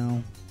there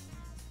now.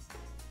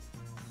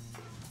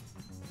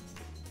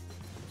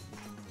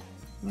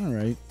 All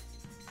right.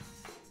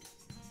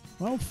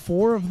 Well,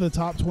 4 of the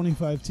top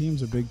 25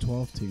 teams are Big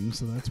 12 teams,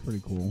 so that's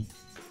pretty cool.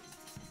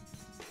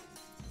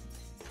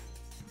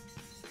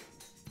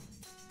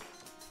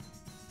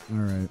 All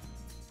right.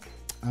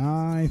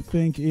 I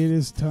think it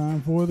is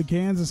time for the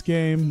Kansas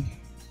game.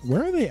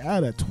 Where are they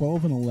at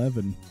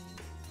 12-11?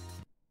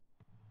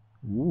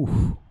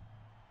 Ooh.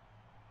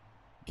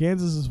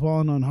 Kansas is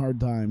falling on hard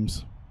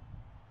times.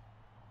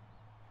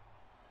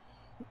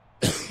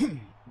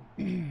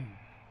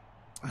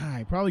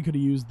 I probably could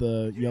have used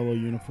the yellow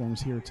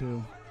uniforms here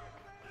too.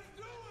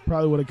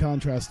 Probably would have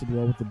contrasted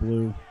well with the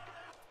blue.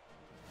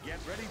 Get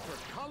ready for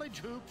College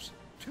Hoops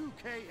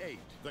 2K8.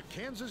 The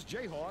Kansas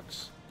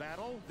Jayhawks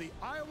battle the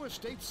Iowa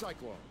State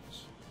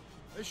Cyclones.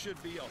 This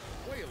should be a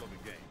whale of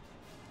a game.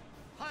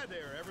 Hi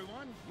there,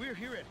 everyone. We're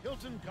here at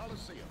Hilton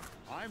Coliseum.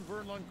 I'm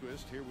Vern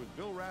Lundquist here with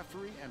Bill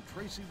Raftery and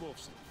Tracy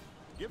Wolfson.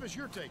 Give us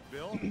your take,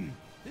 Bill.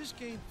 This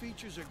game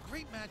features a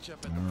great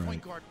matchup at the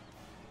point guard.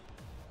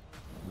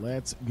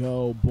 Let's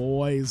go,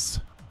 boys.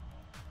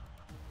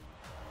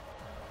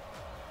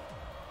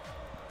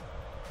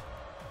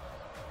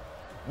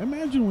 I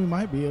imagine we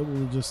might be able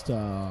to just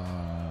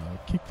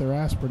kick their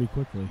ass pretty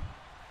quickly.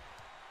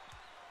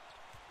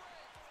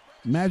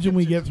 Imagine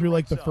we get through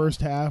like the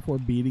first half, we're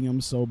beating them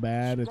so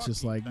bad, it's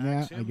just like,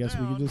 yeah, I guess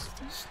we could just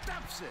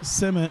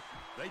sim it.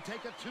 They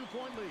take a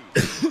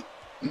 2-point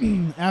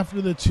lead.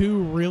 After the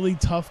two really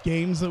tough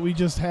games that we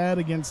just had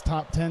against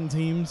top 10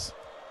 teams,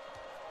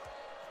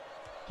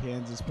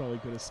 Kansas probably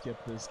could have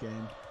skipped this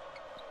game.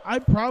 I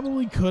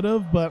probably could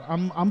have, but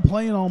I'm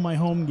playing all my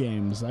home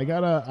games. I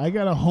got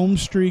a home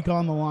streak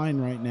on the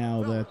line right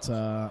now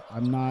that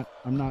I'm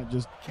not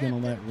just gonna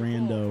let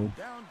rando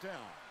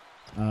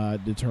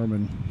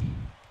determine.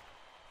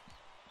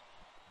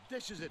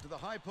 Dishes it to the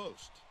high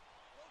post.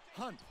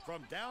 Hunt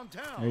from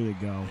downtown. There you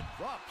go. It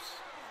drops.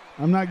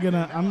 I'm not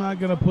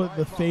gonna put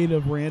the fate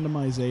of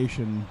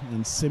randomization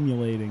and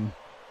simulating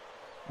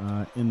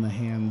in the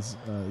hands.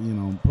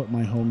 Put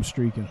my home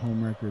streak and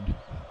home record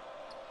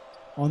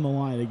on the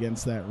line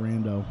against that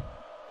rando.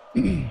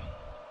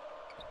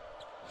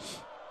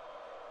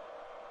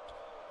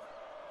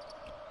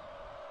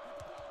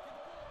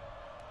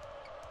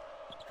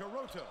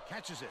 Caroto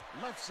catches it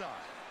left side.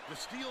 The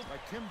steal by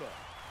Timba.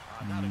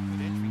 Not a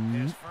good entry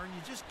pass, Fern.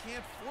 You just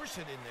can't force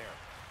it in there.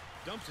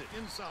 Dumps it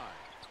inside.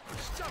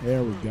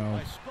 There we go.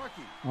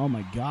 Oh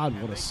my God,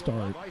 what a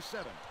start.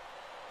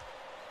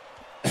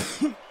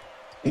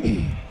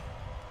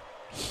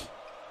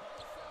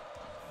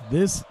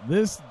 This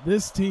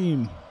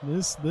team,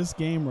 this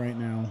game right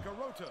now.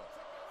 Caroto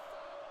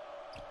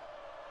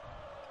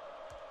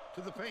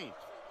to the paint.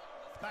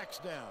 Backs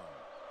down.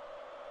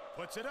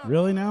 Puts it up.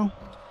 Really now?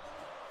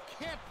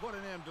 Can't put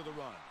an end to the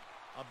run.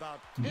 About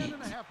 10.5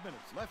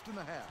 minutes left in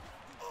the half.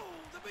 Oh,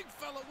 the big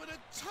fella with a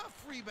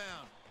tough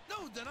rebound.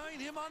 No denying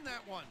him on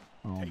that one.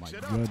 Oh Takes my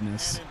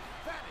goodness.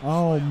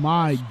 Oh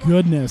my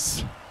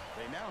goodness.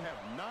 They now have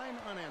 9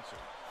 unanswered.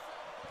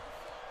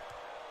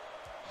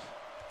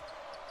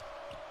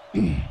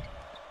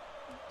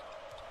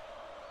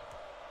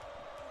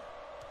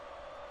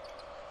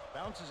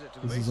 Bounces it to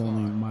the This is baseline.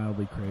 only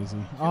mildly crazy.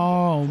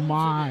 Oh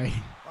my.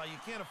 You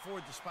can't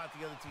afford to spot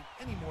the other team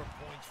any more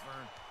points,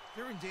 Vern.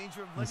 They're in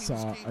danger of I letting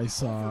saw this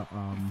game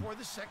over before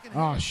the second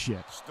oh half.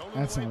 shit. Stolen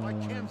That's away not by what I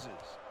wanted. Kansas.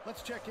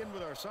 Let's check in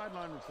with our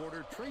sideline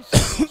reporter, Tracy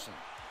Wilson.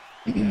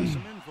 He has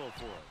some info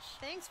for us.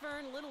 Thanks,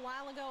 Vern. A little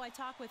while ago, I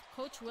talked with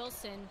Coach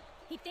Wilson.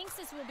 He thinks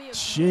this will be a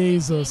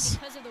Jesus.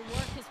 great game because of the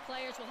work his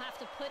players will have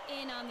to put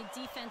in on the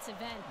defensive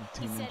end.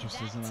 He said interest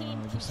that isn't team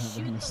 100%, can they're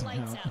shoot the missing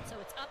lights out. out, so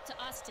it's up to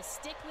us to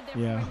stick with their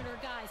Yeah. perimeter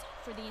guys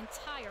for the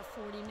entire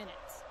 40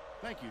 minutes.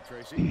 Thank you,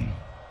 Tracy.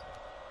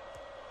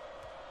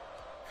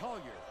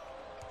 Collier.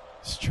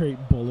 Straight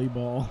bully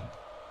ball.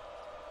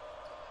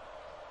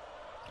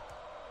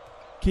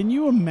 Can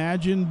you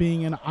imagine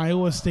being an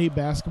Iowa State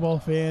basketball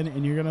fan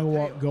and you're going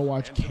to go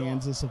watch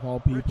Kansas of all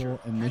people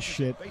and this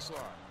shit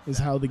is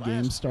how the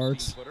game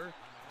starts?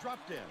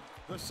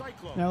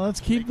 Now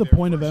let's keep the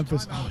point of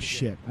emphasis. Oh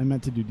shit, I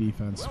meant to do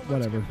defense.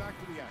 Whatever.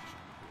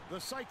 The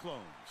Cyclones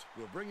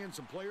will bring in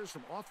some players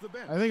from off the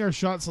bench. I think our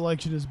shot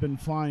selection has been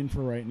fine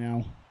for right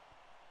now.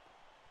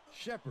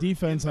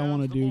 Defense I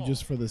want to do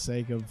just for the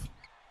sake of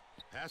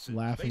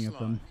laughing at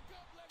them.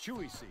 No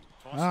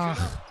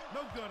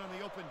good on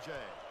the open J.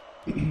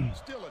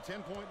 Still a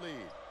 10-point lead.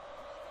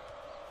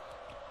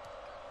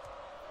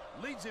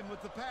 Leads him with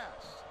the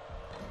pass.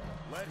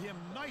 Led him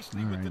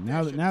nicely with the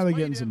now they're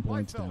getting some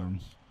points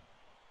down.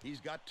 He's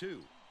got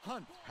 2.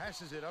 Hunt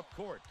passes it up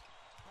court.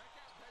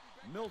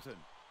 Milton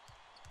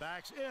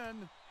backs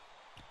in.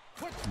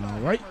 Puts the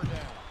hammer down.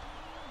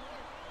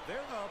 They're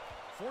up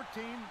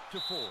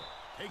 14-4.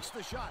 Takes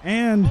the shot.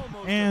 And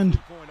the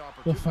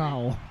the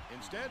foul.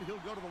 Instead, he'll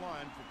go to the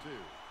line for 2.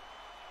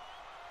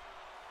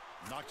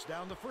 Knocks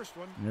down the first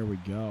one. There we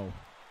go.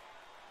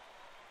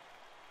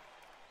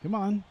 Come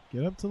on,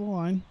 get up to the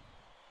line.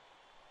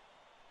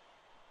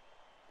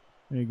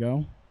 There you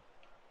go.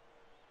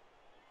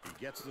 He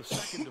gets the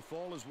second to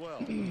fall as well.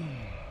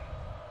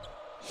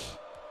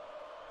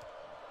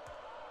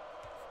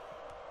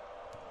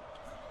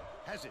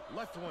 Has it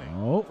left wing.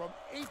 Oh. From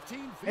 18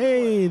 feet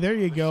Hey, away. there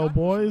you The go, shot was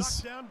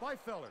boys. knocked down by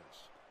Fellers. Oh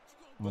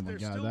But my they're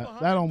God, still that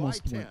behind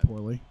almost by 10. went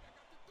poorly.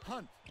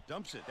 Hunt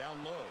dumps it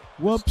down low.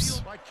 Whoops.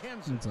 Steal by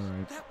Kansas. That's all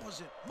right. That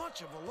wasn't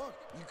much of a look.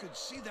 You could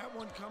see that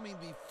one coming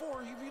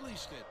before he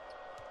released it.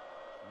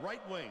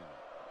 Right wing.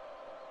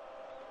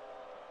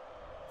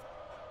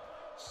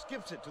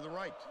 skips it to the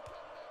right.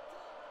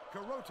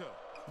 Caroto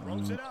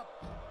throws it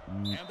up.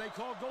 And they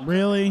call goal.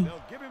 Really?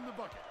 They'll give him the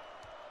bucket.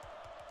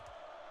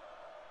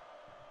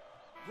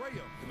 Graham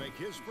to make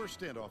his first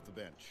stint off the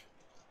bench.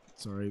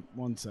 Sorry,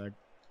 one sec.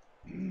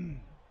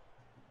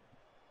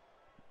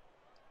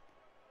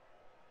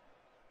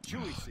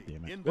 Chuisi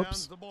inbounds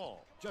Whoops. the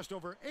ball. Just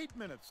over 8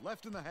 minutes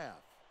left in the half.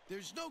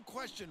 There's no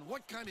question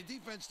what kind of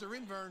defense they're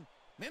in, Vern.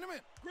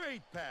 Minute.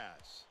 Great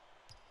pass.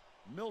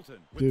 Milton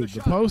with Dude, the the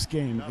shot. post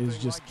game Nothing is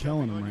just like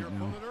killing jumping him on your right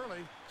now. opponent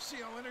early. See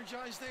how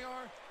energized they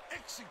are?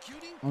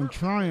 Executing I'm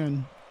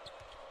perfectly.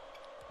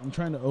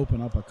 trying to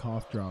open up a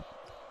cough drop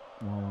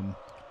while I'm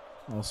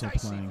also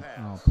Dicey playing.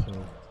 pass. Oh,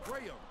 pull.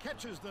 Graham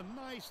catches the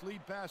nice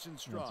lead pass in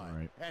stride all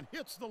right. and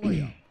hits the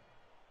layup.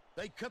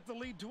 They cut the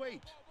lead to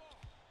 8.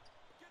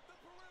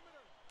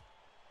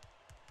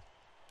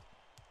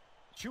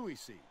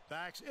 Chuisi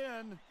backs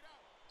in.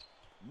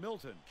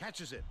 Milton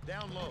catches it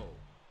down low.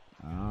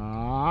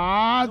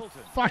 Ah,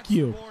 Milton fuck gets the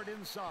you. board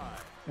inside.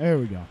 There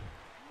we go.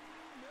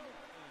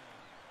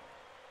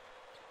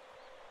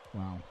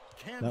 Wow.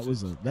 Kansas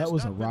That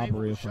was has a not been able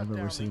robbery to if shut I've ever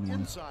down seen the one.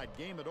 inside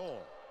game at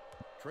all.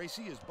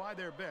 Tracy is by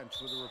their bench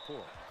with a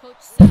report. Coach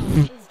Sell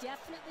is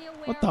definitely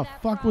aware What the of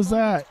that fuck was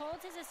problem. that? He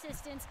told his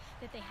assistants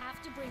that they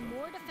have to bring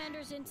more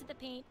defenders into the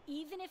paint,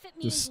 even if it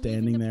means Just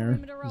standing leaving the there.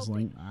 perimeter Just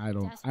open. like I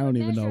don't Desperate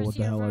even know measures what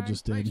the here, hell I Vern.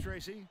 just Thanks, did.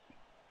 Tracy.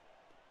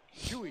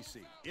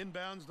 Chuisi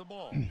inbounds the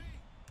ball.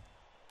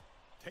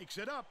 Takes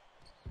it up.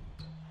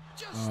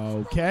 Just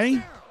Okay.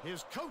 throw it down.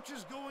 His coach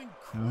is going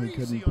How he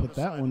crazy couldn't on put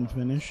the that one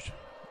sideline. finished.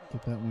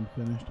 Get that one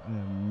finished. I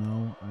have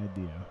no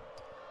idea.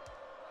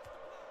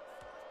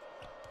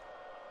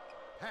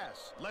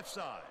 Pass left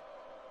side.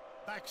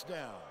 Backs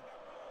down.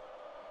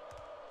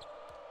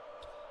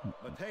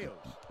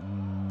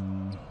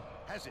 Mateos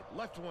has it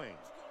left wing.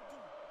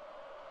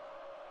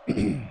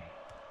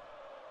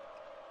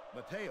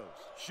 Mateos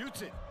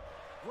shoots it.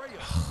 Graham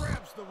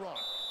grabs the rock.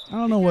 I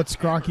don't know what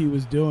Scrocky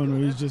was doing where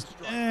he's just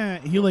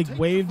he like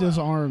waved his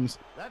arms.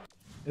 That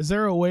Is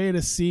there a way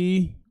to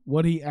see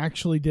what he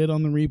actually did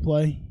on the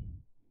replay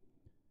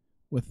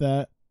with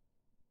that?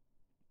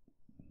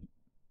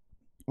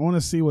 I want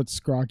to see what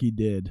Scrocky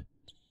did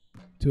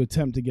to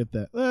attempt to get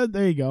that.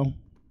 There you go.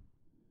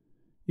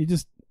 He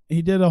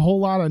did a whole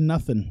lot of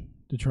nothing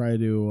to try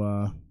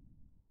to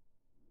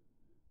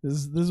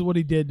this is what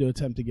he did to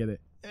attempt to get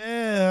it.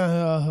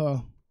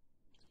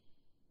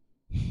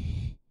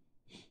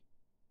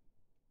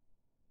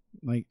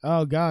 Like,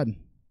 oh god.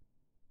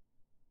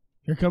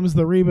 Here comes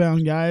the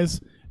rebound, guys.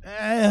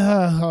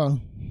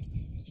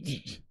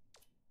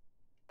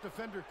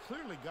 defender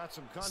clearly got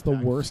some contact. It's the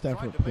worst Tried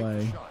effort to make the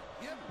play shot.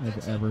 Yep, I've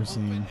that's ever an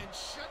seen. open and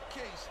shut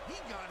case. He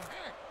got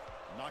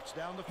hacked. Knocks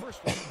down the first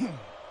one.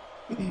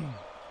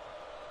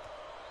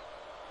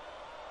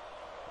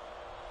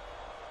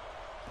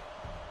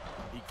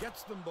 He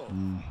gets them both.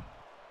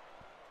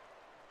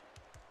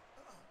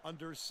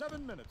 Under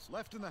 7 minutes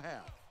left in the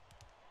half.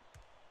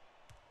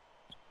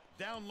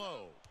 Down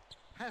low.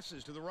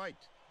 Passes to the right.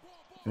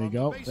 There you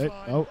From the go.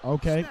 baseline, Oh,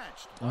 okay.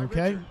 snatched by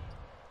Okay. Richard.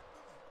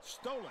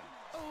 Stolen.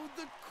 Oh,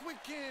 the quick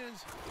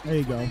hands. There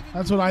you go.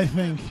 That's what I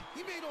think.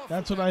 He made off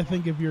That's with what that I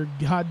think of your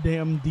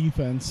goddamn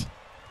defense.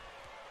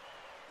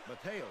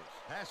 Mateos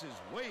passes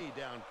way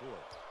down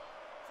court.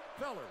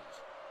 Fellers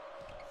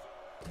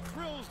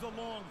drills the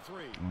long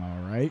three.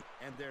 All right.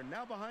 And they're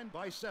now behind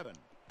by 7.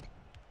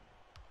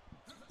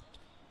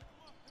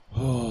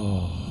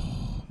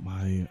 Oh,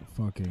 my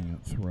fucking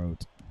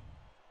throat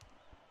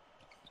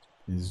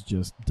is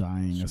just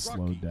dying a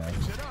slow Scrucky death.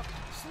 picks it up,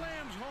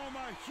 slams home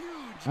a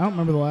huge I don't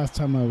remember the last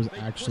time I was They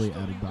actually pushed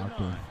the at a lead to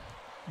doctor, 9.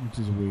 which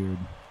is weird.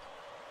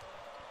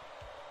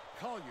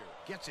 Collier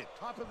gets it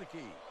top of the key.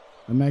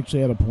 I'm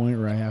actually at a point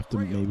where I have to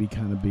maybe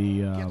kind of be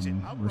Gets it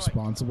outright.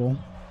 responsible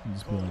and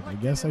just be like, I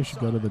guess I should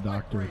go to the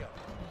doctor.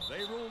 They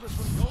rule this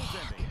one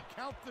goaltending.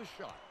 Count the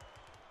shot.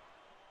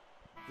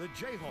 The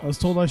Jayhawks I was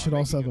told I should are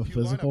also making have a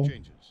few lineup physical.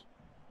 changes.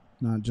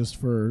 Not just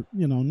for,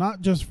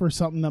 not just for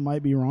something that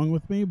might be wrong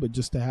with me, but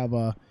just to have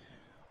a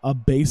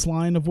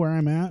baseline of where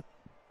I'm at.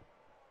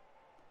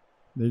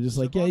 They're just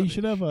like, yeah, you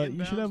should have a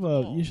Under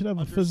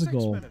 6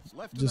 physical, minutes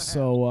left in just the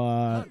so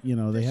half.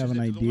 they have an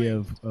Dishes it to the idea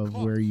wing. of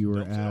Cox where you were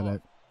dumps it at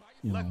off.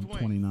 Left wing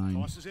 29.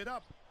 tosses it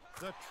up.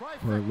 The Or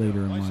trifecta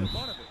later in by life.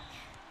 Stefanovic.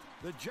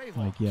 The Jayhawks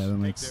Like, yeah, that take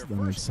makes- their that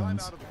makes first time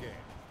sense. out of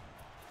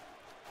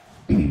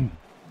the game.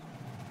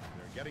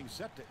 They're getting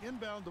set to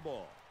inbound the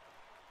ball.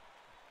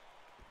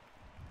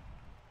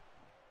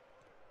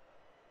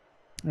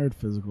 I heard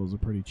physicals are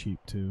pretty cheap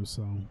too,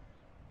 so.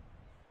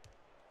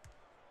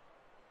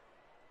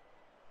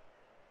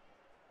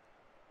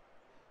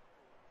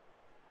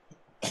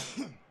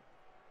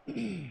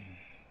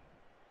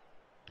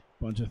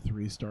 Bunch of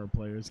 3-star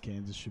players.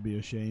 Kansas should be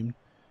ashamed.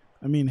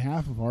 I mean,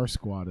 half of our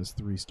squad is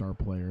 3-star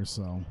players,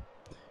 so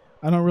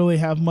I don't really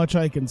have much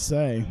I can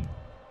say.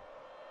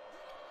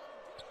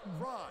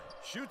 Fry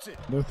shoots it.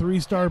 The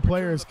 3-star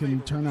players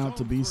can turn out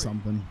to be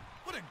something.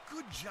 What a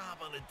good job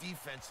on the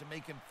defense to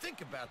make him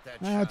think about that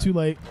Ah, shot. too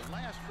late. The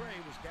last tray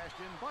was cashed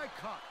in by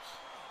Cox.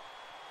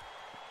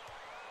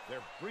 They're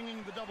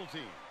bringing the double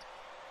team.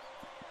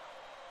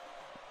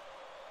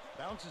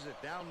 Bounces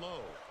it down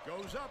low.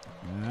 Goes up.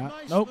 Yeah.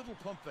 Nice Nope. little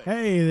pump fake.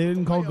 Hey, they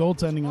didn't call Layup was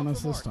goaltending on off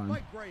us the this mark time.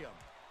 by Graham.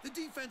 The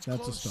defense That's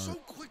a closed start. so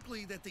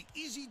quickly that the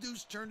easy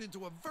deuce turned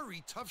into a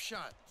very tough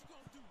shot.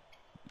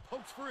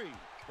 Pokes free,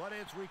 but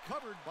it's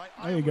recovered by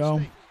There you Iowa go.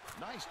 State.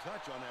 Nice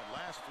touch on that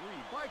last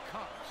three by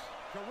Cox.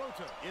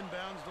 Carota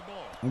inbounds the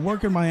ball. I'm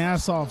working my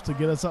ass off to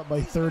get us up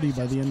by 30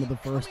 by the end of the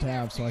first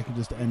half so I can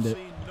just end it.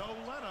 See no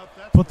let-up,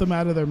 that's Put them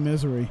out of their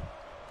misery.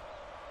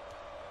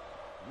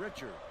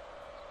 Richard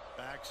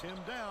backs him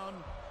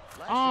down.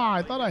 Ah,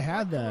 I thought I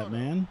had that,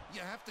 man. You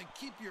have to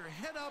keep your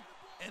head up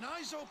and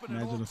eyes open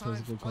at Imagine all a times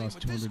physical playing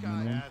cost with this 200 guy.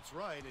 minimum. That's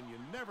right, and you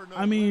never know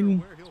I mean,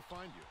 where he'll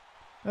find you.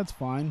 That's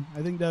fine.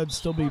 I think that'd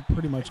still be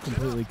pretty much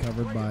completely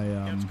covered by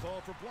Gets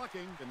called for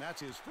blocking, and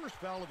that's his first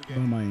foul of the by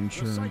game. my The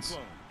insurance.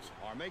 Cyclones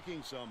are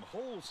making some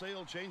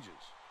wholesale changes.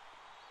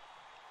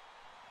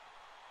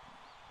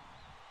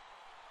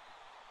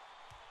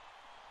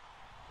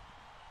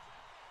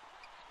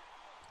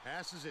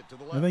 Passes it to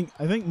the left.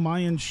 I think my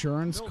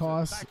insurance Milton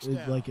costs backs it,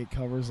 down. like it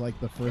covers like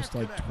the first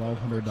like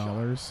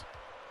 $1,200,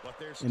 But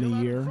they're in still a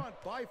out year.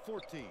 front by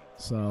 14.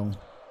 so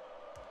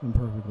I'm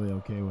perfectly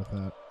okay with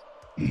that.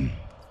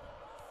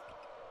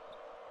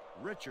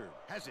 Richard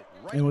has it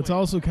right And what's wing.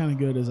 also kind of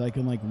good is I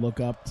can like look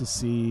up to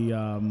see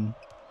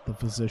the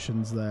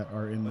physicians that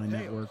are in my Mateos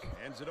network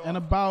ends it and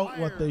off. about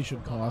what they Fires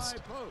should from the cost.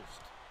 high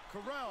post.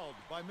 Corralled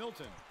by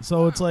Milton.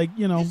 So it's like,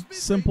 you know, His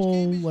mid-range simple,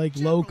 game is like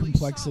low generally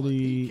complexity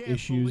He can't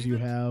issues you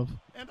believe it. have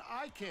And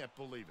I can't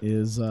believe it.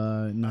 is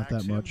not Backs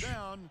that him much.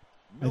 down.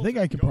 I think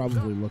Milton I could goes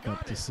probably up, look got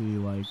up to it. see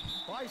like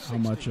By how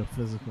much 60. a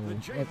physical The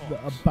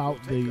Jayhawks about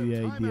will the take a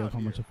idea of timeout how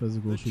much a here.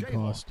 physical The should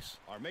cost. Jayhawks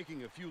are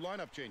making a few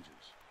lineup changes.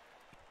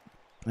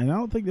 And I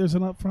don't think there's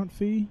an upfront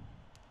fee.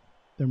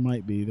 There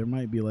might be. There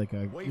might be like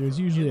a. Wafer There's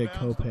usually a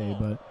inbounds the copay,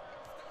 ball.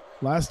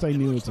 but last I It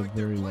knew looks it's a like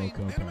they're very low playing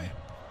copay. man-to-man.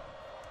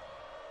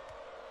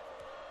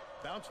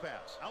 Bounce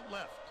pass out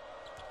left.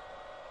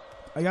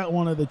 I got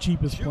one of the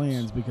cheapest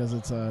plans because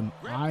it's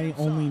I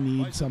only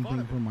need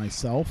something for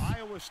myself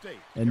Iowa State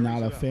and not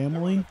carries a it up.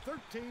 family, They're on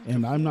a 13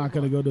 and to I'm 4 not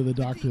going to run. go to the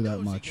But doctor he that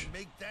knows much. He can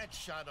make that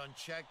shot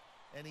unchecked,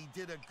 and he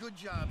did a good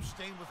job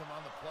staying with him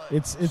on the play.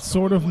 It's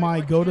sort of my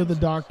go to the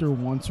doctor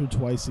once or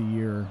twice a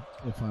year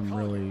if I'm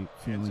really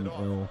Hands it feeling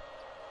off.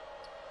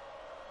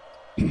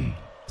 ill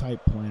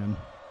type plan.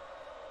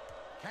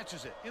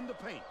 Catches it in the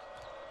paint.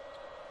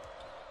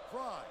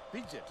 Fry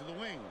beats it to the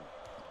wing.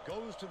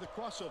 Goes to the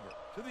crossover,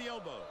 to the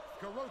elbow.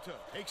 Carota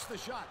takes the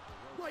shot.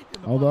 Right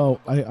in the Although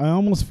bottom of the I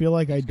almost feel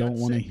like I He's got don't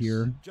want to 6,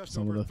 hear just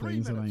some of over the 3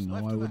 things that I minutes know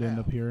left I in the would end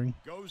half. up hearing.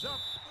 Goes up.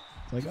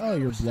 It's like, You've oh, got to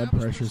your blood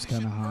establish pressure's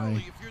kind of position high.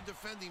 early if you're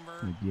defending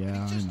Vern, Like, yeah,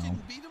 and he just I know.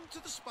 didn't beat him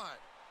to the spot.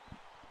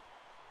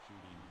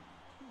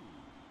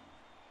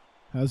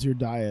 How's your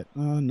diet?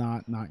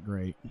 Not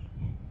great.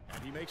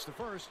 And he makes the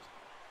first.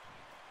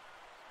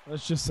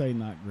 Let's just say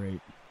not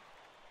great.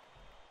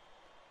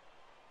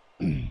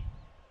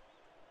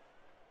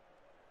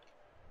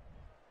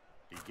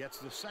 He gets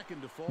the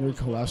second to fall. Your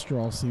as well.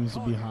 cholesterol seems to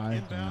be Collier high.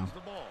 Yeah, inbounds the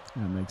ball.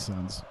 that makes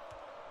sense.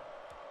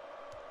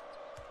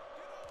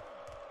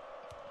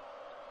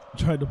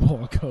 Tried to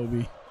pull a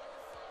Kobe.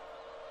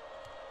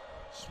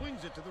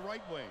 Swings it to the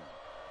right wing.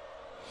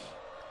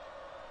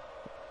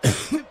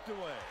 Tipped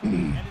away.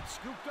 And it's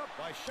scooped up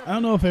by Shepard. I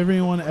don't know if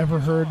everyone ever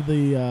heard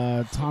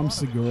the Tom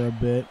Segura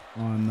bit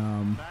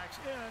on Backs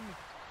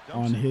in.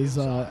 Dumps it his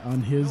inside.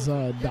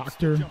 Milton gets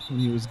doctor the jumper. when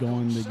he was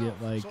going to Goes get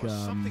south, like saw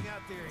something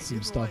out there he some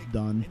didn't stuff like,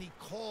 done. And he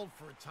called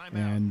for a timeout.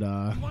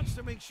 And He wants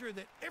to make sure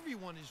that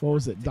everyone is what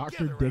was working it? Dr.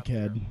 together out there.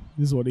 Dickhead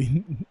is what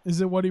he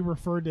is it what he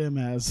referred to him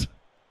as.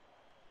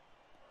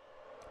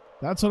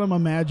 That's what I'm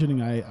imagining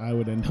I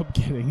would end up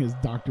getting is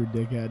Dr.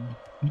 Dickhead.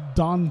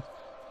 Don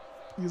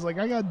He's like,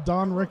 I got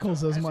Don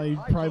Rickles as my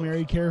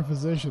primary care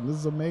physician. This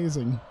is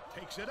amazing.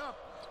 Takes it up.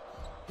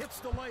 Hits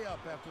the layup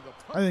after the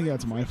punt I think rate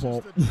that's my reaches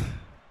fault. the-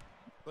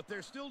 But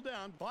they're still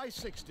down by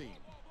 16.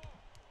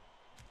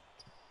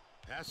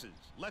 Passes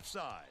left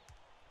side.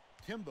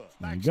 Timba There you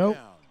backs go.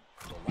 down.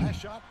 The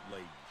last shot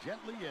laid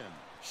gently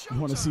in. You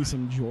want to see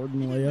some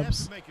Jordan He didn't have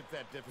layups to make it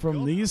that difficult.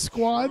 from these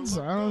squads?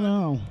 Sure I don't looked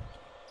know.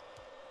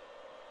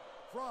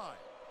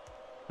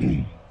 good.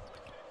 Fry.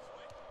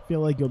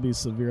 Feel like you'll be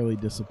severely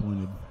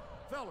disappointed.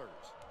 Fellers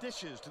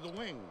dishes to the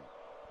wing.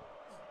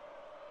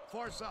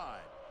 Far side.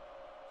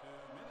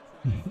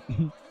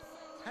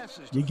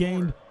 Passes to You the gained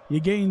corner. you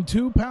gained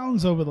 2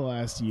 pounds over the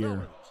last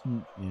year.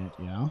 Fellers.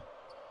 Yeah.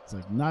 It's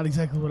like not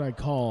exactly what I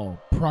call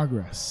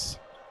progress.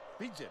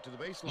 Beats it to the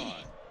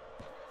baseline.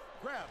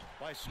 Grabbed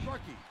by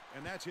Sparky,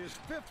 and that's his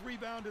 5th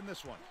rebound in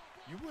this one.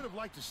 You would have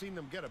liked to seen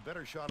them get a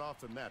better shot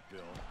off than that, Bill.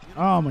 You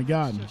know, Oh my it's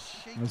God.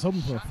 just shaky I was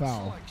hoping for a shot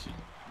foul. selection.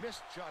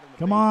 Missed shot in the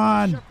Come paint.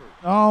 on. Shepard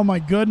Oh my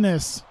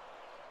goodness.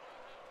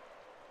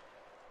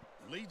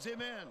 leads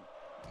him in.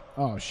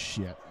 Oh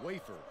shit.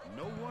 Wafer,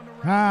 no one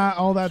around. Ah, him.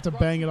 all that to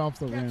Sparky bang it off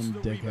the gets rim, the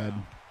dickhead.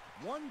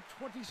 rebound.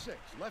 1:26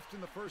 left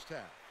in the first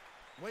half.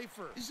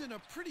 Wafer is in a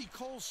pretty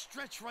cold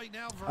stretch right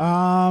now.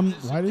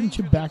 Why didn't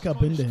you back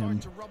up into him?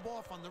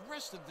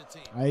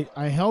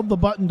 I held the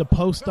button to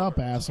post up,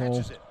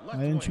 asshole. Why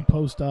didn't you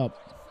post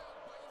up?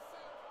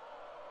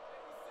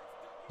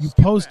 You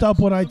post up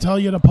when I tell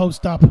you to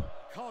post up.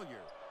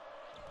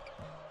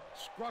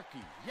 Wow,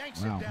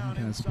 I'm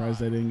kind of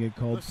surprised I didn't get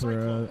called for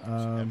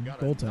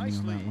goaltending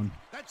on that one.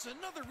 That's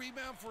another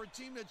rebound for a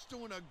team that's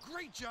doing a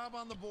great job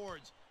on the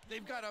boards.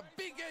 They've got a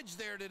big edge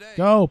there today.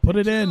 Go, put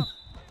it in.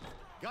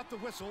 Got the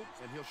whistle,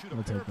 and he'll shoot a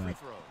I'll pair take of free that.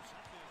 throws.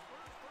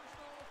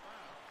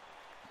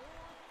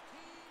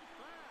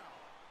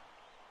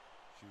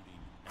 Shooting,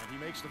 and he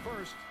makes the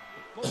first.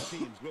 Both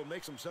teams will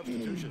make some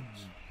substitutions.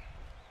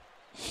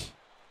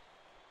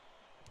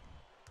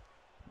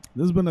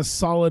 This has been a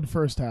solid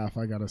first half,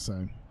 I gotta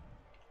say.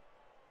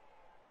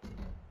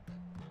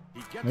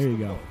 There you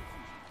go.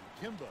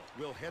 Kimba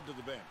will head to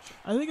the bench.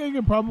 I think I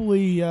could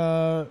probably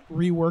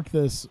rework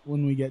this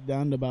when we get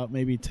down to about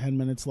maybe 10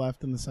 minutes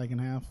left in the second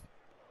half.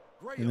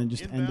 And then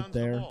just end it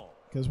there.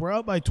 Because we're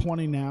out by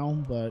 20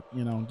 now, but,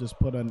 you know, just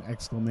put an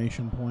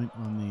exclamation point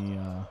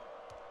on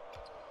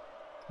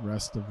the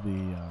rest of the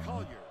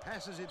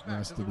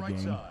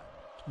game.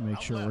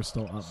 Make sure we're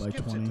still up by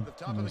 20.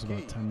 And there's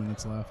about 10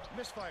 minutes left.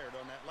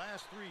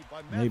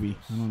 Maybe.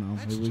 I don't know.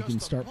 Maybe we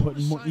can start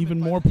putting even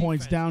more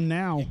points down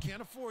now.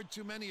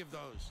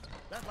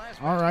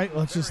 All right,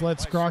 let's just let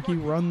Scrocky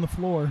run the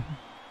floor.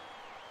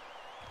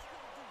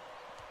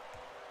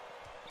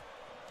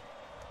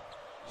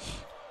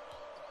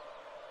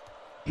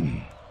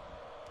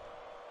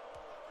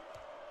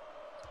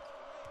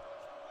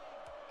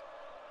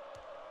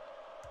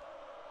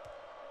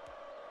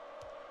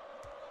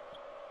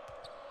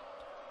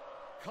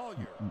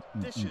 Collier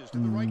dishes to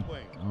the right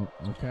wing. Oh,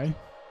 okay.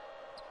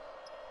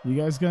 You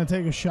guys gonna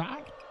take a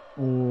shot,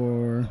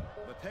 or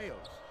Mateos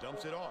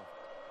dumps it off.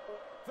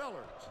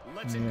 Fellers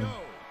lets it go.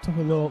 Took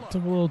a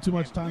little too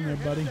much time there,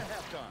 buddy.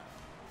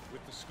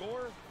 With the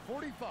score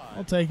 45.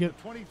 I'll take it.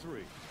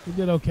 23. We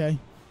did okay.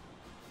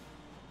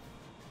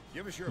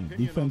 Give us your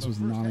opinion. Defense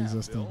was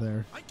non-existent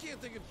there.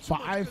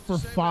 5 for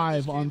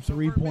 5 on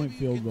 3-point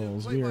field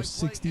goals. We are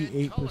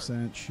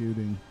 68%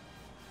 shooting.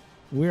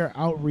 We are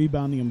out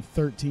rebounding them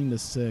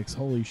 13-6.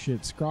 Holy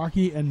shit!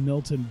 Scrocky and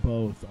Milton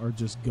both are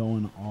just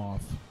going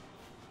off.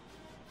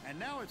 And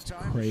now it's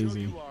time crazy.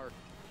 To show you our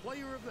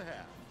player of the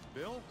half.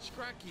 Bill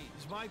Scrocky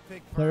is my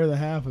pick. Player of the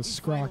half is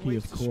Scrocky,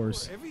 of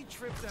course. Every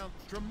trip down,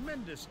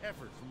 tremendous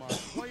effort from our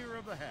player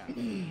of the half.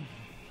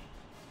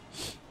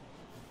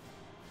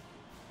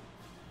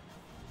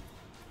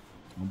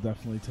 I'll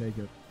definitely take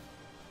it.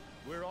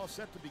 We're all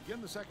set to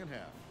begin the second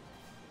half.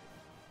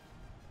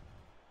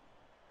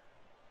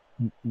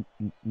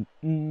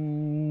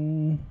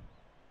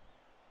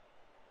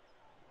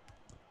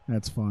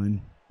 That's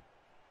fine.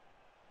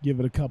 Give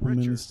it a couple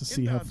minutes to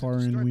see how far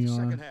in we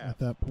are at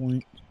that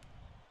point.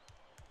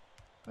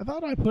 I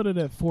thought I put it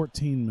at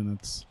 14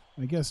 minutes.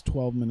 I guess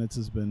 12 minutes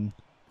has been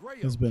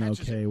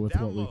okay with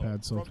what we've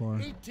had so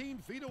far. 18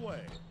 feet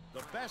away.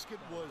 The basket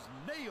was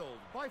nailed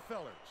by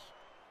Fellers.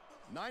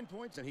 9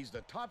 points, and he's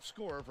the top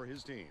scorer for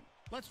his team.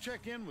 Let's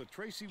check in with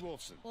Tracy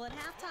Wolfson. Well, at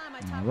halftime, I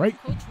talked right.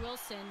 to Coach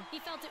Wilson. He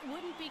felt it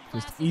wouldn't be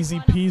classy just easy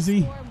to run up the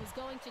peasy. score and was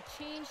going to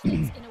change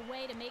things in a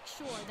way to make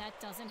sure that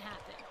doesn't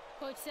happen.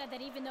 Coach said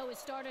that even though his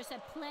starters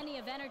had plenty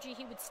of energy,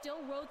 he would still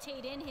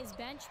rotate in his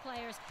bench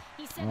players.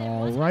 He said that it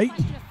wasn't a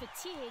question of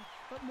fatigue,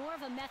 but more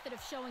of a method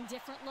of showing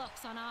different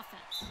looks on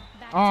offense.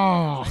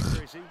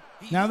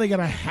 Now they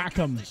gotta hack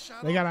him.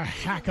 They gotta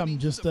hack him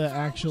just to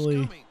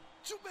actually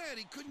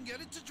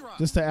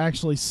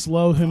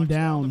slow him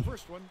down.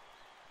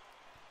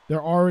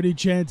 They're already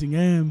chanting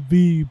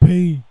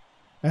MVP,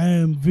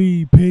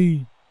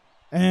 MVP,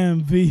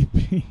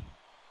 MVP.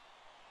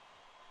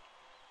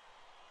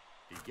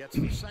 He gets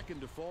the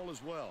second to fall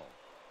as well.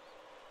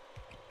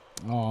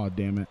 Oh,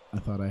 damn it. I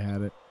thought I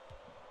had it.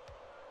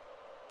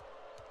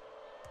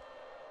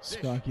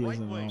 Scrocky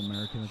isn't an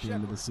All-American at the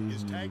end of the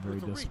season. You'll be very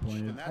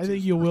disappointed. I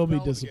think you will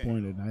be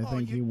disappointed. I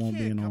think he won't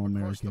be an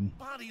All-American.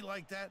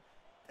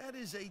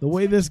 The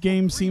way this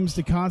game seems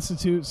to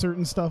constitute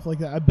certain stuff like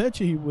that, I bet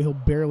you he'll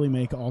barely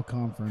make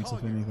All-Conference,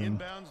 if anything.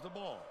 Inbounds the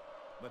ball.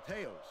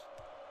 Mateos.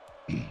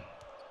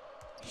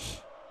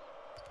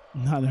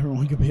 Not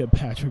everyone could be a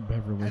Patrick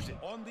Beverly. Has it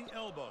on the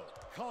elbow.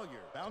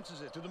 Collier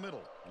bounces it to the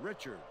middle.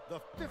 Richard,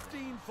 the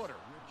 15-footer,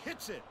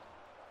 hits it.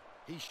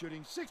 He's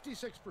shooting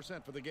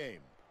 66% for the game.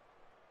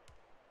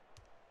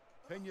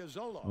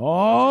 Peñazola.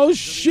 Oh,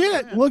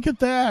 shit. Look at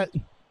that.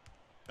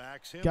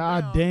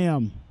 God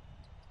damn.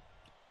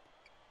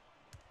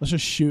 Let's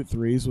just shoot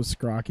threes with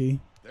Scrocky.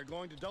 They're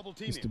going to double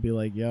team just to be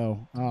like,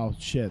 yo, oh,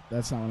 shit.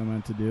 That's not what I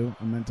meant to do.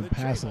 I meant to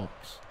pass it.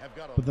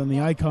 But then the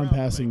icon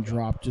passing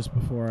dropped just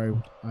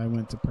before I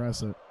went to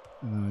press it.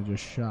 And then I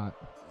just shot.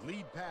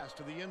 Lead pass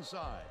to the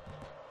inside.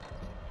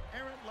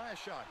 Errant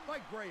last shot by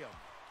Graham.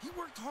 He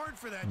worked hard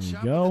for that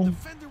shot. Go. The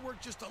defender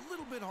worked just a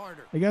little bit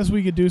harder. I guess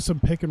we could do some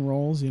pick and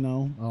rolls, you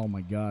know. Oh,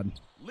 my God.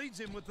 Leads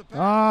him with the pass.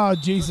 Ah,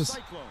 Jesus. The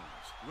Cyclones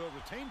will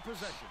retain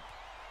possession.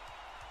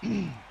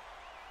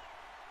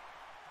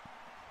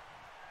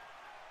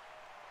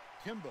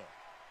 Kimba.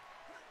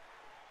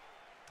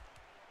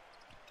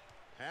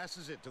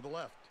 Passes it to the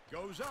left.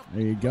 Goes up.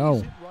 There you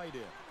go. Right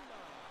in.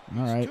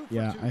 All right,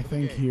 yeah, I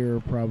think here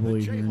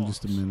probably here in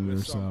just a minute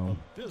or so,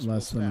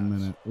 less than a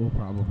minute, we'll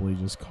probably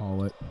just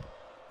call it.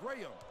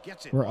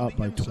 We're up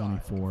by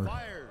 24.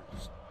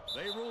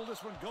 They rule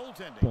this one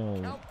goaltending.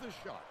 Bold. Count the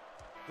shot.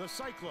 The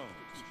Cyclones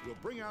will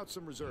bring out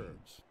some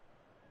reserves.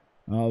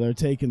 Oh, they're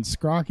taking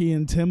Scrocky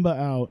and Timba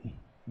out.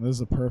 This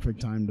is a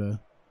perfect time to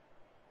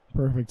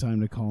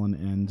call an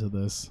end to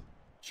this.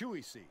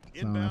 Chewy C. So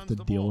I don't have to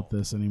deal with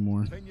this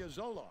anymore.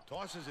 Peñazola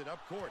tosses it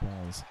up court.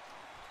 Balls.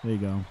 There you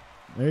go.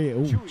 There you.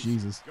 Oh,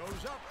 Jesus. Goes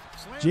up,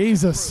 slams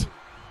Jesus. it through.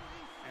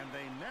 And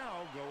they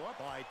now go up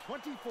by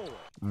 24.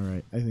 All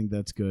right, I think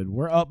that's good.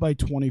 We're up by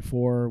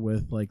 24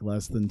 with like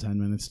less than 10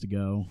 minutes to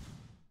go.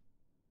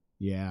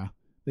 Yeah.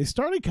 They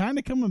started kind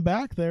of coming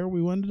back there.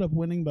 We ended up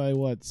winning by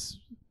what?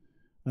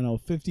 I don't know,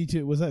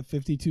 52. Was that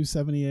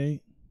 52-78?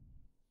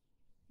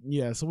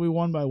 Yeah, so we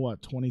won by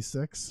what?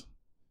 26?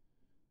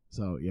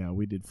 So, yeah,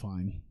 we did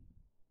fine.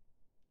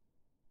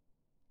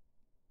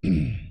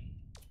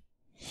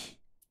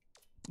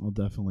 I'll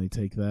definitely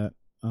take that.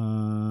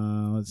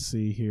 Let's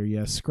see here.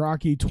 Yeah,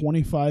 Scrocky,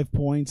 25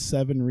 points,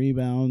 7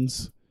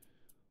 rebounds,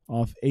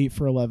 off 8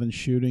 for 11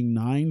 shooting,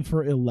 9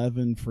 for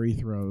 11 free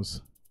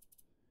throws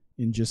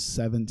in just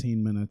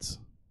 17 minutes.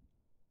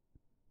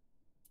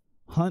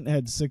 Hunt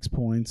had 6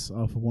 points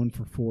off of 1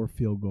 for 4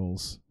 field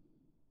goals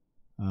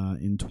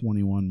in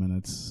 21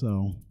 minutes.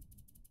 So,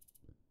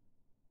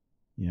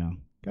 yeah,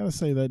 gotta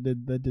say that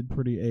did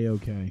pretty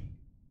A-okay.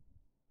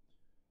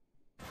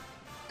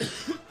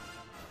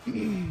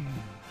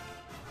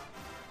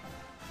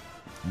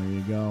 There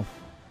you go.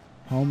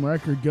 Home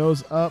record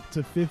goes up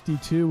to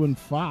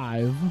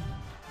 52-5.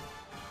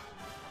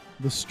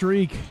 The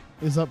streak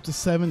is up to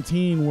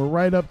 17. We're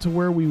right up to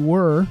where we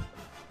were.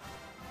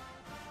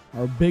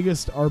 Our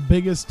biggest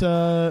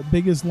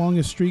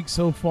longest streak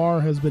so far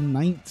has been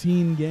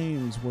 19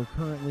 games. We're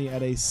currently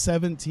at a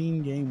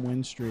 17-game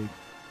win streak.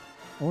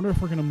 I wonder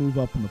if we're gonna move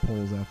up in the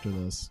polls after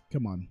this.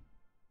 Come on.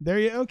 There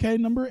you okay,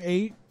 number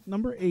 8.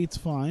 Number 8's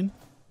fine.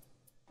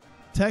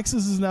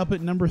 Texas is up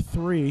at number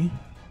 3.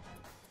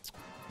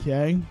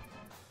 Okay.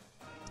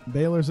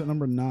 Baylor's at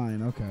number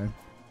 9. Okay.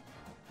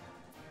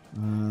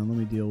 Let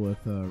me deal with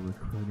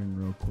recruiting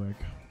real quick.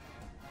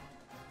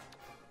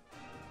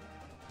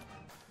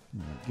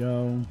 There we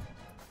go.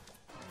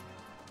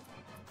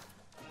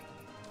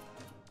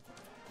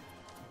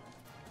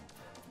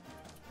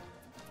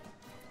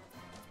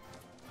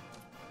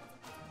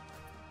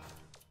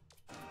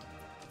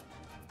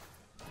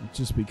 It's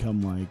just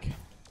become like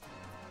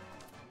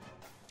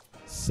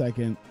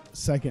second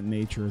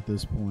nature at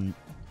this point.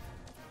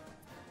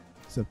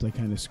 Except I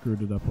kind of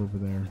screwed it up over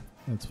there.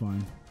 That's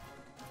fine.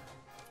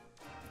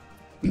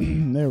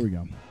 There we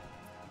go.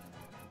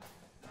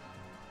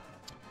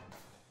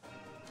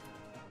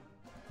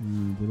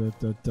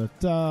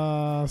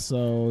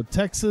 So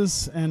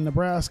Texas and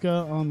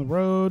Nebraska on the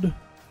road.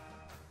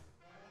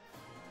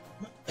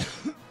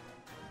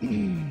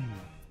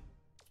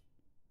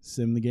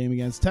 Sim the game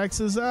against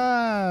Texas.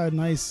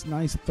 Nice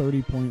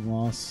 30-point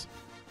loss.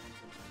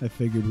 I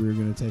figured we were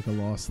going to take a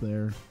loss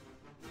there.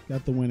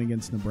 Got the win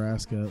against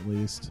Nebraska at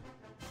least.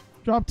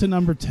 Dropped to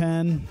number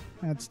 10.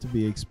 That's to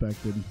be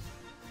expected.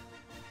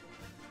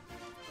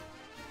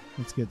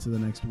 Let's get to the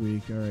next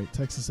week. All right,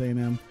 Texas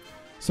A&M.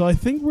 So I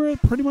think we're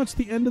at pretty much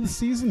the end of the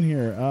season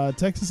here.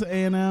 Texas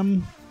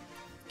A&M,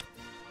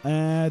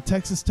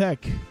 Texas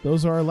Tech.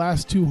 Those are our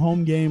last 2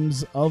 home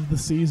games of the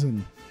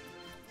season.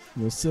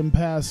 We'll sim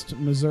past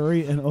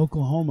Missouri and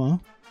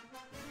Oklahoma.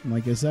 And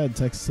like I said,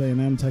 Texas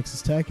A&M,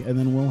 Texas Tech, and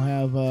then we'll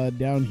have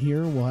down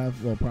here, well,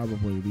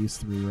 probably these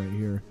 3 right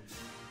here.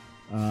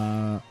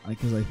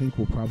 Because I think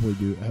we'll probably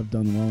have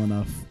done well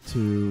enough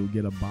to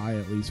get a bye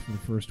at least for the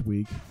first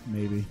week,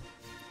 maybe.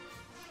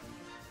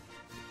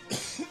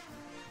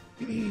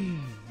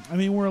 I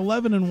mean, we're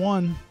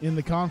 11-1 in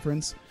the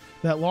conference.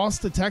 That loss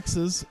to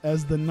Texas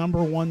as the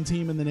number 1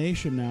 team in the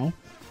nation now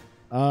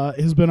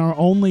has been our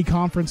only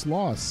conference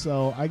loss.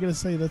 So I got to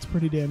say that's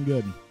pretty damn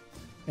good.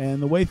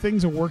 And the way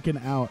things are working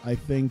out, I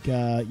think,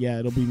 yeah,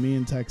 it'll be me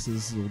and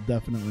Texas. We'll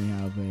definitely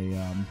have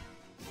a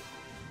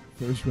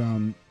first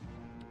round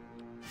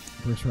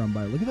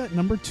bye. Look at that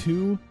number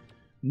two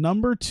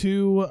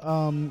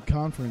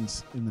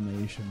conference in the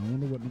nation. I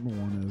wonder what number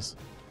 1 is.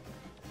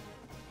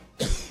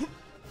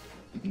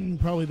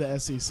 Probably the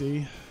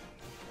SEC.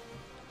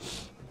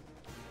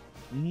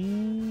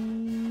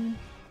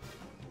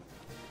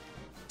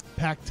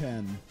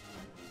 Pac-10.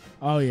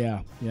 Oh,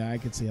 yeah. Yeah, I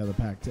could see how the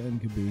Pac-10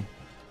 could be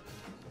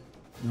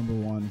number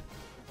 1.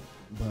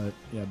 But,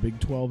 yeah, Big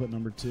 12 at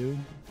number 2.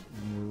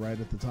 And we're right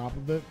at the top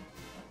of it.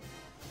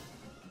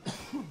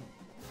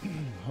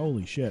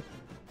 Holy shit.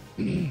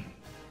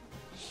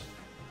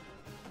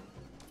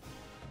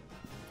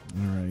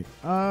 All right.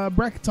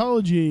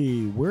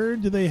 Bracketology. Where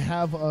do they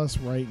have us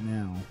right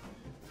now?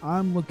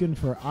 I'm looking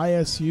for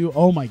ISU.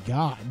 Oh, my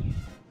God.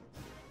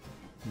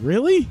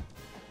 Really?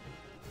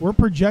 We're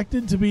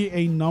projected to be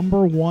a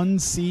number 1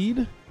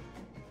 seed?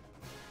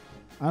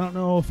 I don't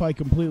know if I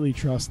completely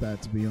trust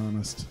that, to be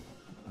honest.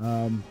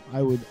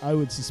 I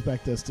would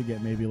suspect us to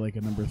get maybe like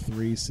a number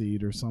 3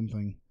 seed or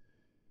something.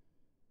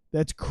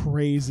 That's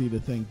crazy to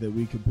think that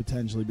we could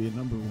potentially be a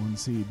number 1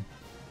 seed.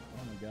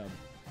 Oh my god.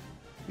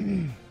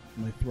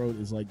 My throat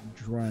is like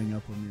drying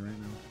up on me right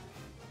now.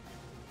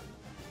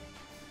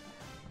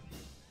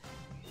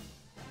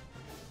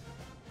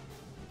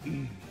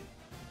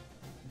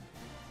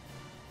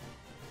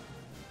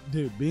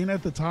 Dude, being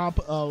at the top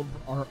of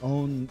our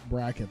own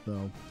bracket,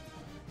 though,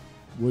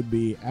 would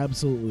be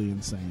absolutely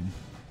insane.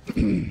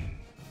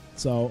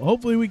 So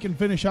hopefully we can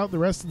finish out the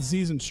rest of the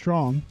season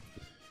strong,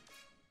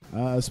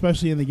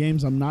 especially in the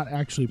games I'm not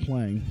actually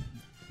playing.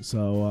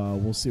 So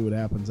we'll see what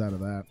happens out of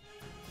that.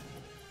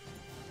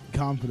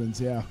 Confidence,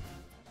 yeah.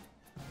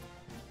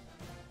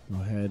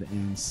 Go ahead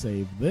and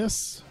save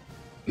this.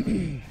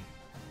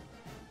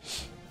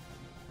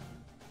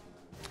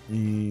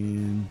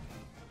 And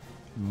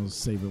I'll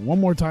save it one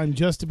more time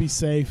just to be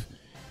safe.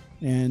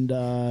 And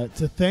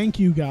to thank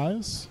you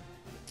guys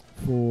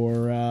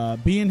for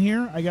being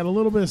here. I got a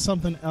little bit of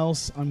something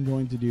else I'm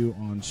going to do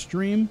on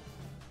stream.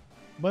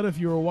 But if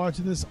you're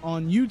watching this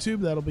on YouTube,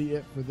 that'll be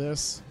it for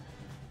this.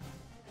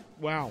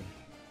 Wow.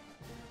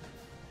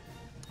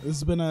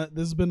 This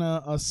has been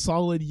a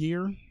solid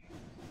year.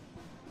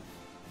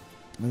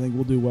 I think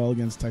we'll do well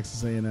against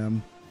Texas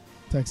A&M.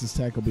 Texas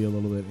Tech will be a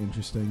little bit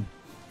interesting.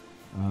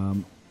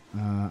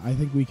 I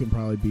think we can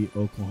probably beat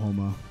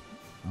Oklahoma,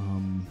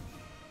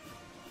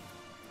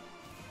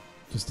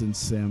 just in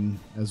sim,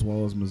 as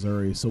well as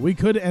Missouri. So we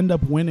could end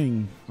up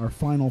winning our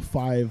final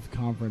 5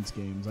 conference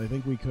games. I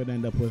think we could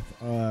end up with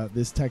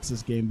this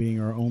Texas game being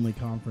our only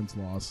conference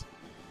loss,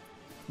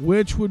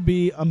 which would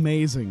be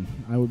amazing.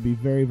 I would be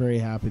very, very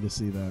happy to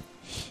see that.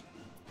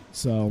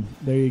 So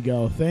there you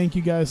go. Thank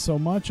you guys so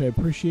much. I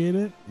appreciate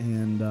it.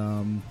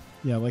 And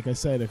yeah, like I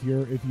said, if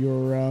you're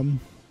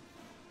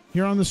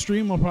here on the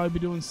stream, I'll probably be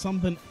doing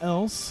something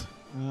else,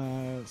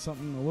 a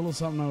little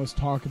something I was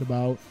talking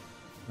about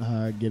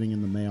getting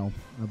in the mail.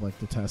 I'd like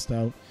to test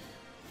out.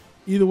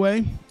 Either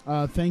way,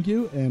 thank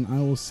you, and I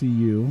will see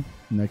you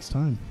next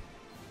time.